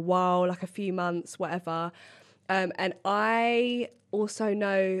guy for a while, like a few months, whatever. And I also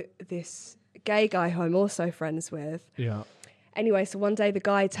know this gay guy who I'm also friends with. Yeah. Anyway, so one day the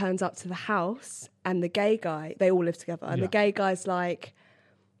guy turns up to the house and the gay guy, they all live together, and the gay guy's like,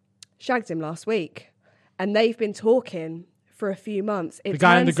 shagged him last week. And they've been talking for a few months. The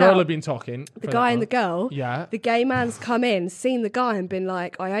guy and the girl have been talking. The guy and the girl. Yeah. The gay man's come in, seen the guy and been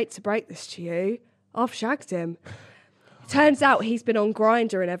like, I hate to break this to you, I've shagged him. Turns out he's been on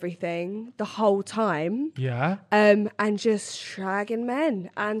Grindr and everything the whole time. Yeah. And just shagging men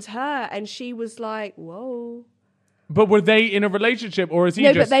and her. And she was like, whoa. But were they in a relationship, or is he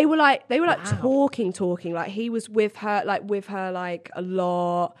No, just... but they were like talking. Like he was with her like a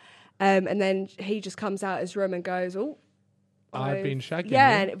lot. And then he just comes out his room and goes, oh, I've been shagging you.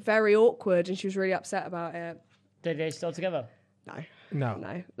 and very awkward. And she was really upset about it. Are they still together?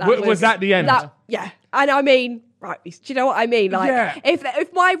 No. That Was that the end? Yeah. And I mean, right, do you know what I mean? Like, Yeah.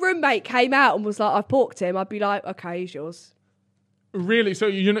 if my roommate came out and was like, I've porked him, I'd be like, okay, he's yours. Really? So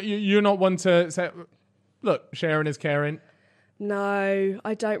you're not one to say, look, sharing is caring? No,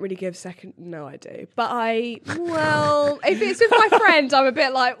 I don't really give second. No, I do. But if it's with my friend, I'm a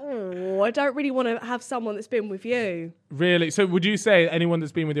bit like, oh, I don't really want to have someone that's been with you. Really? So would you say anyone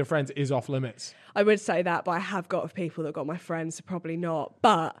that's been with your friends is off limits? I would say that, but I have got people that got my friends, so probably not.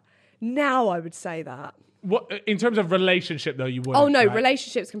 But now I would say that. What in terms of relationship though? You wouldn't. Oh no, right?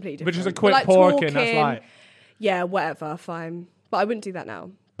 relationships completely different. But just a quick Like porking, that's like... Yeah, whatever, fine. But I wouldn't do that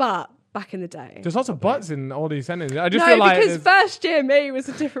now. But back in the day. There's lots of butts in all these sentences. I just No, feel like because first year me was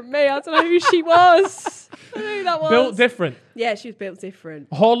a different me. I don't know who she was. I don't know who that was. built different. Yeah, she was built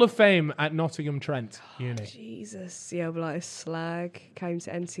different. Hall of Fame at Nottingham Trent Uni. Jesus. Yeah, but like slag. Came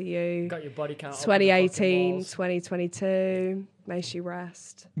to NTU. Got your body count. 2018, 2022. May she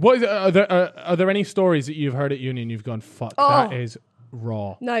rest. What is are there any stories that you've heard at uni and you've gone, fuck, that is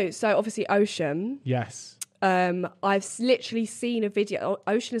raw? No, so obviously Ocean. Yes. I've literally seen a video.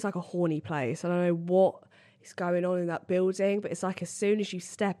 Ocean is like a horny place. I don't know what is going on in that building, but it's like as soon as you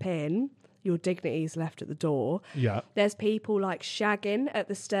step in, your dignity is left at the door. Yeah. There's people like shagging at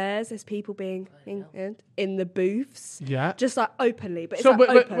the stairs. There's people being in the booths. Yeah. Just like openly. But it's So, like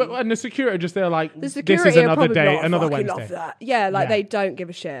open. but and the security are just there like, The security this is another probably day, like, another fucking Wednesday. love that. Yeah, like Yeah. they don't give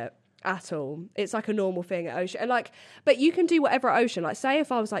a shit at all. It's like a normal thing at Ocean. And like, but you can do whatever at Ocean. Like, say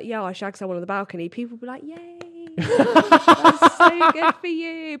if I was like, yeah, I shagged someone on the balcony, people would be like, yay. That's so good for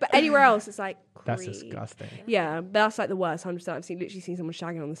you. But anywhere else, it's like, That's creep. disgusting. Yeah, that's like the worst. 100%. I've literally seen someone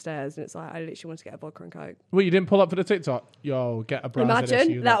shagging on the stairs, and it's like, I literally want to get a vodka and coke. Well, you didn't pull up for the TikTok? Yo, get a browser.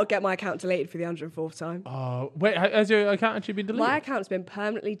 Imagine that'll get my account deleted for the 104th time. Oh, wait, has your account actually been deleted? My account's been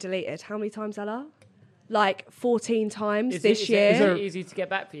permanently deleted. How many times, Ella? Like 14 times Is this year. Is it easy to get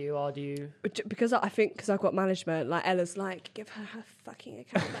back for you, or do you? Because I think because I've got management, like Ella's like, give her fucking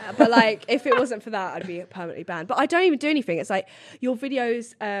account there. But like, if it wasn't for that, I'd be permanently banned. But I don't even do anything. It's like your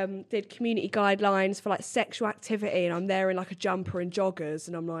videos did community guidelines for like sexual activity, and I'm there in like a jumper and joggers,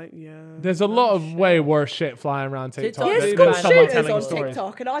 and I'm like, yeah. There's a lot of way worse shit flying around TikTok. Yeah, There's Someone school shooters on stories.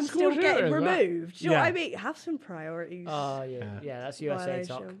 TikTok, and I'm School still getting shooters, right? removed. Do you know what I mean? Have some priorities. Oh yeah, that's USA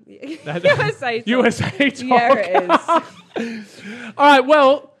talk. USA talk. USA talk. Yeah, it is. All right,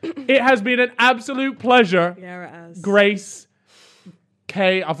 well, it has been an absolute pleasure. Yeah, it has. Grace,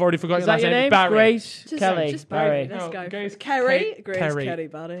 K. I've already forgotten Is your that last your name? Barry. Grace Just, Kelly. just Barry. Barry. Let's go. Grace Kerry. K- Grace Kerry. Kelly,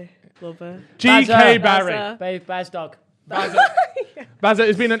 buddy. Love her. GKBarry. Baz dog. Bazza,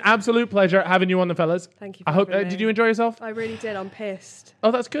 it's been an absolute pleasure having you on the fellas. Thank you. I hope. having me. Did you enjoy yourself? I really did. I'm pissed.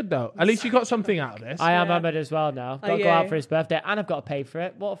 Oh, that's good though. At least you got something out of this. I am Ahmed as well now. Got to go you? out for his birthday, and I've got to pay for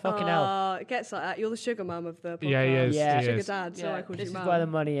it. What a fucking hell! It gets like that. You're the sugar mum of the podcast. Yeah, he is. Yeah. he Sugar is. dad. So I called This you is mum. where the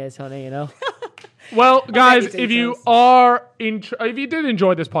money is, honey. You know. Well, guys, get your if you details. are if you did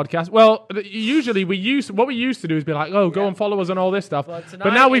enjoy this podcast, well, usually we used to do is be like, oh, go and follow us on all this stuff. But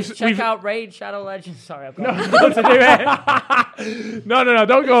But now check out Raid Shadow Legends. Sorry, I've got to do it. No,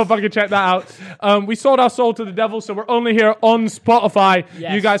 don't go and fucking check that out. We sold our soul to the devil, so we're only here on Spotify.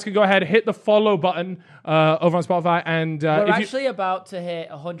 Yes. You guys can go ahead, hit the follow button over on Spotify, and We're if you, actually about to hit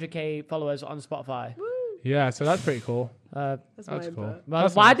 100k followers on Spotify. yeah, so that's pretty cool. That's That's my cool. input. Well,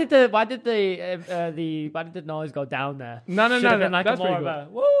 That's why nice. did the noise go down there? No, Should have been like that's a more pretty of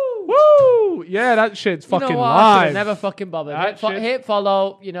cool. a woo. Woo! Yeah, that shit's You fucking know what? I live. should've never fucking bothered. That shit- Hit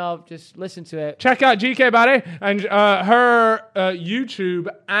follow. You know, just listen to it. Check out GKBarry and her YouTube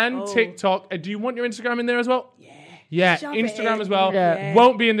and TikTok. Do you want your Instagram in there as well? Yeah, Shove it Instagram in. as well. Yeah.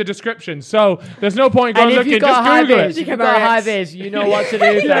 Won't be in the description. So there's no point going And if looking. you've Just got high Google vis, it. if you've got high vis, you know what to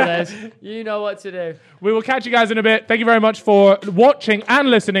do, fellas. You know what to do. We will catch you guys in a bit. Thank you very much for watching and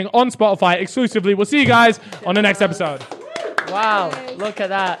listening on Spotify exclusively. We'll see you guys on the next episode. Wow, look at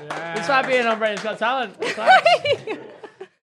that. It's like being on Britain's Got Talent. It's like-